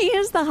he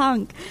is the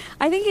hunk.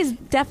 I think he's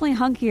definitely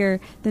hunkier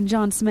than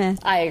John Smith.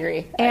 I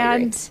agree.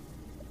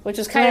 Which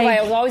is kind of why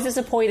I was always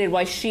disappointed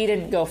why she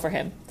didn't go for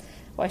him.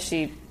 Why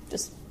she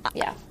just,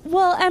 yeah.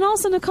 Well, and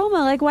also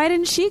Nakoma, like, why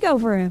didn't she go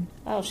for him?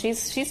 Oh,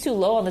 she's too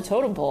low on the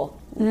totem pole.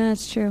 Yeah,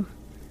 that's true.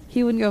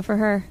 He wouldn't go for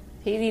her.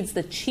 He needs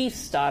the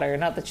chief's daughter,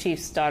 not the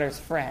chief's daughter's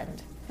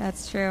friend.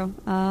 That's true.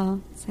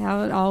 That's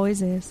how it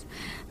always is.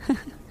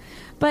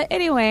 But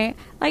anyway,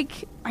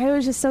 like, I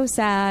was just so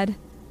sad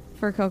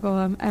for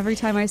Cocoam every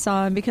time I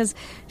saw him because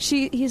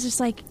he's just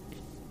like,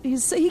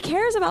 he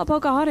cares about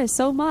Pocahontas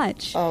so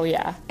much. Oh,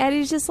 yeah. And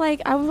he's just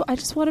like, I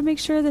just want to make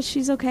sure that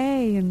she's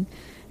okay and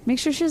make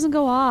sure she doesn't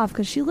go off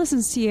because she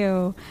listens to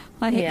you.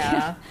 Like,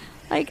 yeah.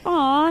 Like,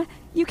 aw,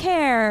 you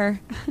care.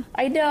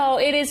 I know.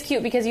 It is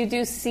cute because you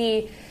do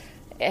see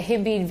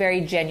him being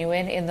very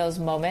genuine in those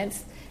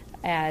moments.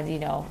 And, you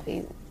know,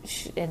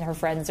 and her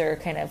friends are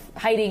kind of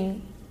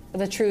hiding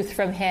the truth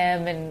from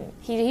him. And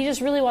he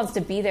just really wants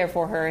to be there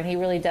for her. And he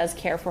really does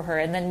care for her.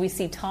 And then we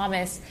see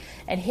Thomas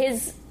and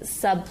his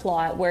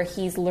subplot where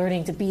he's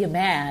learning to be a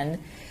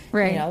man.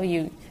 Right. You know,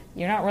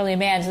 you're not really a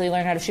man until you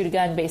learn how to shoot a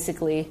gun,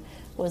 basically,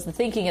 was the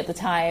thinking at the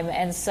time.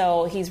 And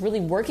so he's really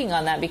working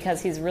on that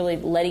because he's really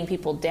letting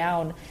people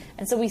down.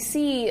 And so we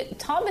see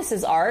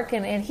Thomas's arc,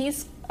 and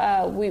he's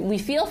we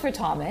feel for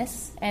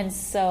Thomas. And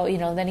so, you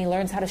know, then he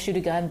learns how to shoot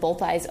a gun,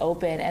 both eyes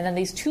open. And then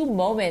these two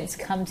moments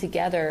come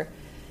together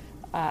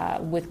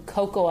with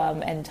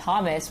Cocoam and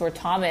Thomas, where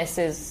Thomas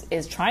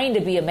is trying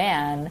to be a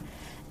man,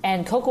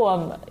 and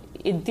Cocoam,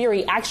 in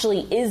theory,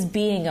 actually is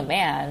being a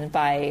man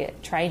by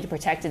trying to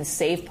protect and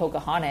save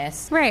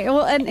Pocahontas. Right.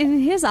 Well, and in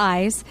his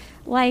eyes,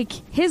 like,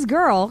 his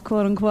girl,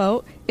 quote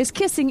unquote, is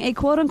kissing a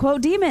quote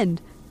unquote demon.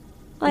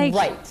 Like,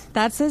 right.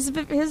 That's his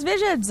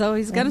vision. So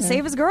he's going to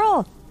save his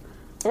girl.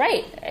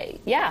 Right.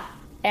 Yeah.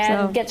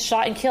 And gets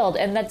shot and killed.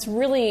 And that's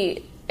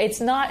really,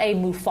 it's not a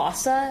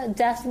Mufasa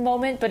death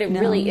moment, but it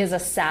really is a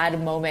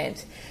sad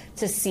moment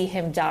to see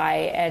him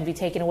die and be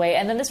taken away.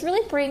 And then this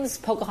really brings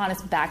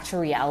Pocahontas back to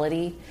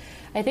reality.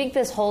 I think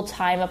this whole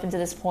time up until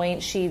this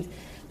point,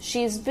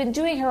 she's been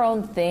doing her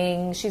own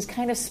thing. She's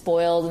kind of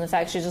spoiled in the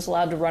fact she's just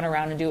allowed to run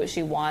around and do what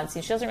she wants.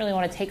 And she doesn't really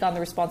want to take on the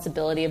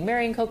responsibility of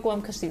marrying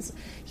Cocoam because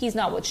he's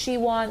not what she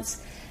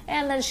wants.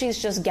 And then she's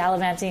just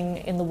gallivanting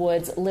in the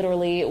woods,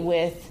 literally,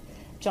 with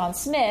John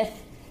Smith.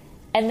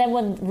 And then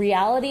when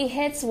reality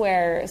hits,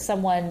 where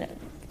someone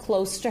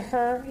close to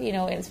her, you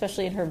know,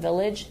 especially in her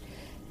village,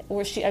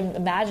 where I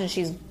imagine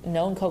she's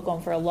known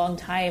Kocoum for a long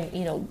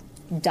time,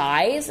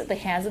 dies at the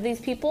hands of these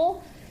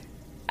people,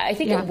 I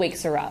think it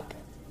wakes her up.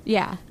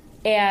 Yeah.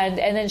 And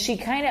then she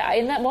kind of,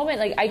 in that moment,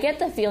 like, I get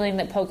the feeling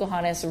that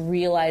Pocahontas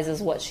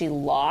realizes what she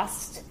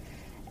lost.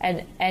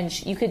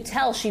 And you could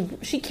tell she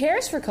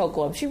cares for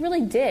Kocoum. She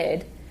really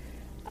did.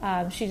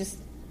 She just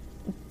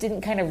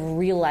didn't kind of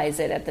realize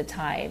it at the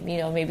time.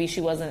 Maybe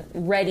she wasn't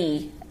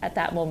ready at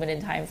that moment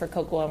in time for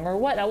Kocoum or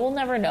what. We'll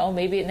never know.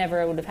 Maybe it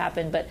never would have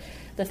happened. But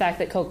the fact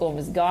that Kocoum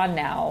is gone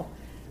now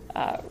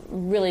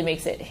really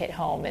makes it hit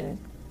home. And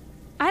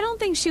I don't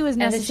think she was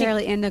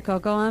necessarily into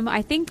Kocoum.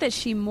 I think that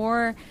she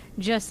more,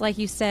 just like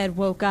you said,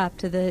 woke up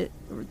to the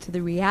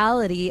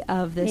reality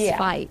of this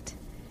fight.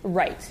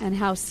 Right. And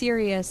how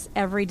serious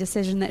every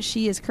decision that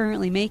she is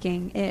currently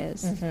making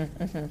is.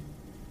 Mm-hmm, mm-hmm.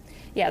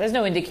 Yeah, there's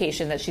no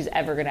indication that she's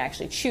ever going to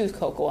actually choose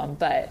Kocoum,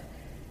 but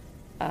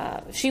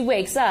she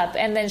wakes up,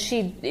 and then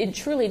it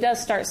truly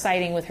does start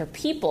siding with her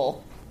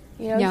people.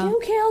 You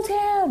killed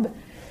him!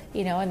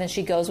 And then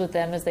she goes with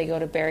them as they go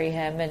to bury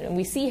him, and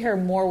we see her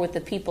more with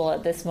the people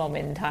at this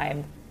moment in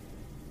time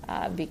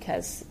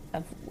because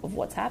of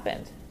what's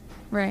happened.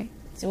 Right.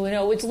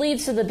 So, which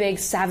leads to the big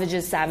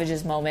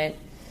savages moment.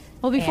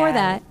 Well, before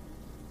that,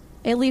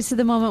 it leads to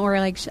the moment where,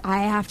 like,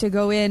 I have to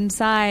go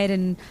inside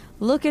and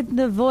look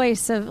into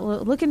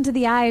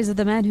the eyes of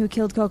the men who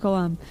killed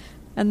Kocoum.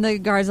 And the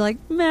guards are like,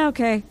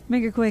 okay,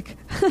 make it quick.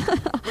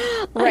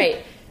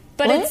 Right.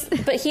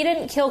 But he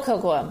didn't kill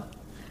Kocoum.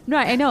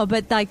 Right, I know,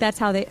 but like that's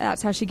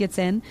how she gets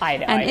in. I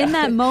know. And in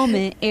that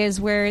moment is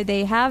where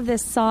they have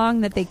this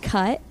song that they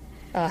cut,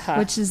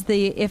 which is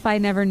the "If I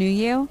Never Knew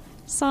You"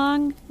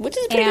 song, which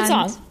is a pretty good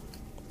song.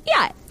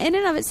 Yeah, in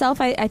and of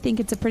itself, I think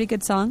it's a pretty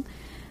good song.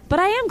 But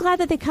I am glad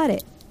that they cut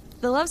it.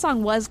 The love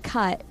song was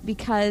cut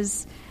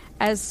because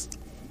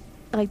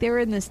they were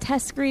in this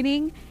test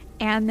screening,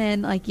 and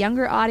then like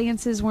younger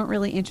audiences weren't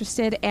really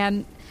interested,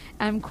 and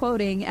I'm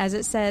quoting as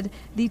it said,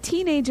 "The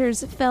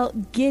teenagers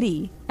felt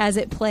giddy as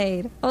it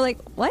played." I was like,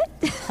 what?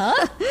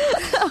 Huh?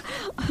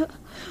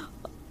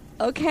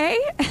 Okay.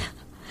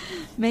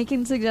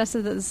 Macon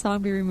suggested that the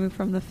song be removed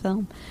from the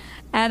film.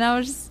 And I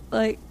was just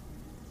like,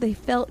 they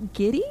felt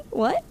giddy?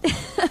 What?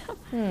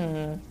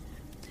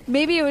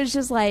 Maybe it was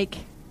just like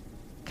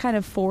kind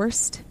of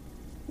forced.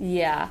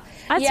 Yeah.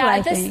 That's what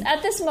I think.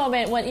 At this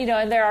moment, when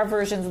and there are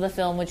versions of the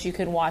film which you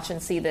can watch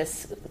and see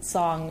this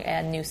song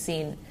and new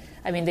scene.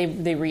 I mean,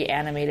 they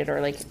reanimated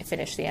or like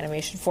finished the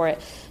animation for it.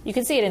 You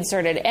can see it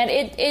inserted, and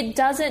it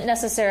doesn't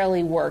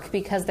necessarily work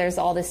because there's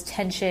all this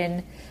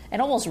tension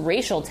and almost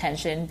racial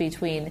tension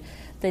between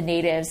the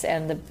natives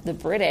and the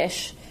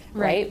British,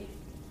 right?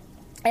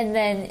 And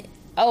then,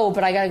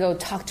 but I gotta go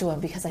talk to him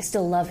because I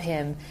still love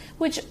him,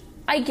 which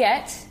I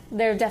get.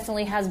 There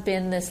definitely has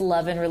been this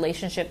love and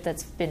relationship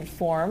that's been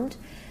formed,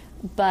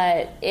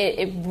 but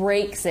it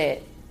breaks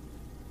it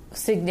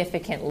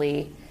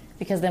significantly.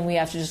 Because then we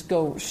have to just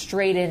go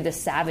straight into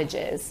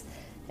savages,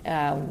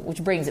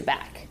 which brings it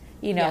back.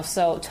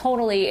 So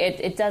tonally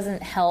it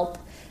doesn't help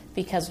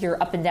because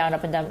you're up and down,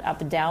 up and down,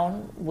 up and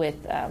down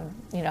with,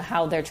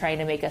 how they're trying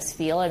to make us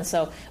feel. And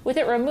so with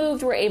it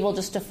removed, we're able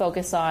just to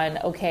focus on,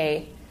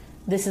 okay,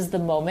 this is the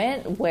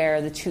moment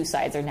where the two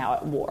sides are now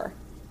at war.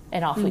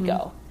 And off we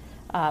go.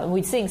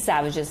 We sing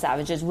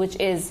Savages, which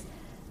is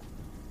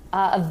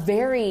a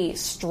very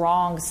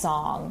strong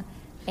song.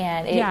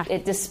 And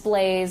it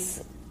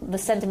displays the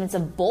sentiments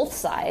of both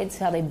sides,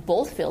 how they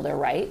both feel they're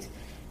right,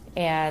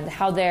 and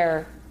how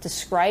they're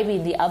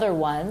describing the other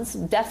ones.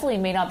 Definitely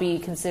may not be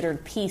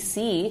considered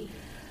PC,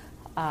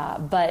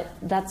 but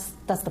that's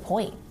the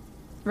point.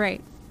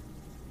 Right.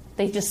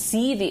 They just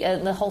see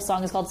the whole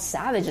song is called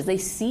Savages. They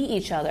see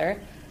each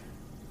other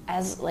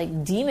as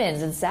like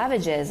demons and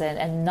savages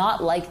and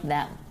not like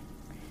them.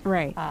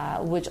 Right.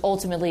 Which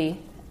ultimately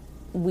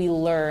we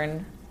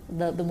learn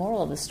the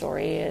moral of the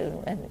story,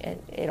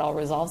 and it all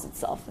resolves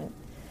itself. And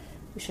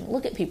we shouldn't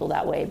look at people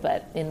that way,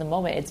 but in the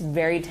moment it's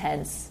very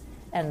tense,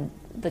 and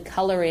the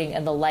coloring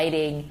and the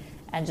lighting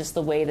and just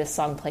the way this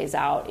song plays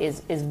out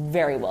is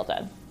very well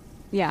done.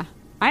 Yeah.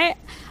 I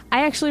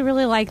actually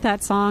really like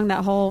that song,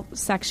 that whole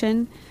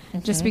section,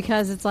 just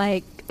because it's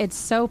like, it's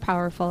so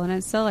powerful and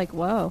it's so like,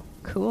 whoa,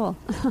 cool.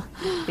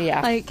 Yeah.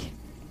 Like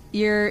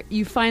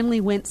you finally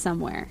went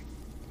somewhere.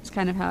 It's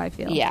kind of how I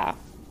feel. Yeah.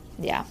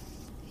 Yeah.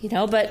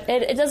 But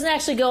it doesn't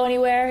actually go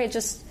anywhere. It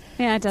just...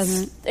 Yeah, it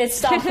doesn't. It's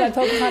stopped by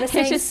Pocahontas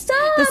saying,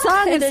 "Stop!" The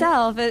song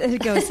itself,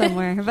 it goes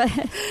somewhere. But,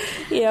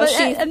 she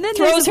and then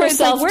throws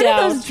herself like, where down.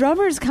 Where did those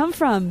drummers come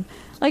from?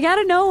 Like,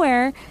 out of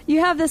nowhere, you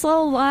have this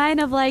little line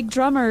of, like,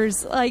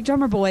 drummers, like,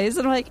 drummer boys.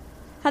 And I'm like,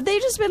 have they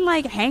just been,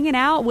 like, hanging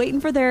out,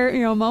 waiting for their,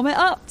 moment?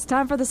 Oh, it's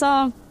time for the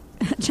song.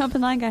 Jump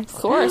in line, guys.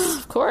 Of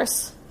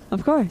course.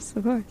 Of course.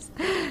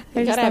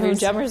 You gotta have your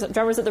drummers at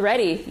the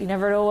ready. You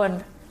never know when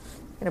you're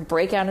gonna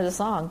break out into the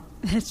song.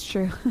 That's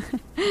true.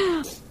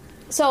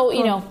 So,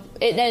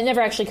 it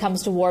never actually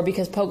comes to war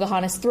because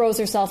Pocahontas throws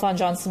herself on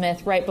John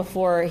Smith right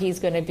before he's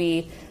going to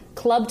be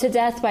clubbed to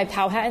death by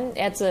Powhatan.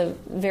 That's a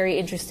very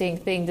interesting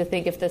thing to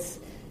think if this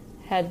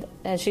had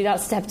she not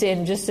stepped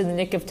in just in the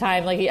nick of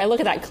time. Like, I look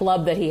at that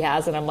club that he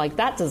has, and I'm like,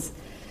 that does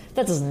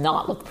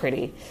not look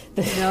pretty.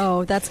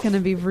 No, that's going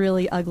to be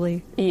really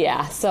ugly.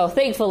 Yeah, so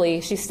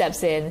thankfully she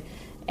steps in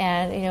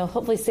and,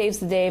 hopefully saves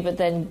the day, but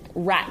then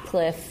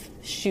Ratcliffe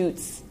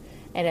shoots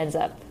and ends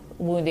up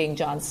wounding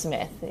John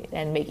Smith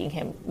and making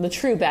him the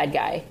true bad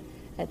guy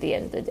at the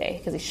end of the day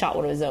because he shot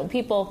one of his own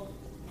people.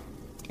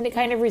 And it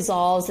kind of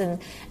resolves, and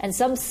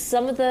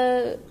some of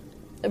the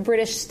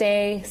British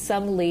stay,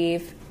 some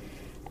leave,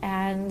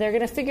 and they're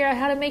going to figure out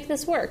how to make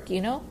this work,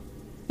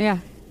 Yeah.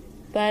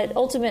 But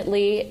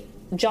ultimately,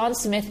 John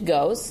Smith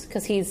goes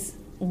because he's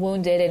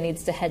wounded and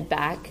needs to head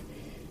back.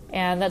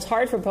 And that's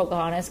hard for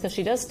Pocahontas because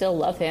she does still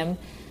love him.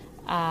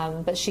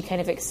 But she kind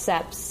of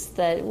accepts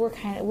that we're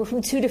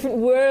from two different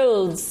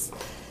worlds.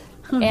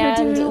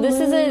 And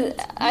this is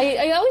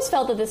I always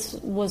felt that this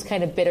was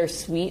kind of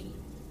bittersweet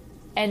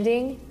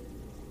ending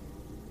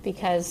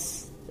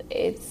because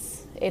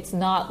it's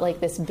not like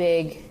this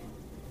big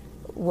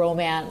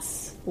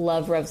romance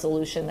love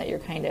resolution that you're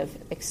kind of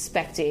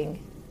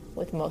expecting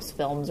with most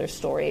films or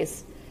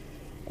stories.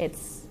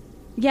 It's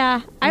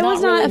I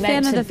was not really a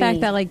fan meant of to the fact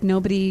be. that like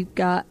nobody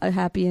got a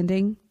happy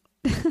ending.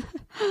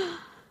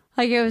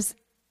 Like it was,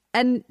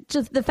 and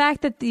just the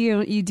fact that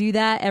you do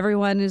that,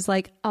 everyone is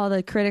like, all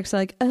the critics are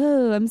like,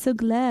 oh, I'm so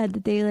glad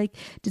that they like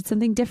did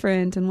something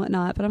different and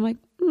whatnot. But I'm like,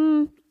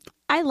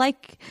 I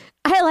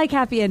like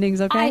happy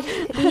endings. Okay,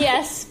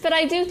 yes, but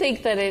I do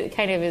think that it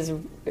kind of is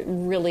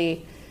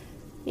really,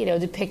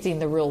 depicting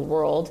the real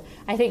world.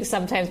 I think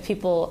sometimes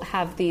people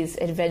have these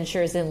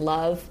adventures in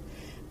love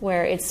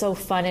where it's so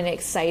fun and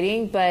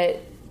exciting, but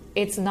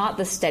it's not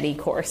the steady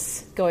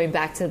course. Going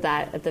back to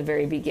that at the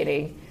very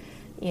beginning,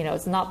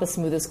 it's not the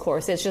smoothest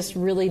course. It's just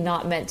really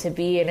not meant to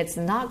be, and it's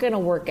not going to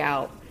work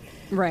out.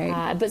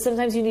 right? But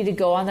sometimes you need to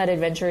go on that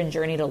adventure and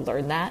journey to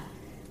learn that.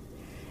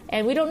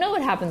 And we don't know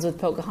what happens with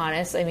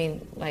Pocahontas. I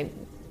mean,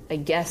 I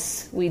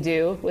guess we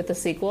do with the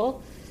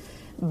sequel.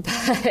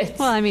 But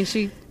Well, I mean,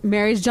 she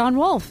marries John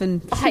Wolfe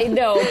and I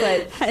know,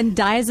 but and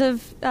dies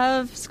of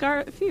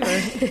scarlet fever.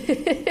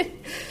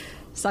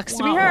 Sucks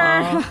to be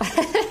her.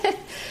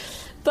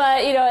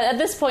 But at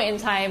this point in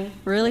time,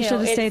 Really should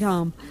have stayed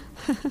home.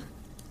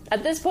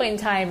 At this point in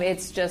time,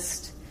 it's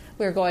just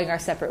we're going our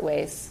separate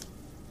ways.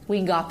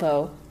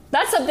 Wingapo.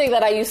 That's something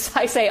that I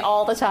say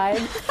all the time.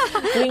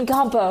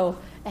 Wingampo.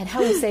 And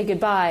how we say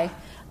goodbye.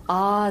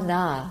 Ah,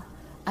 nah.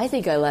 I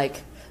think I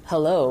like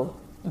hello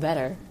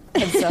better.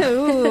 And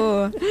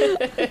so, Ooh.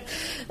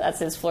 that's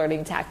his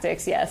flirting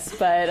tactics, yes.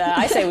 But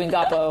I say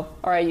Wingapo,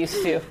 or I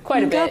used to,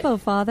 quite a bit. Gapo,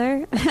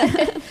 father.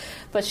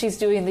 But she's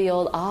doing the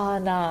old ah,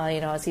 nah,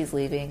 as he's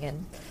leaving.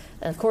 And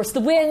of course,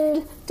 the wind,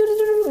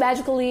 doo-doo-doo-doo,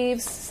 magical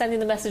leaves, sending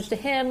the message to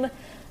him.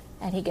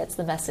 And he gets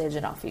the message,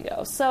 and off he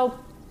goes. So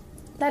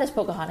that is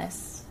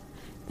Pocahontas.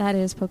 That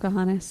is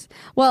Pocahontas.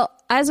 Well,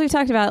 as we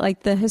talked about,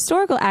 like the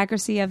historical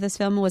accuracy of this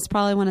film was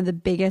probably one of the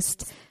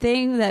biggest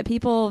thing that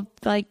people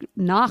like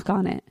knock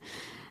on it.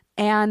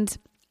 And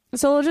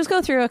so we'll just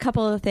go through a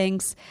couple of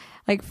things.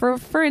 Like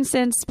for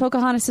instance,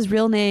 Pocahontas'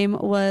 real name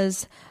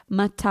was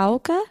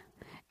Mataoka,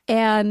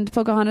 and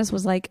Pocahontas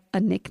was like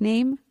a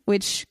nickname,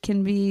 which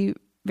can be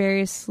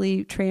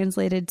variously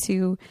translated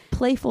to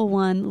playful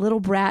one,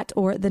 little brat,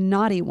 or the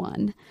naughty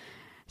one.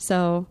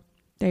 So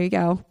there you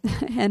go.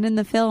 And in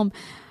the film,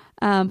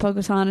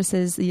 Pocahontas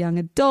is a young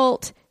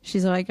adult.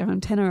 She's like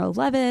around 10 or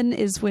 11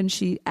 is when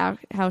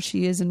how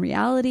she is in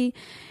reality.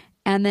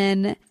 And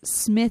then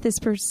Smith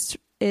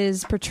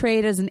is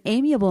portrayed as an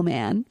amiable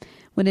man,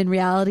 when in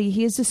reality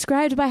he is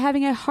described by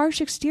having a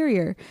harsh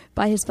exterior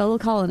by his fellow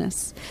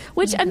colonists.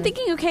 Which I'm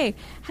thinking, okay,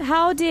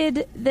 how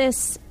did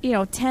this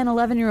 10,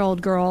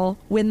 11-year-old girl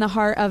win the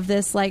heart of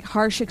this like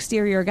harsh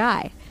exterior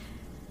guy?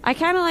 I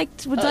kind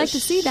of would like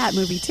to see that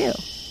movie too.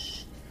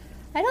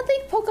 I don't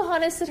think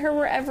Pocahontas and her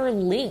were ever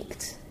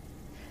linked.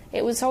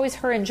 It was always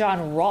her and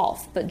John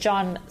Rolfe, but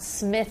John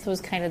Smith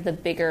was kind of the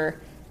bigger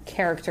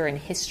character in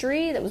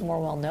history that was more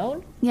well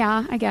known.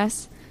 Yeah, I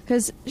guess.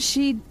 Because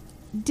she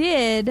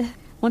did,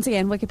 once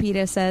again,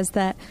 Wikipedia says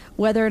that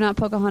whether or not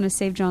Pocahontas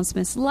saved John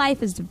Smith's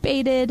life is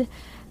debated.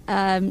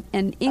 And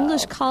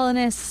English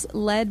colonists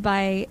led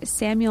by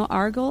Samuel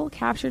Argall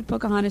captured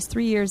Pocahontas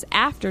 3 years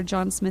after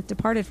John Smith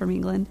departed from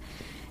England.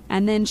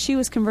 And then she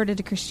was converted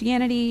to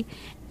Christianity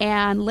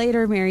and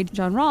later married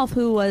John Rolfe,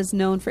 who was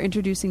known for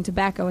introducing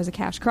tobacco as a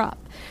cash crop.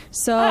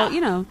 So,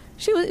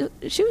 she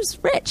was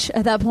rich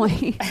at that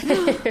point.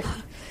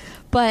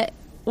 But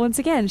once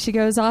again, she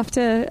goes off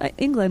to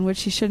England, which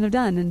she shouldn't have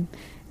done, and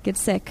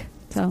gets sick.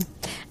 So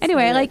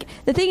anyway,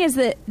 the thing is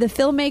that the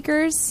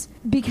filmmakers,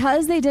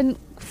 because they didn't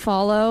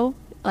follow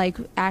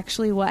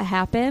actually what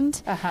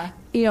happened,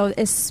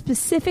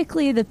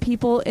 specifically the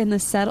people in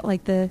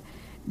the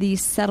the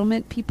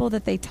settlement people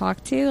that they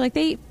talked to,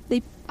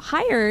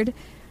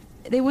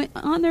 they went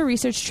on their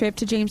research trip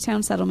to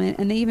Jamestown settlement,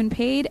 and they even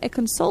paid a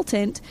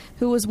consultant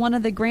who was one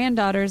of the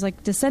granddaughters,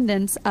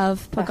 descendants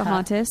of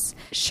Pocahontas,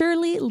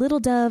 Shirley Little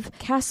Dove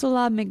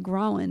Castellaw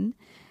McGrowan,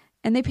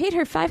 and they paid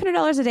her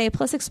 $500 a day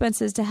plus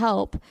expenses to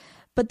help.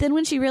 But then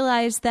when she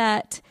realized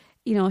that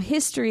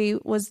history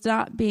was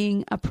not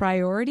being a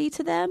priority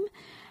to them,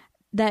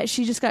 that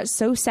she just got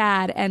so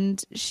sad,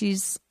 and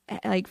she's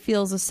like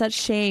feels such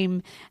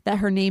shame that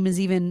her name is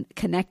even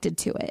connected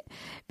to it,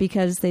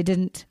 because they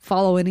didn't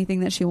follow anything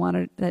that she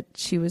wanted, that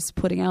she was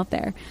putting out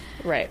there.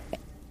 Right.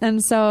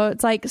 And so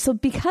it's like, so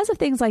because of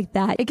things like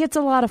that, it gets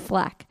a lot of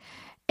flack.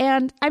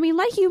 And I mean,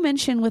 like you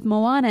mentioned with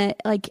Moana,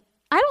 like,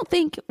 I don't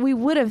think we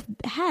would have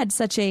had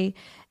such a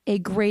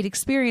great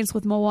experience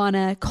with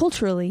Moana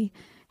culturally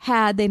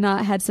had they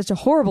not had such a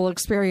horrible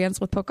experience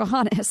with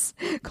Pocahontas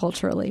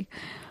culturally.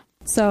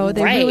 So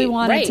they really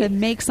wanted to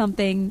make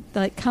something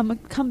like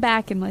come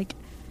back and like,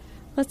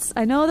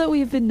 I know that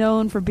we've been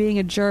known for being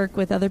a jerk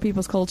with other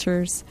people's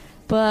cultures,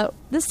 but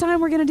this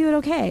time we're going to do it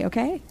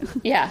okay?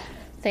 Yeah,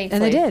 thankfully.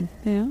 And they did,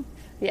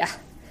 Yeah.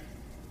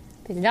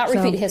 They did not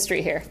repeat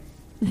history here.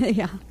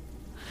 Yeah.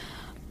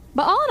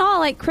 But all in all,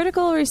 like,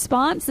 critical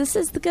response, this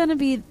is going to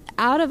be,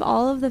 out of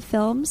all of the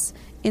films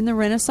in the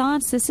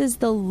Renaissance, this is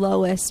the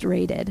lowest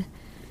rated.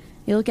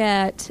 You look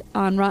at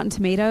on Rotten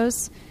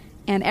Tomatoes,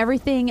 and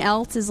everything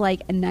else is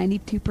like a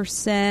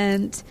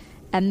 92%,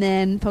 and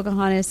then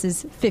Pocahontas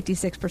is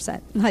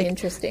 56%. Like,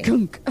 interesting.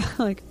 Gunk.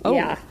 Like, oh.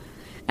 Yeah.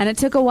 And it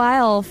took a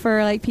while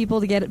for like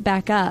people to get it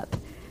back up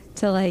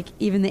to like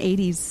even the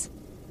 80s,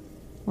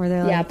 where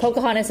they're like,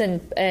 Pocahontas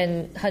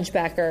and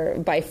Hunchback are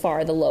by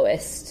far the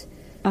lowest.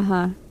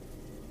 Uh-huh.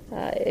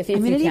 If it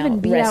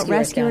even beat out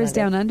Rescuers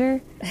Down Under.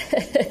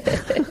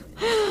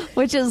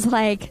 Which is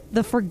like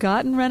the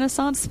forgotten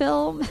Renaissance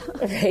film.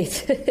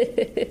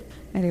 Right.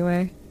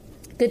 Anyway.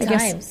 Good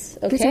times.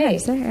 Okay. Good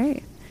times. All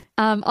right.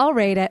 I'll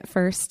rate it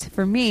first.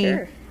 For me,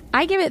 Sure.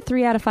 I give it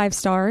 3 out of 5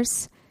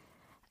 stars.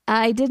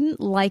 I didn't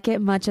like it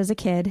much as a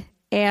kid.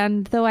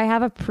 And though I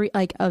have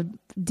a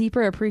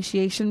deeper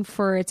appreciation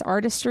for its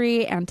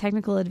artistry and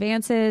technical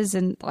advances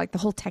and like the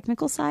whole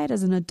technical side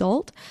as an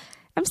adult,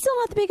 I'm still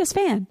not the biggest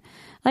fan.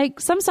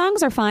 Like, some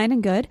songs are fine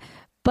and good,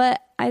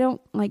 but I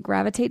don't like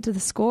gravitate to the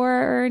score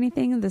or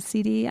anything. The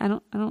CD, I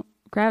don't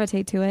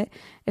gravitate to it.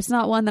 It's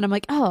not one that I'm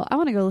like, oh, I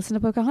want to go listen to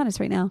Pocahontas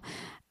right now.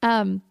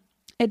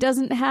 It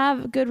doesn't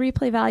have good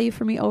replay value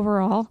for me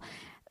overall.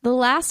 The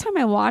last time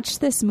I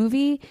watched this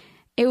movie,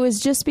 it was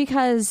just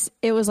because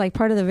it was like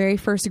part of the very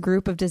first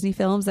group of Disney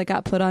films that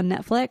got put on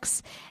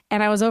Netflix.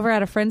 And I was over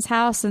at a friend's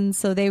house, and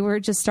so they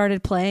just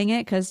started playing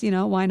it because,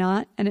 why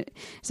not? And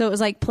so it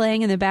was like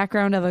playing in the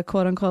background of a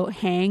quote unquote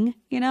hang,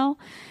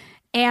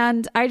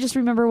 And I just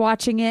remember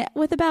watching it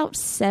with about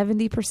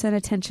 70%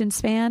 attention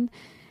span.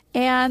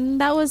 And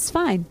that was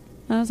fine.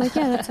 I was like,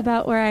 yeah, that's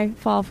about where I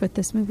fall with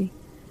this movie.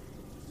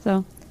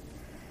 So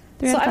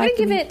I'm going to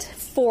give it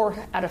 4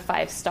 out of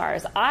 5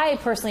 stars. I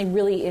personally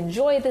really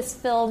enjoy this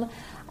film.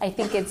 I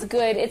think it's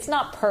good. It's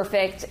not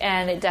perfect,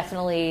 and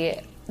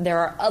there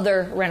are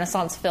other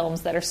Renaissance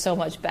films that are so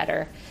much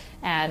better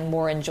and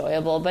more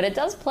enjoyable. But it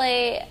does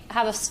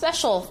have a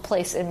special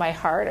place in my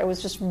heart. I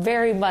was just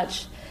very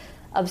much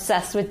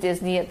obsessed with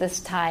Disney at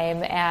this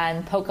time,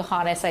 and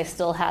Pocahontas, I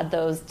still had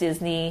those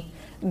Disney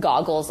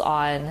goggles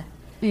on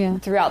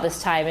throughout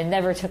this time and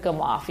never took them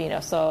off,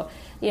 so,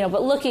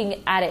 but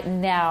looking at it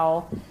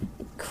now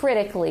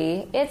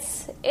critically,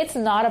 it's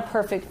not a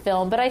perfect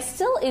film, but I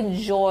still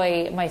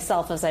enjoy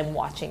myself as I'm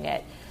watching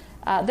it.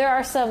 There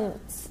are some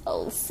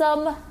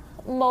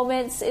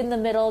moments in the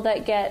middle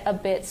that get a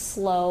bit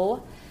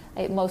slow,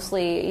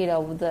 mostly,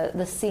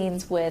 the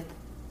scenes with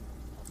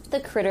the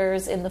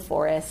critters in the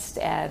forest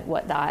and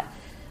whatnot.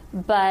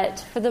 But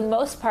for the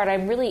most part,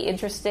 I'm really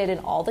interested in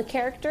all the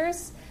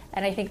characters,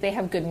 and I think they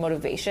have good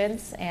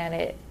motivations,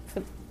 and for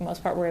the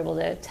most part, we're able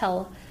to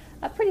tell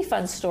a pretty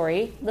fun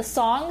story. The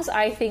songs,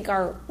 I think,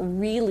 are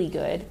really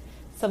good.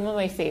 Some of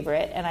my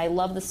favorite, and I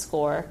love the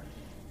score.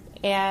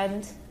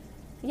 And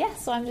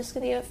so I'm just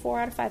going to give it 4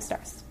 out of 5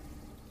 stars.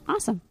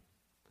 Awesome.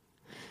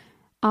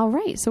 All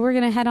right, so we're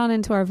going to head on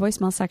into our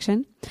voicemail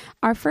section.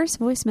 Our first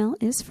voicemail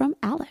is from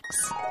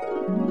Alex.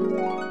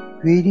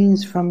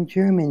 Greetings from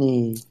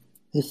Germany.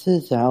 This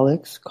is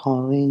Alex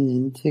calling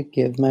in to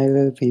give my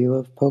review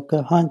of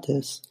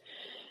Pocahontas.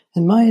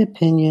 In my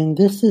opinion,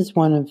 this is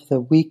one of the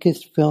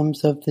weakest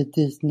films of the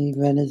Disney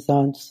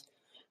Renaissance,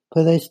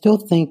 but I still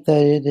think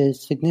that it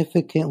is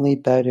significantly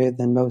better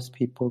than most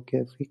people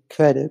give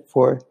credit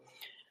for.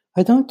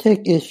 I don't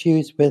take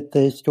issues with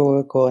the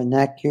historical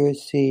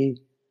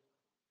inaccuracy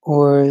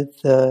or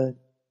the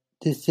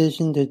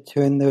decision to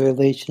turn the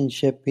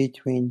relationship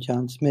between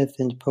John Smith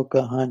and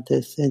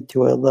Pocahontas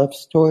into a love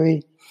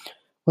story.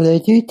 What I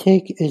do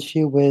take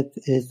issue with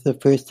is the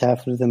first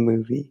half of the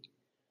movie,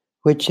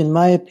 which in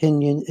my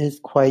opinion is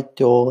quite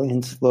dull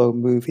and slow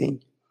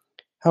moving.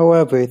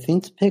 However,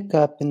 things pick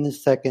up in the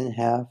second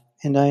half,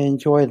 and I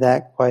enjoy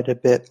that quite a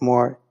bit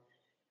more.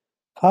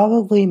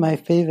 Probably my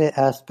favorite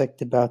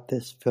aspect about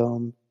this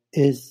film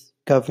is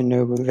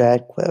Governor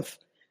Radcliffe.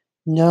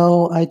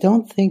 No, I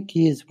don't think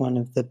he is one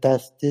of the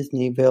best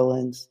Disney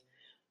villains,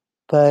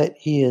 but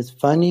he is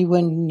funny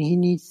when he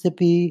needs to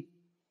be,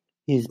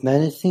 he's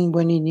menacing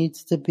when he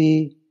needs to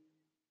be,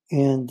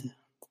 and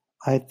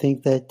I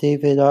think that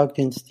David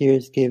Ogden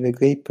Stiers gave a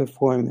great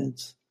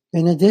performance.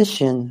 In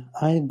addition,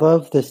 I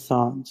love the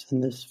songs in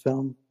this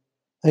film.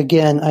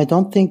 Again, I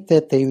don't think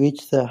that they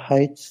reach the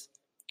heights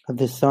of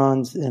the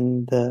songs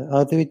in the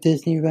other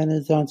Disney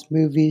Renaissance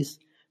movies,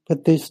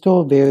 but they're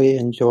still very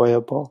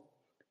enjoyable.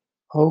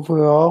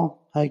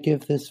 Overall, I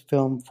give this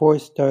film 4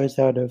 stars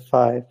out of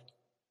 5.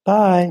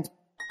 Bye!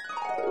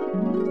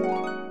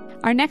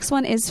 Our next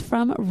one is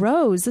from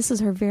Rose. This is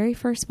her very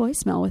first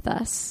voicemail with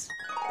us.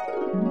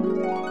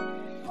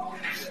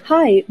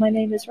 Hi, my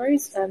name is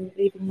Rose. I'm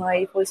leaving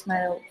my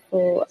voicemail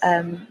for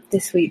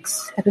this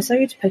week's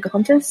episode,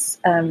 Pocahontas.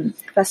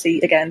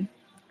 Firstly, again,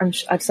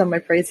 I've sung my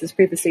praises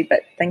previously, but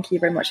thank you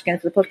very much again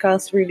for the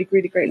podcast. Really,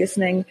 really great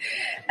listening.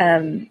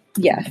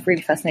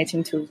 Really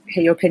fascinating to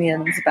hear your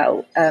opinions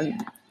about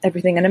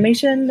everything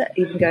animation,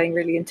 even going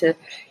really into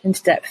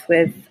depth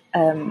with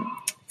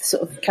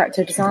sort of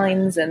character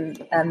designs and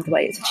the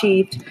way it's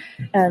achieved.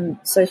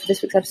 So for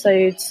this week's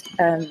episode,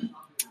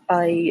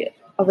 I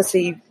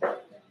obviously,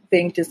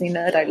 being a Disney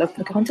nerd, I love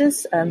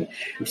Pocahontas,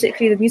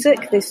 particularly the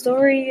music, the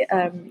story.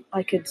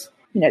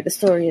 The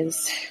story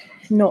is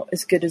not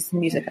as good as the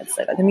music, I'd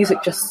say. Like, the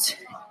music just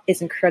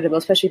is incredible,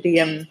 especially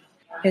the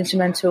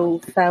instrumental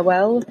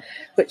farewell,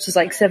 which is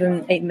like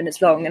 7-8 minutes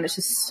long, and it's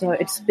just so,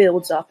 it just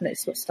builds up and it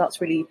sort of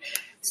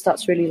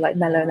starts really like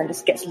mellow, and then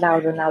just gets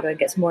louder and louder and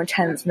gets more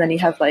intense, and then you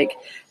have like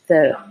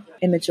the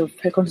image of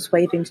Pocahontas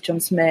waving to John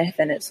Smith,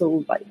 and it's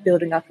all like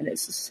building up, and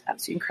it's just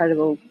absolutely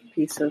incredible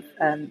piece of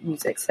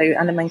music. So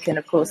Anna Menken,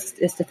 of course,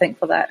 is to thank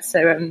for that.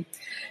 So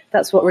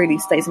that's what really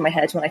stays in my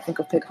head when I think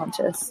of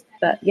Pocahontas.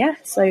 But yeah,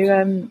 so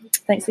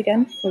thanks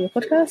again for the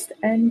podcast,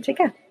 and take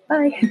care.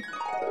 Bye.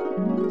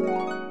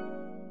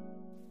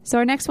 So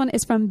our next one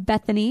is from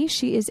Bethany.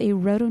 She is a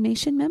Roto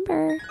Nation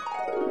member.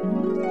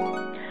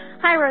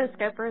 Hi,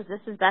 Rotoscopers. This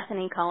is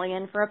Bethany calling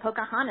in for a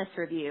Pocahontas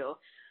review.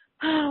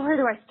 Where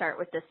do I start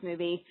with this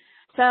movie?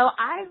 So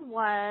I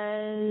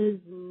was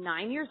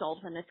 9 years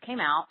old when this came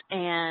out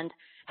and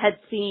had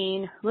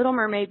seen Little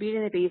Mermaid, Beauty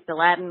and the Beast,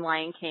 Aladdin,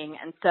 Lion King,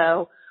 and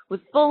so was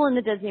full in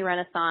the Disney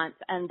Renaissance.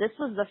 And this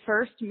was the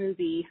first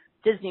movie,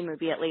 Disney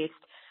movie at least,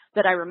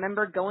 that I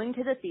remember going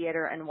to the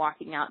theater and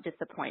walking out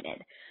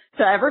disappointed.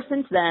 So ever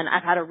since then,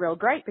 I've had a real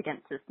gripe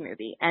against this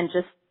movie and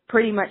just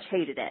pretty much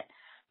hated it.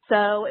 So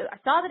I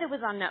saw that it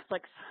was on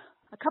Netflix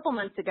a couple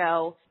months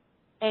ago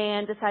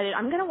and decided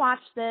I'm going to watch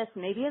this.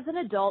 Maybe as an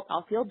adult,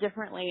 I'll feel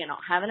differently and I'll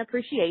have an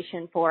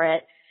appreciation for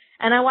it.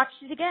 And I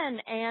watched it again,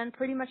 and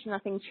pretty much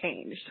nothing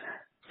changed.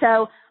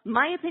 So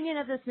my opinion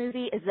of this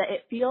movie is that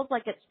it feels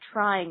like it's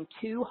trying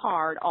too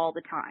hard all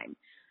the time.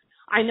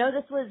 I know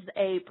this was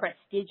a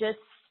prestigious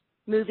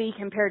movie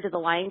compared to The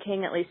Lion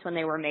King, at least when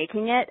they were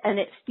making it, and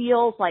it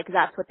feels like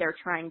that's what they're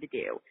trying to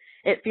do.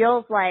 It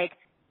feels like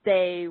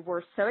they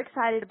were so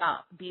excited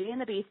about Beauty and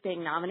the Beast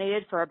being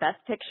nominated for a Best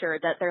Picture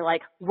that they're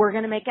like, we're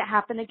going to make it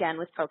happen again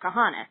with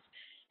Pocahontas.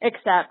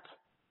 Except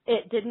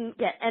it didn't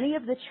get any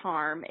of the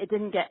charm. It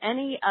didn't get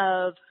any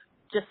of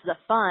just the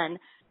fun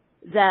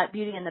that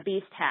Beauty and the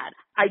Beast had.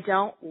 I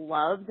don't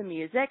love the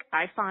music.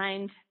 I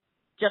find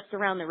Just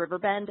Around the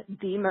Riverbend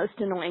the most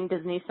annoying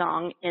Disney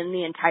song in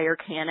the entire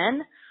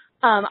canon.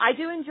 I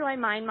do enjoy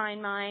Mine,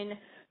 Mine, Mine,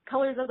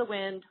 Colors of the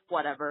Wind,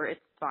 whatever.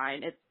 It's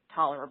fine. It's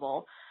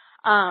tolerable.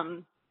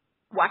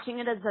 Watching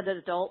it as an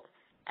adult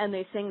and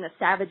they sing the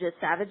Savages,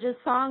 Savages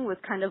song was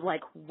kind of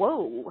like,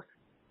 whoa,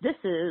 this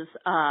is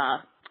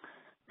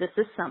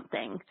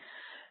something.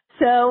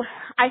 So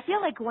I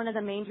feel like one of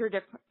the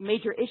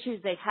major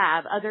issues they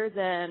have, other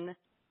than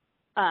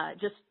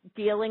just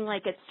feeling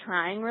like it's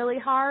trying really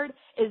hard,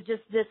 is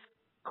just this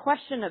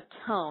question of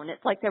tone.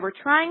 It's like they were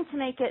trying to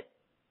make it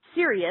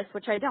serious,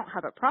 which I don't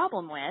have a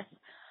problem with,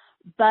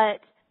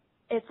 but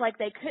it's like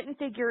they couldn't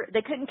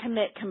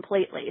commit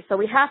completely. So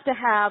we have to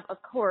have,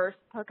 of course,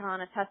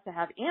 Pocahontas has to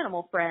have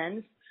animal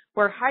friends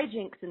where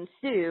hijinks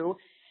ensue.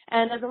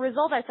 And as a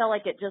result, I felt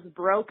like it just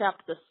broke up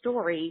the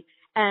story,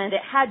 and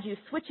it had you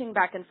switching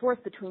back and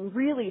forth between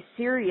really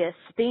serious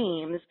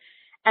themes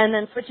and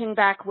then switching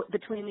back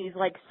between these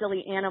like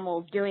silly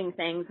animals doing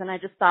things. And I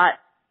just thought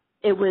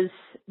it was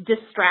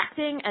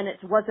distracting and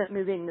it wasn't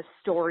moving the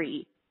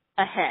story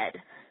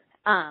ahead.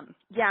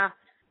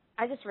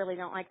 I just really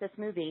don't like this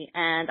movie,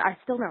 and I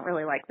still don't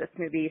really like this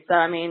movie. So,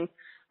 I mean,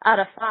 out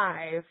of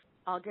 5,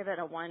 I'll give it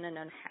a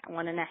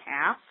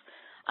 1.5.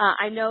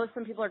 I know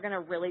some people are going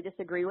to really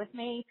disagree with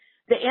me.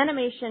 The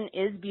animation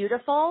is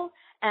beautiful,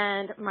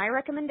 and my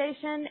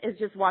recommendation is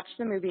just watch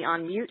the movie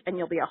on mute, and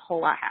you'll be a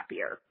whole lot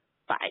happier.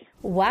 Bye.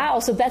 Wow.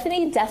 So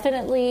Bethany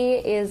definitely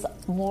is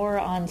more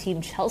on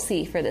Team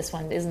Chelsea for this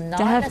one. Is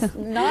not a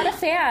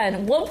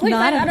fan. 1.5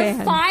 out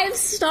of 5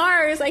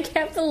 stars. I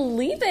can't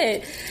believe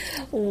it.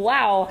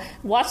 Wow.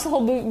 Watch the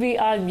whole movie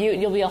on mute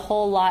and you'll be a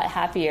whole lot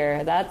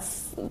happier.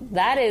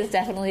 That is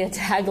definitely a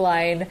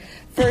tagline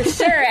for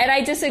sure. And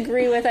I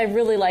disagree with, I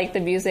really like the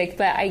music,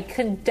 but I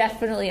can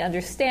definitely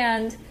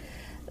understand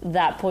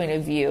that point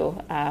of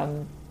view.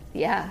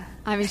 Yeah.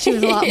 I mean, she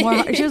was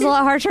a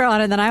lot harsher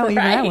on it than I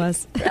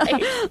was.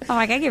 Right. I'm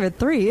like, I gave it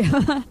 3.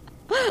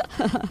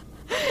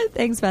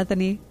 Thanks,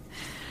 Bethany.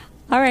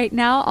 All right,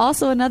 now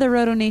also another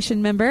Roto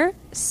Nation member,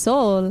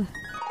 Sol.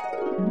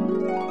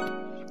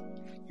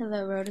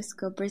 Hello,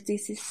 Rotoscopers.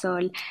 This is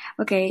Sol.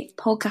 Okay,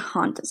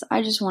 Pocahontas.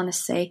 I just want to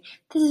say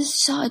this is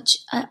such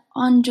an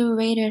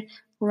underrated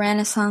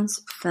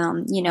Renaissance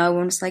film. You know,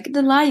 everyone's like,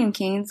 The Lion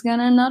King is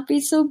gonna not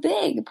be so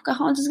big.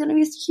 Pocahontas is gonna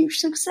be a huge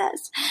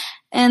success.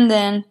 And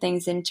then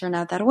things didn't turn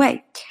out that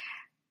way.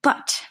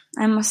 But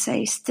I must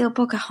say, still,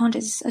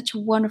 Pocahontas is such a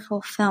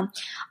wonderful film.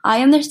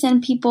 I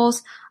understand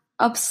people's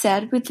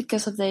upset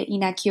because of the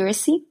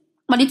inaccuracy.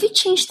 But if you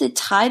change the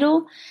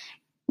title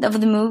of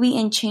the movie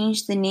and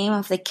change the name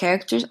of the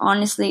characters,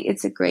 honestly,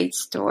 it's a great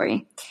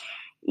story.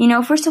 You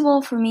know, first of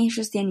all, for me, it's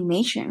just the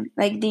animation.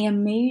 Like, the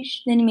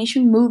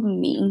animation moved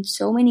me in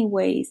so many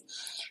ways.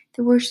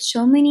 There were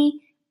so many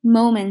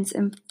moments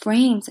and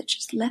frames that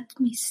just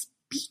left me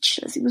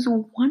speechless. It was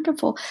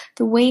wonderful.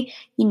 The way,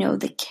 you know,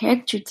 the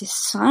character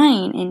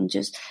design and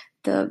just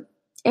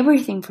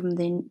everything from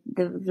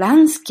the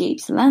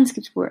landscapes. The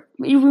landscapes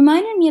it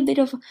reminded me a bit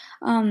of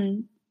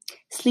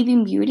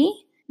Sleeping Beauty.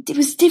 It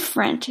was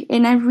different,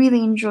 and I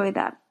really enjoyed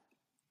that.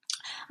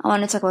 I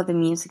want to talk about the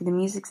music. The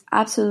music's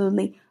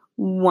absolutely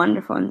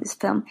wonderful in this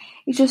film.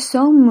 It's just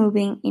so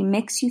moving. It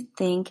makes you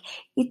think.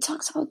 It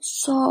talks about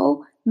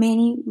so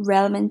many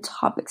relevant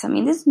topics. I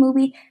mean, this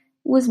movie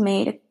was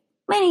made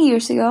many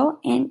years ago,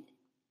 and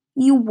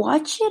you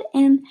watch it,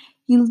 and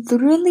you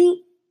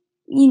literally,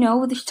 you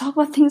know, they talk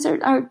about things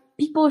that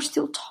people are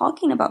still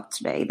talking about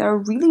today. They're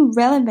really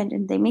relevant,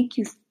 and they make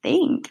you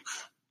think.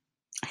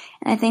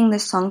 And I think the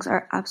songs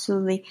are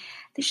absolutely,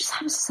 they just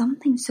have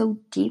something so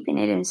deep in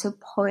it and so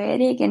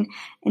poetic and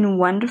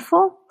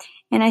wonderful.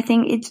 And I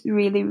think it's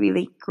really,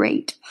 really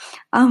great.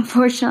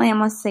 Unfortunately, I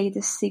must say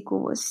the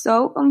sequel was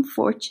so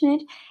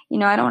unfortunate. You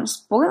know, I don't want to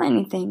spoil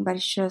anything, but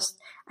it's just,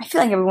 I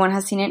feel like everyone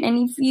has seen it.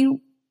 And if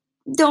you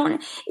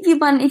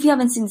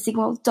haven't seen the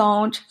sequel,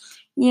 don't.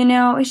 You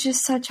know, it's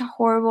just such a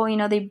horrible, you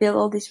know, they build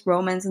all this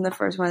romance in the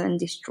first one and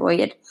destroy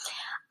it.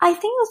 I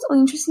think what's so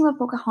interesting about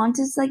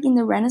Pocahontas, like in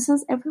the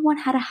Renaissance, everyone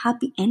had a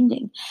happy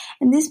ending.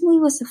 And this movie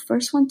was the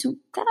first one to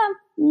kind of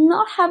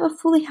not have a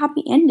fully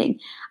happy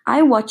ending.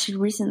 I watched it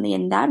recently,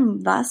 and that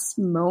last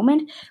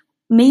moment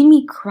made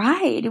me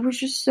cry. It was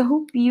just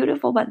so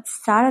beautiful, but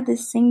sad at the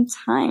same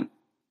time.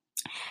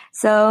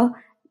 So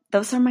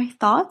those are my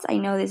thoughts. I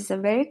know this is a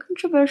very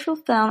controversial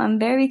film. I'm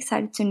very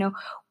excited to know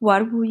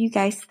what will you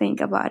guys think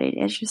about it.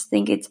 I just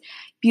think it's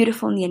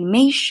beautiful in the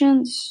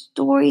animation, the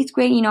story is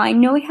great. You know, I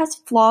know it has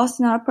flaws,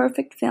 not a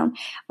perfect film,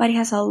 but it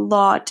has a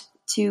lot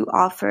to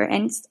offer,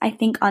 and it's, I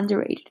think,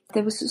 underrated.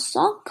 There was a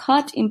song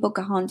cut in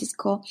Pocahontas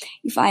called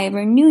If I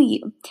Ever Knew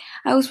You.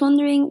 I was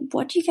wondering,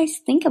 what do you guys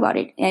think about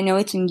it? I know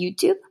it's on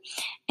YouTube,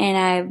 and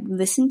I've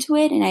listened to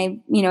it,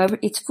 and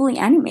it's fully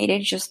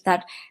animated, just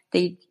that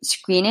they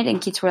screen it, and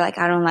kids were like,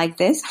 I don't like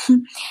this.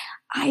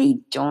 I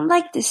don't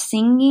like the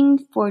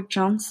singing for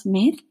John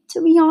Smith,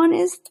 to be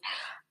honest.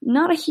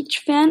 Not a huge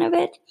fan of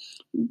it,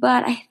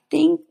 but I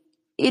think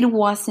it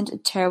wasn't a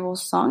terrible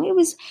song. It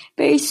was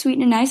very sweet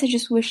and nice. I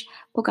just wish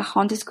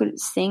Pocahontas could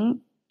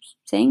sang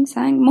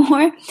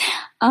more.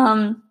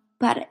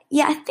 But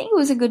yeah, I think it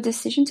was a good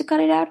decision to cut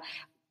it out.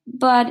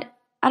 But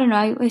I don't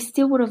know. I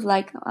still would have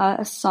liked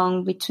a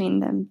song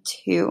between them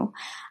two,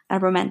 a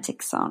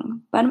romantic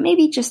song, but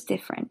maybe just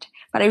different.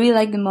 But I really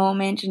like the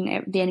moment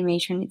and the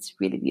animation. It's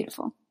really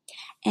beautiful.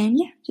 And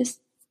yeah,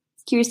 just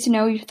curious to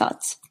know your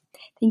thoughts.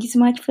 Thank you so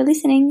much for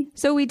listening.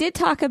 So we did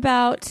talk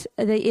about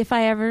the If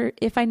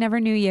I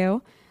Never Knew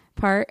You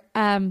part,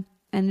 and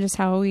just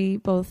how we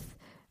both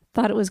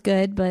thought it was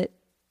good, but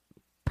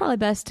probably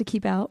best to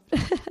keep out.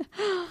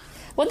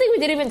 One thing we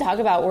didn't even talk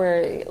about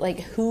were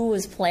like who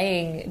was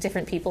playing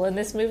different people in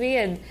this movie,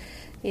 and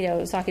you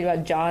know, talking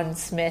about John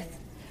Smith.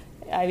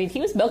 I mean,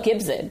 he was Mel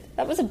Gibson.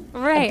 That was a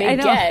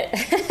big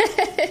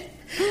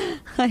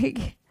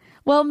get.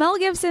 Well, Mel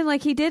Gibson,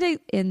 like he did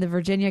it in the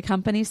Virginia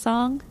Company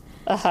song.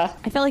 Uh-huh.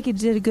 I felt like he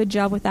did a good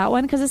job with that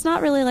one because it's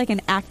not really like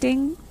an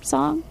acting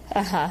song.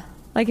 Uh-huh.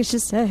 Like it's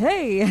just,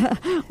 hey,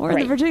 we're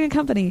in the Virginia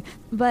Company.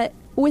 But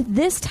with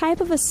this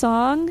type of a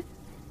song,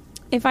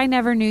 If I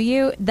Never Knew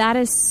You, that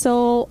is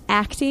so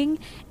acting.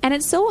 And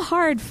it's so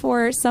hard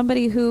for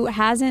somebody who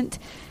hasn't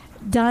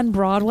done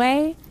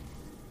Broadway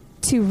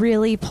to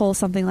really pull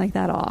something like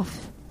that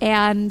off.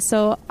 And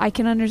so I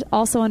can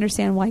also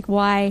understand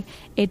why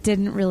it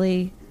didn't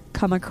really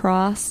come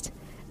across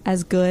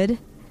as good,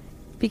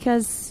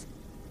 because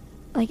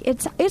like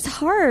it's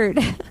hard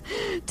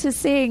to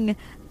sing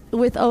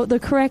with the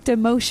correct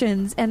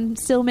emotions and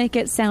still make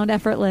it sound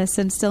effortless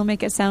and still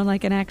make it sound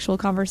like an actual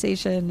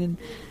conversation, and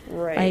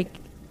like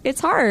it's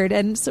hard.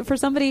 And so for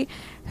somebody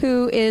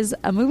who is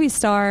a movie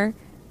star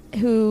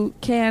who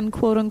can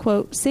quote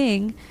unquote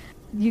sing,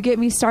 you get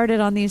me started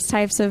on these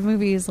types of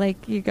movies.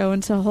 Like you go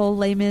into a whole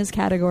Les Mis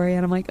category,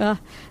 and I'm like,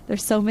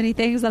 there's so many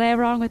things that I have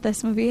wrong with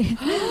this movie.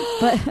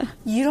 But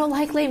you don't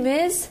like Les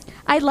Mis?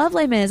 I love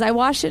Les Mis. I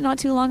watched it not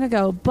too long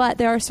ago, but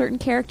there are certain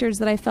characters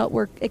that I felt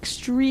were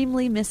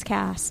extremely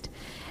miscast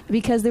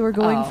because they were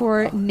going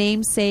for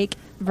namesake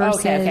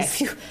versus. Okay.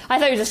 I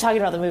thought you were just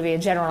talking about the movie in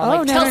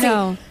general.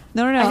 No.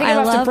 No. I think I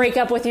have to break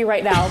up with you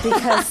right now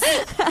because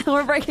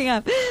we're breaking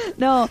up.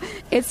 No,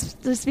 it's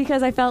just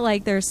because I felt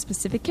like there's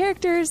specific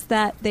characters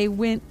that they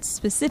went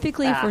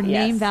specifically for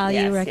name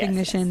value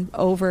recognition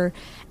over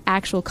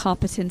actual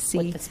competency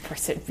with this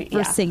person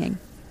for singing.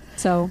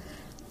 So,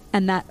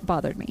 and that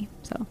bothered me.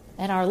 So.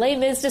 And our Les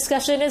Mis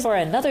discussion is for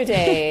another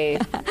day.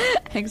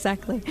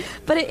 Exactly.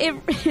 But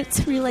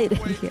it's related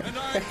here. In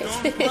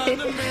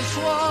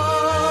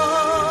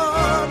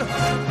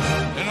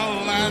a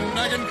land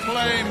I can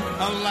claim,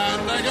 a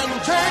land I can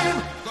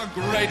tame. The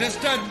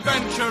greatest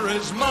adventure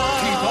is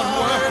mine. Keep on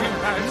working,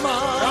 lads.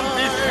 Don't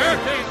be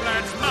shirking,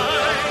 that's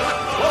mine.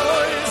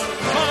 Boys,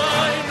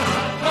 mine,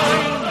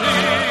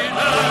 indeed,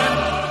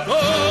 and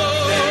gold.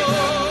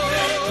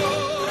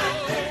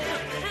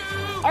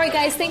 All right,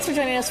 guys, thanks for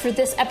joining us for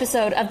this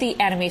episode of the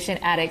Animation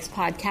Addicts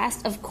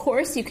podcast. Of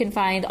course, you can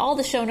find all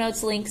the show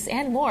notes, links,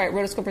 and more at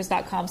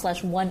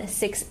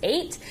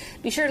rotoscopers.com/168.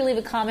 Be sure to leave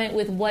a comment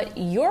with what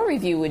your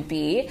review would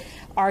be.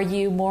 Are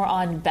you more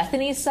on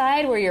Bethany's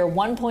side, where you're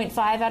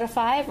 1.5 out of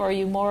 5? Or are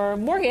you more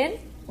Morgan,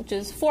 which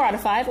is 4 out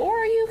of 5? Or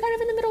are you kind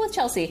of in the middle with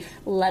Chelsea?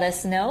 Let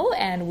us know,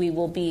 and we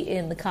will be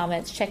in the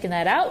comments checking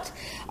that out.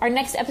 Our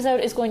next episode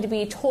is going to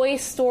be Toy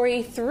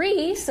Story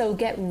 3, so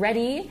get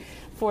ready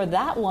for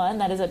that one.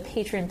 That is a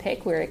patron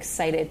pick. We're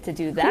excited to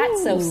do that.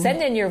 Ooh. So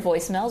send in your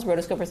voicemails,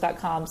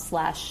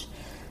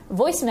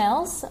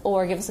 rotoscopers.com/voicemails,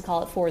 or give us a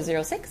call at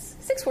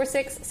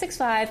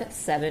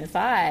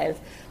 406-646-6575.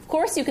 Of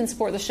course, you can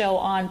support the show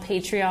on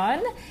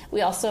Patreon.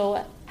 We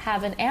also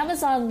have an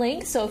Amazon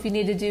link, so if you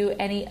need to do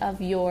any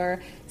of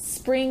your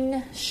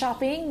spring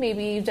shopping,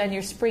 maybe you've done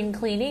your spring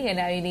cleaning and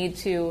now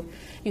you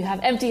have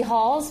empty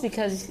hauls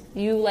because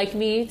you, like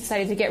me,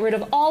 decided to get rid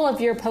of all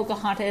of your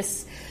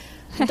Pocahontas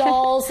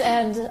dolls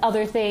and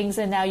other things,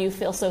 and now you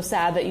feel so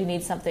sad that you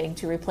need something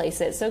to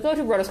replace it. So go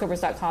to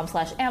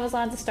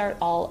rotoscopers.com/Amazon to start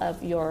all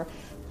of your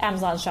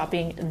Amazon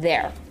shopping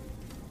there.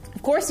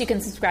 Of course, you can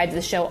subscribe to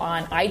the show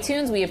on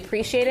iTunes. We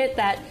appreciate it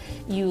that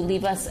you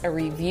leave us a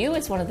review.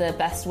 It's one of the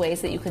best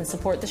ways that you can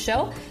support the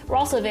show. We're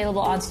also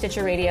available on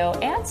Stitcher Radio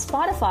and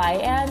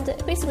Spotify, and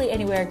basically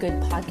anywhere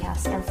good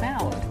podcasts are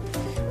found.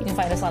 You can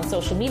find us on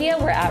social media.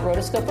 We're at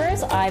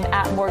Rotoscopers. I'm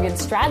at Morgan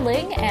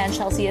Stradling, and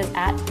Chelsea is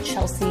at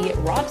Chelsea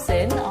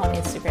Robson on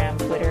Instagram,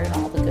 Twitter, and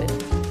all the good,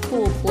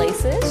 cool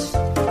places.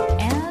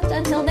 And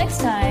until next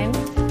time,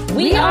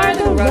 we are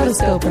the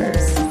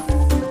Rotoscopers.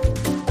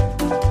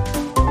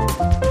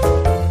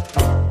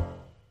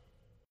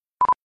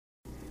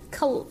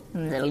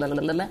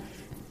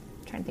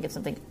 Trying to think of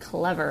something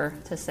clever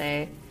to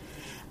say.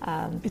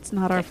 It's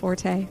not our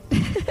forte.